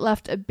hard. It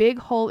left a big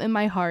hole in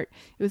my heart.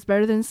 It was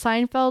better than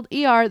Seinfeld,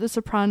 ER, The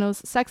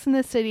Sopranos, Sex and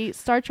the City,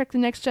 Star Trek The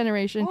Next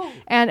Generation,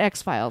 and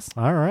X-Files.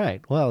 All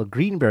right. Well,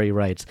 Greenberry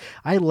writes,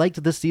 I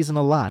liked this season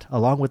a lot,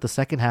 along with the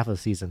second half of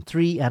Season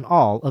 3 and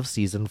all of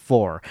Season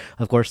 4.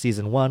 Of course,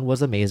 Season 1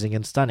 was amazing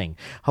and stunning.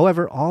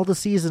 However, all the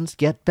seasons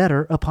get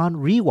better upon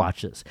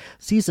rewatches.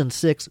 Season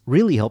 6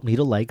 really helped me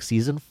to like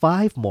Season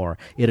 5 more.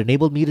 It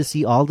enabled me to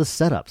see all the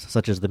setups,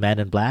 such as the Man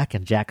in Black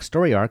and Jack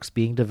story arcs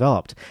being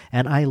developed,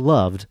 and I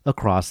loved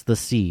Across the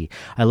Sea.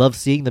 I loved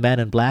seeing the Man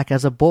in Black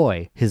as a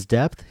boy, his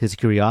depth, his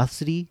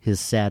curiosity, his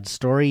sad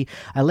story.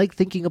 I like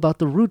thinking about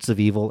the roots of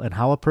evil and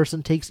how a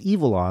person takes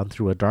evil on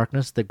through a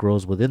darkness that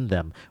grows within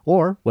them,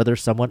 or whether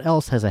someone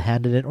else has a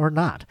hand in it or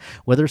not,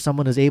 whether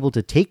someone is able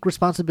to take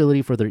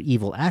responsibility for their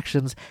evil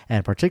actions,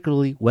 and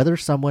particularly whether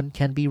someone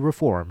can be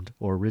reformed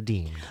or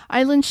redeemed.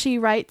 Island She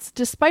writes,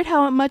 despite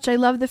how much I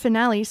love the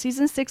finale,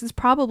 Season 6 is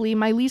probably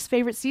my least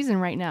favorite season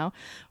right now,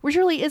 which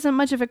really isn't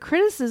much of a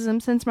criticism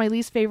since my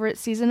least favorite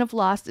season of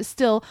Lost is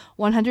still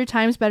 100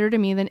 times better to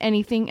me than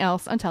anything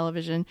else on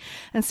television.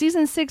 And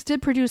Season 6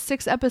 did produce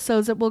 6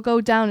 episodes that will go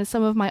down as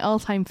some of my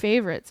all-time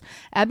favorites.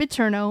 Ab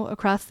Aeterno,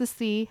 Across the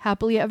Sea,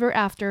 Happily Ever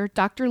After,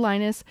 Dr.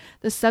 Linus,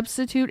 The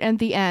Substitute, and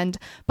The End.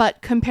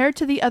 But compared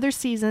to the other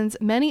seasons,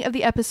 many of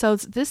the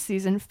episodes this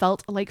season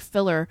felt like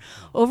filler.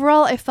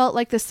 Overall, I felt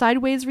like the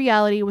Sideways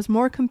reality was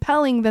more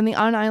compelling than the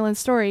on-island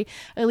story,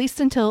 at least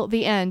until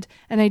the end,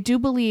 and I do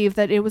believe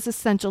that it was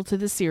essential to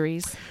the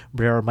series.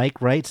 Brer Mike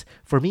writes,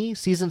 for me,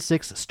 Season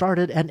 6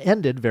 started and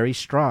ended very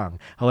strong.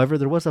 However,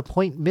 there was a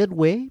point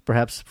midway,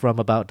 perhaps from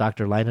about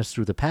Dr. Linus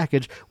through the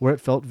package, where it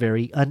felt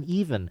very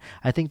uneven.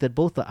 I think that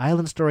both the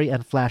Island Story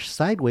and Flash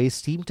Sideways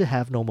seemed to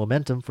have no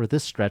momentum for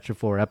this stretch of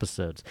 4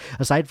 episodes.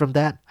 Aside from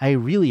that, I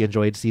really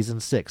enjoyed Season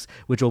 6,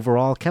 which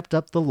overall kept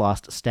up the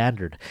Lost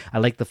standard. I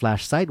liked the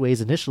Flash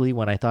Sideways initially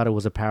when I thought it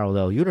was a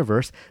parallel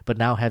universe, but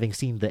now having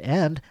seen the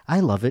end, I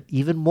love it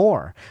even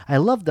more. I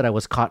loved that I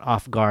was caught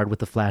off guard with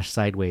the Flash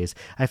Sideways.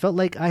 I felt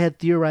like I had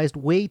theorized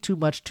way too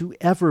much to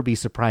ever be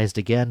surprised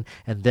again,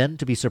 and then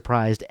to be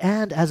surprised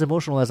and as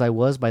emotional as I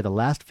was by the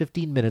last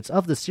 15 minutes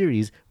of the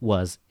series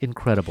was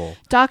incredible.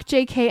 Doc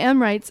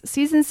JKM writes,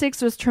 Season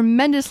 6 was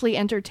tremendously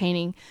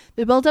entertaining.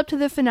 The build-up to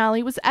the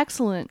finale was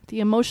excellent. The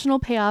emotional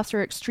payoffs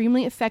are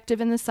extremely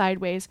effective in the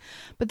Sideways,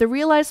 but the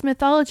realized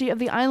mythology of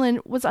the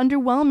island was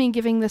underwhelming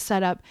given the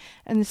setup,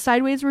 and the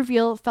Sideways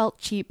reveal felt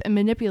cheap and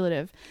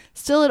manipulative.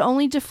 Still, it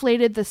only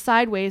deflated the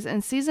sideways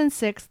and season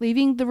 6,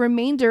 leaving the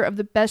remainder of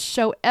the best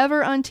show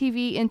ever on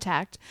TV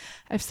intact.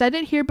 I've said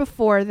it here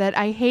before that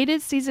I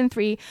hated season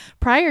 3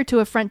 prior to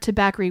a front to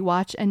back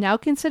rewatch, and now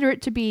consider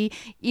it to be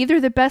either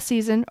the best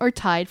season or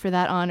tied for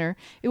that honor.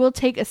 It will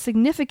take a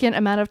significant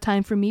amount of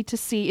time for me to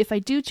see if I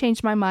do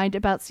change my mind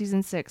about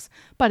season 6,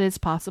 but it's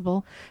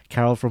possible.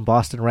 Carol from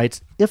Boston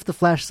writes, if The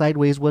Flash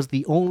Sideways was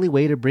the only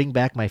way to bring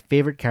back my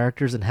favorite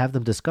characters and have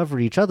them discover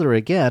each other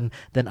again,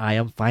 then I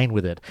am fine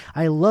with it.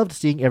 I loved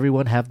seeing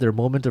everyone have their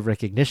moment of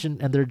recognition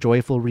and their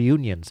joyful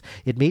reunions.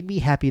 It made me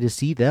happy to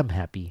see them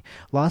happy.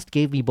 Lost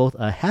gave me both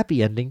a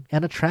happy ending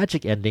and a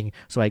tragic ending,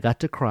 so I got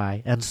to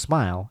cry and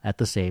smile at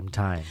the same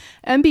time.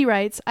 MB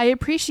writes, I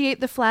appreciate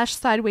The Flash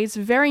Sideways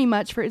very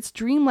much for its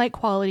dreamlike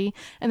quality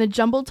and the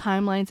jumbled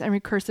timelines and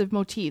recursive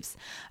motifs.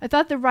 I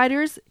thought the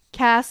writers,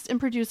 cast, and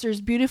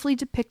producers beautifully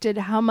depicted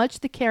how much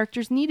the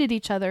characters needed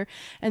each other,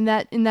 and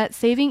that in that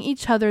saving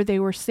each other, they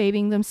were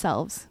saving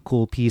themselves.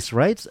 Cool Piece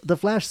writes, The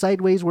Flash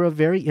Sideways were a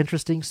very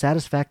interesting,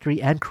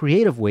 satisfactory, and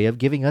creative way of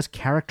giving us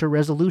character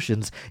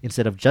resolutions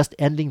instead of just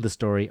ending the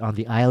story on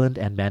the island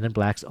and Man in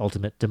Black's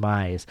ultimate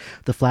demise.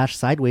 The Flash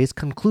Sideways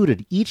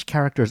concluded each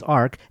character's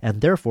arc,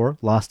 and therefore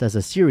Lost as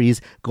a series,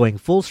 going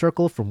full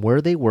circle from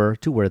where they were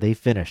to where they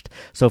finished.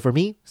 So for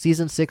me,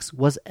 season 6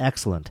 was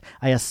excellent.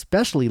 I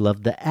especially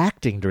loved the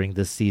acting during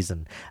this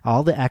season.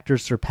 All the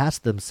actors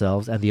surpassed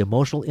themselves, and the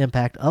emotional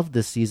impact of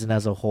this season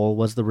as a whole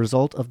was the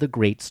result of the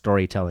great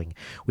storytelling.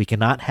 We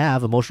cannot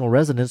have emotional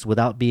resonance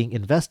without being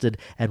invested,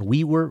 and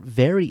we were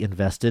very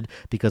invested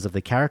because of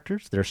the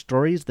characters, their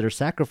stories, their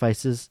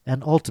sacrifices,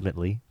 and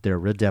ultimately their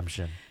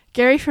redemption.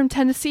 Gary from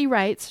Tennessee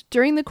writes,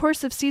 during the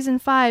course of season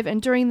 5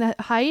 and during the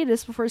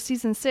hiatus before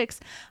season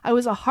 6, I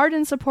was a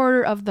hardened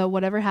supporter of the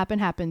whatever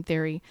happened happened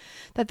theory,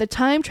 that the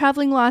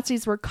time-traveling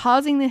Losties were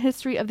causing the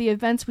history of the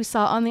events we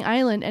saw on the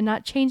island and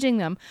not changing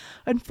them.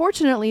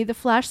 Unfortunately, the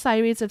Flash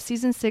Sideways of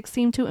season 6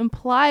 seemed to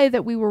imply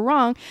that we were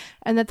wrong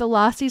and that the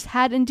Losties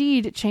had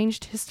indeed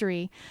changed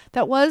history.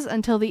 That was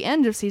until the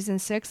end of season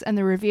 6 and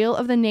the reveal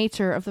of the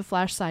nature of the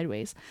Flash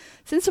Sideways.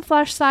 Since the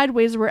Flash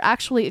Sideways were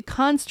actually a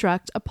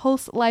construct, a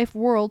post-life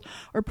world,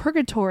 or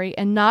purgatory,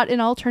 and not an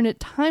alternate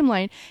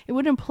timeline, it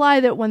would imply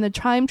that when the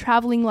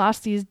time-traveling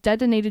Losties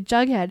detonated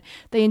Jughead,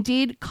 they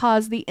indeed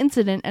caused the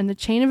incident and the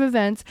chain of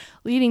events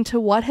leading to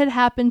what had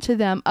happened to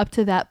them up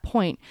to that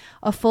point,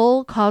 a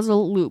full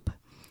causal loop.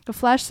 The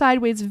Flash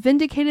Sideways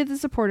vindicated the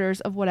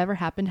supporters of whatever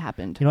happened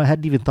happened. I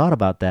hadn't even thought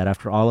about that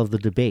after all of the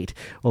debate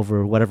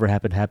over whatever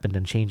happened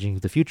and changing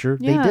the future.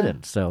 Yeah, they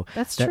didn't. So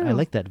that's true. I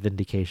like that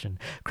vindication.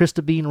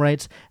 Krista Bean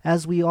writes,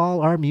 as we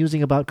all are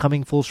musing about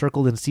coming full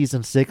circle in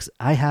season 6,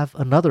 I have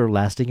another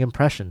lasting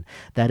impression.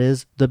 That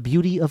is the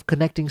beauty of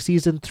connecting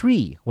season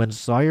 3, when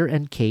Sawyer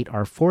and Kate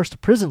are forced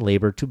prison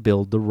labor to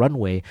build the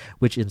runway,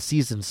 which in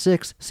season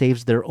 6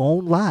 saves their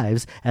own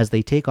lives as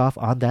they take off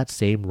on that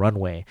same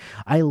runway.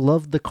 I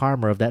love the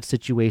karma of that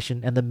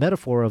situation and the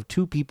metaphor of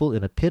two people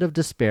in a pit of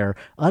despair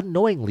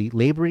unknowingly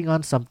laboring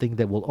on something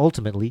that will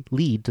ultimately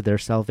lead to their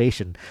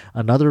salvation.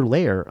 Another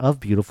layer of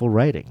beautiful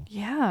writing.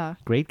 Yeah.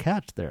 Great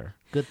catch there.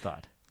 Good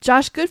thought.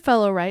 Josh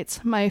Goodfellow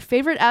writes, my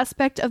favorite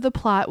aspect of the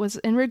plot was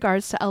in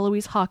regards to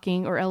Eloise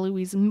Hawking, or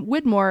Eloise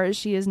Widmore as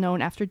she is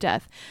known after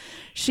death.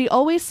 She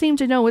always seemed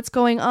to know what's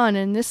going on,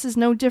 and this is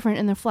no different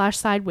in the Flash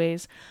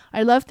Sideways.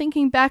 I love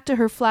thinking back to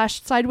her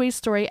Flash Sideways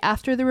story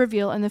after the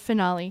reveal and the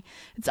finale.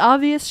 It's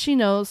obvious she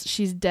knows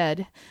she's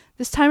dead.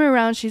 This time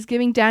around, she's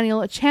giving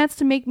Daniel a chance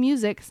to make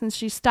music since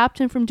she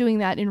stopped him from doing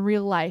that in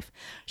real life.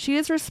 She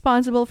is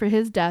responsible for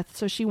his death,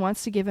 so she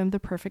wants to give him the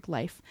perfect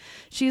life.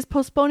 She is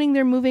postponing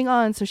their moving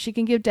on so she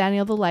can give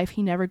Daniel the life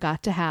he never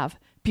got to have.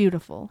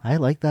 Beautiful. I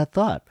like that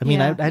thought. I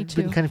mean, Yeah, I'd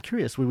been kind of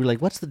curious. We were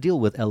like, what's the deal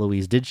with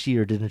Eloise? Did she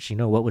or didn't she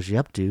know? What was she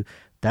up to?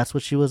 That's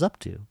what she was up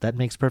to. That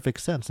makes perfect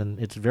sense, and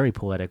it's very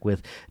poetic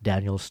with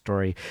Daniel's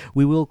story.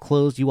 We will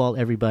close, you all,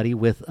 everybody,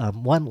 with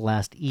one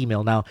last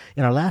email. Now,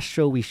 in our last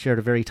show, we shared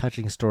a very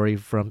touching story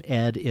from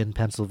Ed in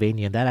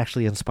Pennsylvania, and that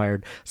actually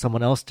inspired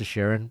someone else to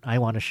share, and I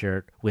want to share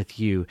it with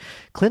you.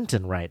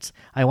 Clinton writes,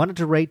 I wanted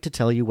to write to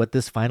tell you what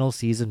this final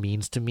season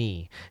means to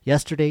me.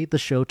 Yesterday, the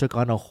show took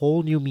on a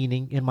whole new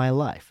meaning in my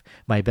life.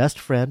 My best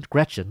friend,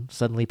 Gretchen,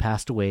 suddenly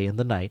passed away in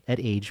the night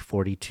at age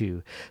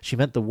 42. She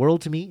meant the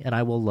world to me, and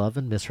I will love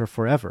and miss her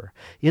forever.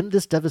 In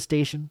this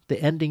devastation,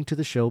 the ending to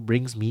the show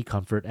brings me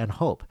comfort and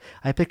hope.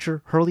 I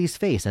picture Hurley's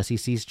face as he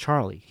sees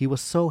Charlie. He was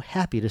so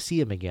happy to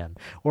see him again.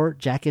 Or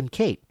Jack and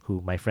Kate,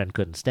 who my friend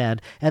couldn't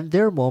stand, and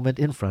their moment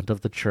in front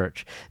of the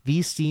church.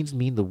 These scenes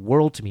mean the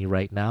world to me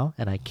right now,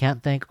 and I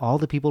can't thank all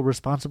the people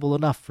responsible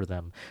enough for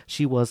them.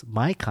 She was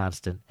my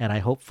constant, and I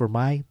hope for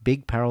my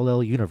big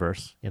parallel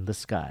universe in the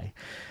sky.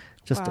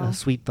 Just Wow. a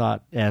sweet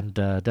thought, and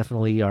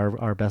definitely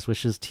our best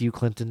wishes to you,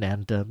 Clinton,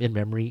 and in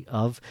memory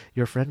of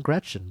your friend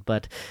Gretchen.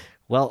 But,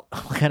 well,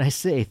 what can I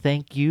say?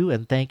 Thank you,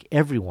 and thank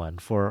everyone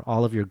for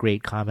all of your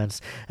great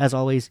comments. As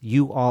always,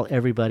 you all,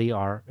 everybody,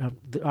 are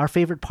our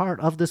favorite part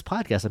of this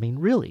podcast. I mean,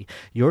 really,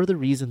 you're the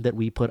reason that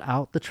we put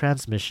out the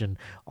transmission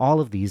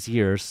all of these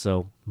years,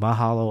 so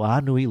Mahalo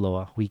a nui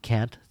loa. We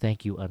can't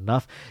thank you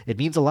enough. It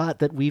means a lot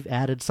that we've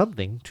added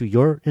something to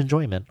your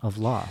enjoyment of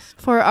Lost.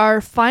 For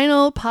our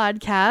final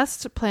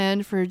podcast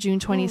planned for June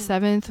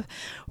 27th,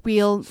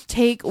 we'll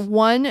take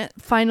one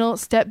final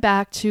step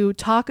back to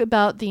talk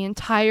about the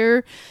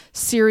entire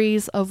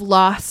series of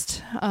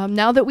Lost.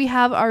 Now that we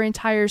have our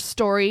entire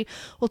story,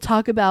 we'll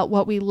talk about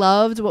what we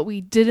loved, what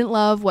we didn't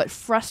love, what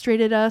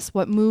frustrated us,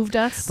 what moved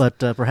us. But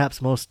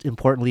perhaps most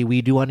importantly,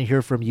 we do want to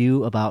hear from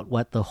you about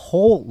what the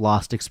whole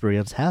Lost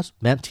experience has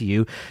meant to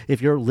you.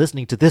 If you're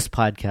listening to this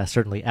podcast,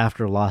 certainly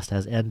after Lost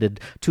has ended,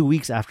 2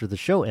 weeks after the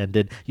show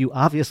ended, you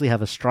obviously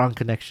have a strong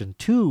connection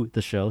to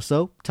the show,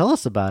 so tell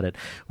us about it.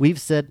 We've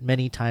said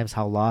many times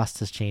how Lost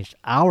has changed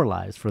our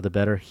lives for the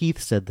better. Heath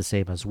said the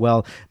same as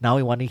well. Now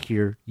we want to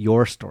hear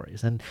your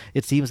stories, and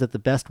it seems that the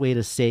best way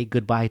to say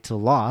goodbye to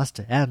Lost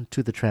and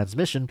to the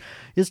transmission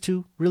is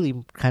to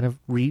really kind of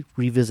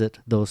revisit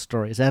those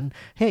stories. And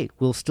hey,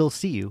 we'll still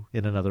see you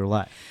in another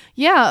life.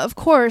 Yeah, of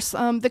course.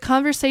 The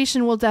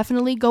conversation will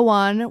definitely go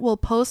on. We'll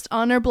post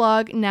on our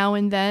blog now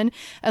and then,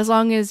 as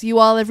long as you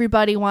all,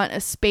 everybody, want a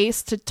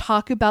space to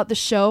talk about the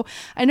show.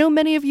 I know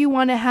many of you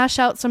want to hash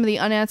out some of the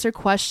unanswered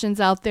questions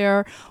out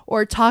there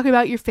or talk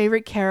about your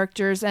favorite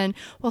characters, and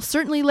we'll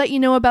certainly let you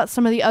know about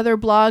some of the other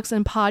blogs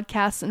and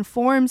podcasts and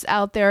forums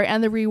out there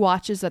and the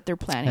rewatches that they're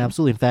planning.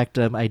 Absolutely. In fact,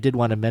 I did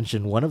want to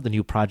mention one of the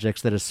new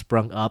projects that has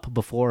sprung up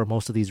before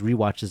most of these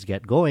rewatches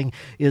get going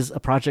is a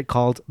project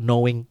called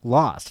Knowing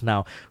Lost.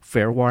 Now,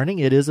 fair warning,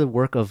 it is a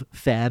work of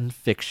fan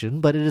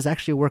fiction, but it is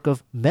actually a work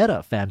of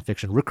meta fan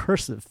fiction,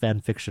 recursive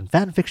fan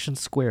fiction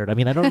squared. I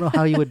mean, I don't know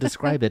how you would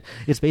describe it.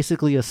 It's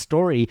basically a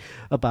story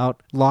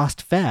about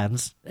lost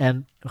fans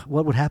and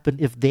what would happen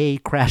if they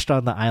crashed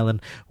on the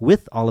island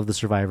with all of the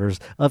survivors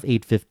of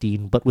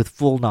 815, but with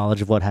full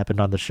knowledge of what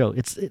happened on the show.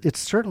 It's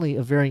certainly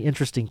a very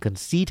interesting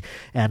conceit,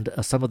 and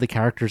some of the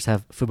characters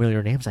have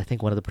familiar names. I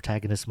think one of the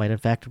protagonists might in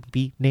fact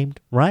be named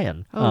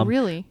Ryan. Oh,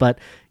 really? But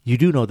you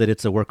do know that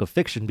it's a work of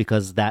fiction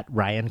because that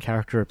Ryan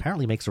character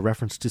apparently makes a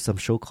reference to some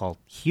show called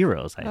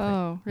Heroes, I think.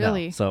 Oh,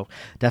 really? Yeah, so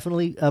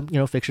definitely,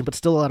 fiction, but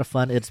still a lot of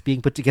fun. It's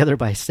being put together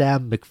by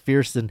Sam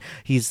McPherson.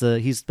 He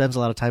spends a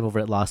lot of time over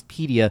at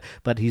Lostpedia,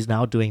 but he's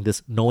now doing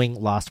this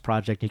Knowing Lost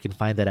project. You can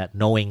find that at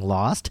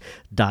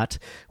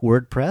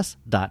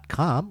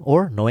knowinglost.wordpress.com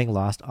or Knowing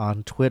Lost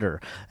on Twitter.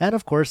 And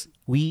of course,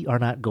 we are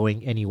not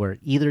going anywhere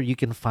either. You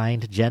can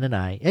find Jen and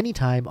I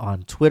anytime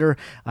on Twitter.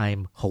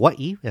 I'm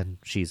Hawaii, and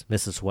she's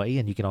Mrs. Hawaii,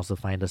 and you can also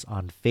find us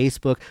on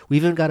Facebook.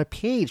 We've even got a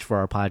page for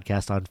our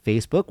podcast on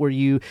Facebook where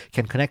you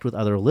can connect with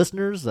other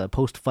listeners,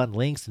 post fun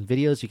links and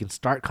videos. You can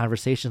start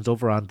conversations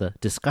over on the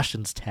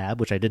Discussions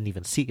tab, which I didn't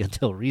even see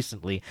until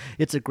recently.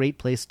 It's a great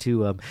place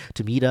to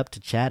meet up,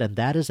 to chat, and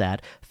that is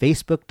at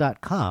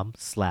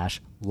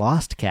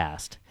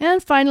facebook.com/LostCast.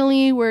 And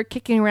finally, we're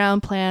kicking around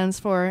plans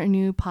for a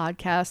new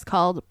podcast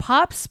called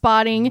Pop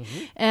Spotting,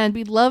 and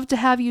we'd love to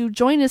have you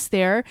join us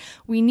there.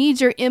 We need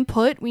your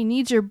input. We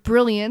need your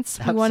brilliance.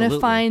 Absolutely. We want to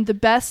find the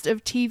best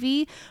of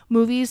TV,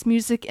 movies,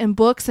 music, and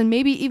books, and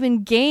maybe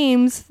even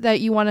games that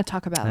you want to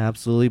talk about.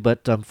 Absolutely.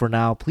 But for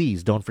now,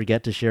 please don't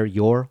forget to share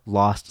your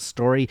Lost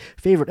story,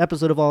 favorite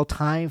episode of all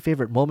time,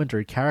 favorite moment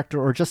or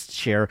character, or just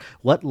share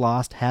what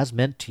Lost has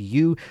meant to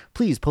you.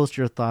 Please post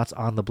your thoughts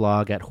on the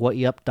blog at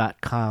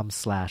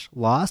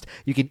hawaiiup.com/lost.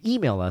 You can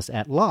email us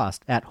at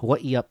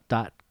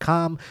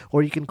lost@hawaiiup.com,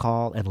 or you can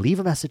call and leave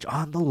a message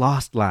on the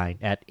Lost line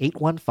at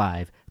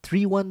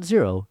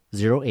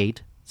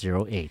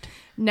 815-310-0808.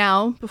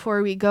 Now,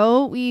 before we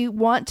go, we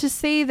want to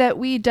say that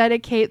we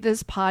dedicate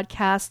this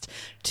podcast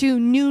to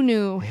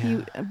Nunu.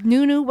 Yeah.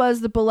 Nunu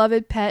was the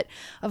beloved pet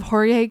of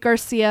Jorge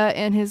Garcia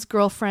and his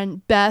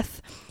girlfriend,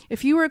 Beth.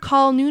 If you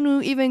recall,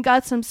 Nunu even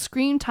got some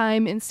screen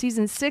time in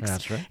season 6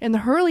 That's right. in the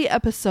Hurley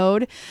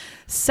episode.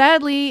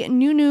 Sadly,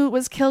 Nunu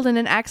was killed in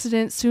an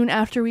accident soon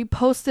after we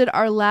posted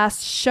our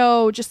last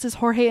show. Just as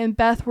Jorge and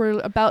Beth were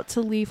about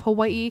to leave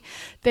Hawaii,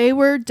 they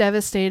were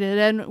devastated,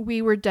 and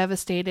we were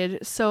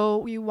devastated. So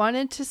we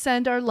wanted to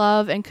send our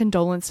love and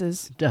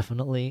condolences.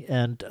 Definitely.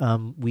 And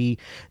we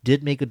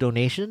did make a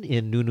donation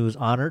in Nunu's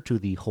honor to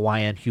the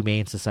Hawaiian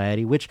Humane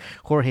Society, which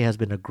Jorge has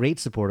been a great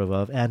supporter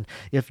of. And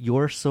if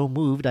you're so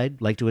moved,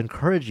 I'd like to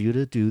encourage you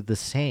to do the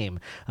same.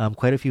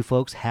 Quite a few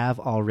folks have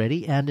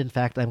already. And in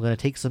fact, I'm going to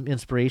take some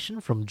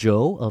inspiration from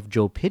Joe of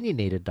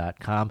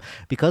JoePinionated.com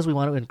because we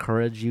want to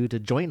encourage you to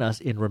join us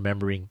in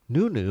remembering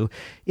Nunu.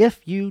 If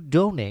you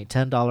donate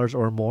 $10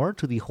 or more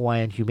to the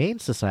Hawaiian Humane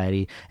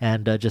Society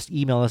and just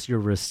email us your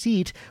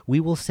receipt, we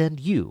will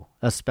send you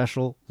a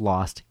special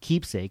Lost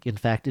keepsake. In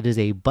fact, it is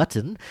a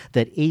button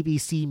that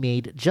ABC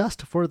made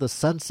just for the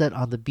Sunset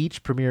on the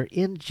Beach premiere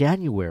in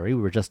January.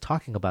 We were just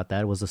talking about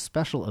that. It was a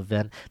special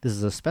event. This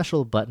is a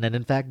special button, and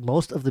in fact,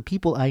 most of the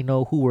people I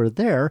know who were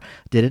there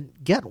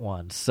didn't get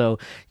one. So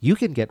you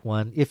can get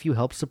one if you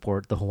help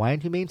support the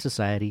Hawaiian Humane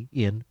Society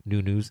in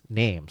Nunu's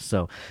name.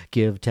 So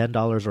give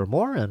 $10 or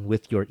more, and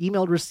with your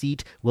emailed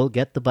receipt, we'll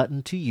get the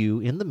button to you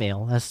in the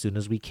mail as soon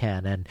as we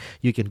can. And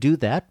you can do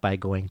that by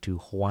going to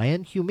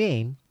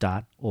hawaiianhumane.org.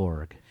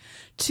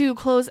 To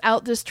close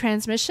out this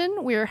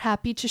transmission, we're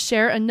happy to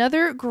share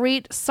another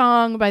great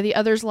song by the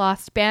Others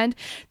Lost Band.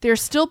 They're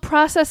still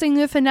processing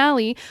the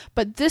finale,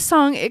 but this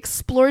song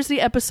explores the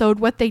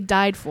episode, what they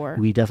died for.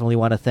 We definitely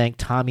want to thank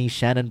Tommy,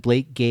 Shannon,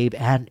 Blake, Gabe,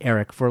 and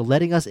Eric for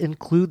letting us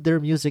include their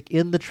music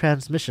in the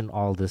transmission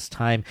all this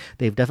time.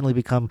 They've definitely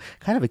become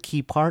kind of a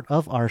key part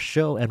of our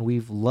show, and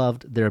we've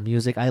loved their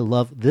music. I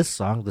love this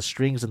song. The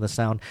strings and the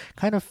sound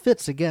kind of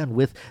fits again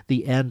with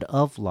the end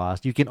of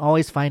Lost. You can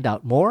always find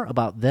out more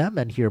about them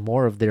and hear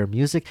more of their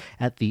music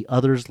at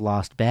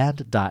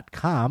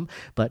theotherslostband.com.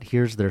 But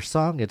here's their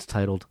song. It's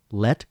titled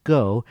Let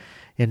Go.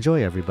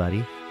 Enjoy,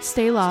 everybody.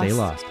 Stay lost. Stay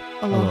lost.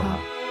 Aloha.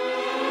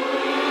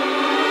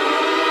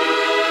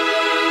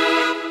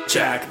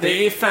 Jack,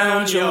 they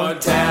found your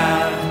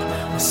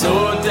dad,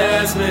 so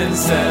Desmond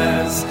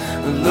says.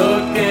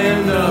 Look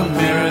in the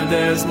mirror,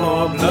 there's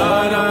more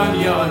blood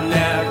on your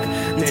neck.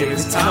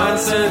 David's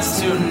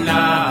tonsils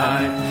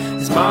tonight,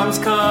 his mom's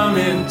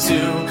coming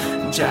too.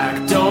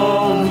 Jack,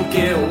 don't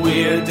get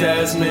weird,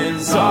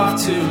 Desmond's off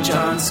to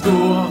John's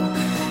school.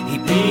 He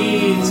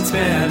beats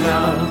Ben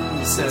up,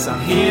 he says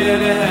I'm here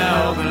to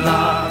help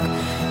Locke.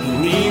 He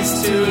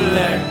needs to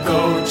let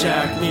go,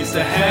 Jack needs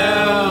to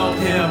help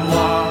him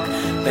walk.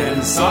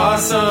 Ben saw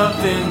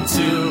something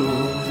too,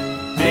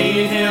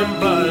 made him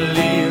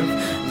believe.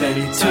 Then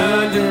he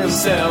turned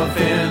himself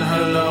in,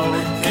 hello,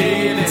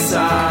 Kate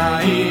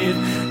inside.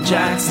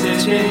 Jack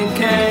stitching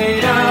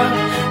Kate up,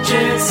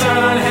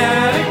 Jensen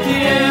had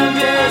again.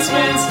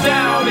 Desmond's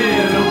down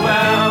in a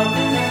well,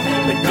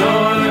 they're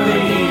gonna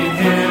need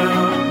him.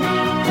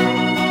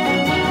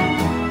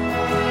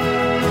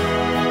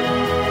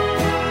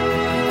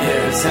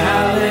 There's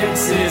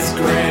Alex's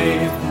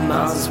grave,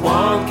 Miles is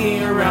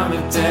wonky around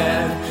the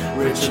dead.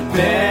 Richard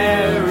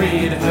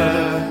buried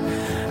her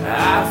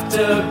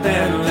after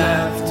Ben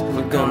left.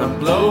 We're gonna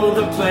blow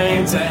the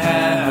plane to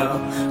hell,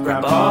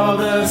 grab all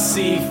the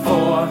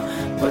C4,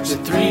 but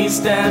you're 3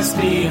 steps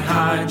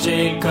behind.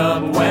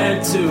 Jacob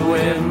went to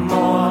it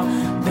more,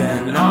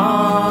 then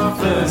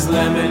offers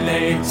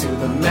lemonade to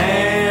the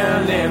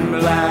man in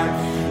black.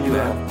 You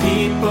have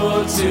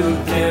people to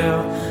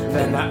kill,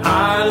 then the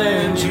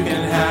island you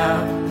can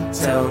have.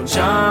 Tell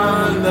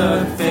John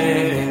the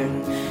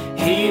thing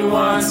he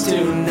wants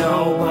to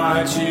know.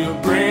 Why'd you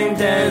bring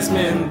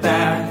Desmond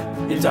back?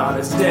 Your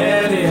daughter's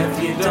dead if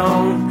you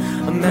don't.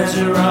 A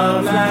measure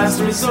of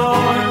last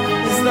resort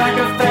is like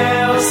a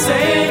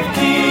fail-safe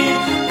key.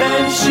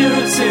 Ben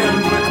shoots him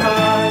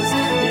because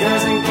he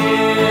doesn't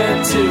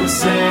get to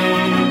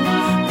save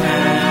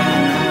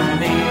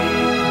Penny.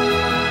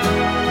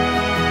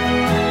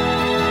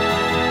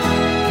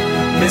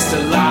 Mr.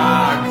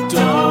 Locke,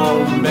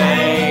 don't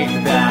make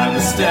that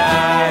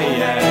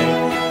mistake.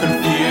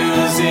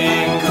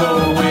 Confusing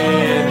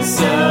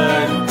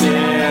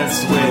coincidence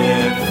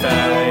with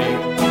fate.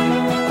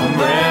 I'm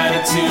ready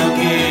to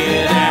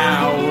get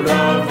out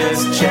of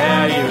this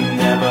chair, you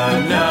never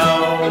know.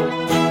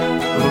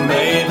 Well,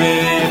 maybe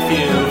if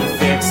you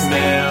fix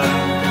me,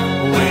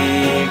 we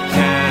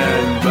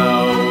can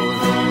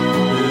both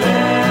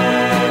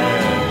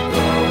let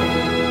go.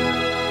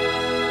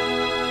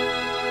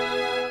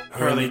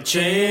 Hurley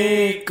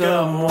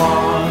Jacob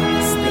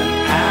wants the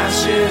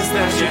ashes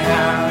that you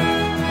have.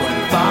 When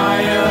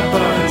fire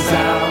burns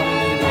out,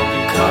 you won't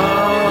be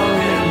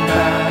coming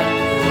back.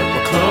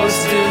 We're close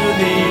to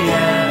the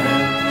end,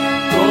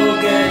 go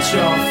get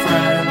your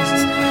friends.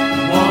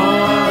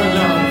 One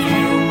of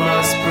you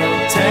must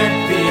protect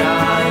the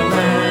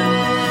island.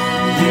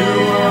 You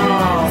are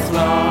all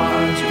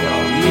flawed, you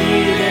all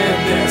needed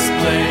this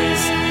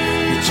place.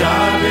 Your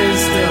job is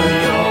still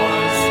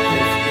yours,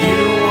 if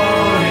you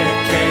want it,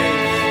 Kate.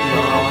 You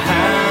all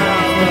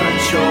have a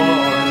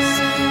choice.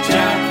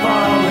 Jack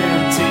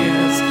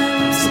volunteers,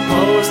 I'm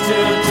supposed to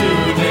do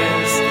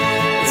this.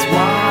 It's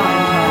why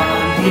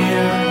I'm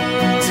here,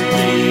 to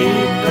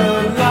keep the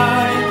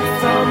light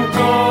from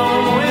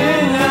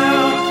going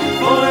out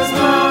for as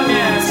long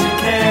as you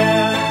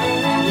can.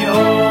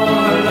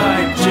 You're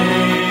like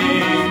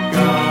Jacob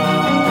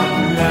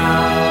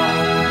now.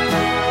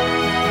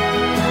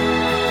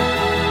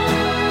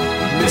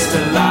 Mr.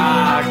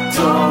 Locke,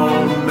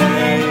 don't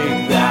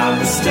make that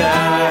mistake.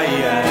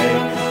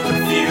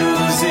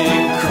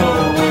 Confusing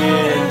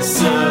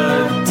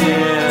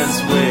coincidence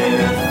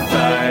with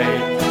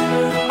fate.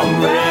 I'm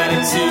ready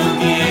to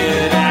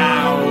get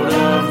out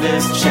of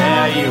this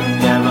chair, you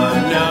never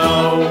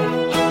know.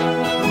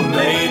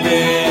 Maybe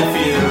if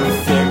you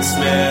fix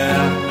me,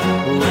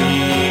 we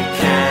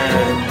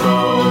can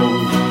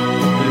both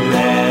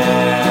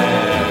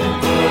let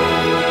go.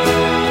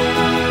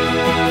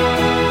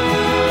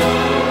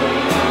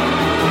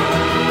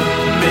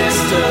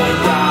 Mr.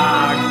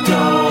 Locke,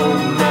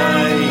 don't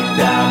make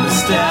that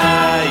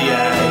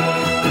mistake.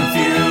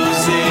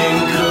 Confusing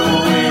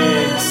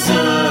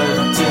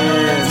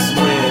coincidence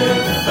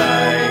with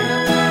fate.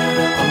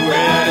 I'm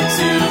ready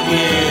to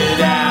get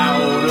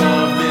out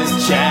of this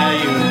chair,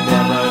 you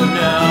never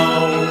know.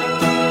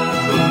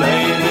 But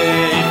maybe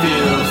if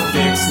you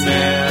fix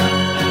me,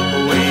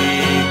 we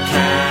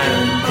can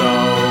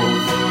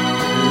both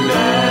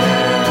let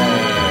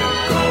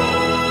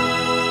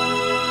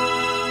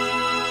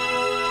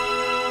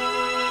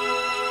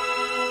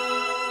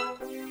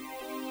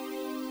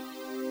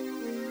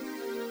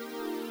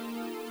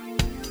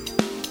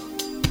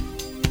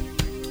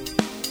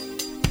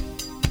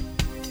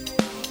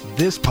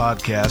This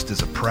podcast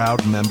is a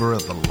proud member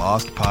of the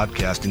Lost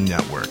Podcasting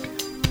Network.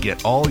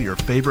 Get all your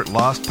favorite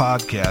Lost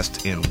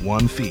podcasts in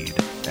one feed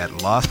at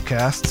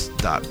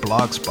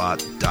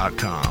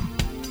lostcasts.blogspot.com.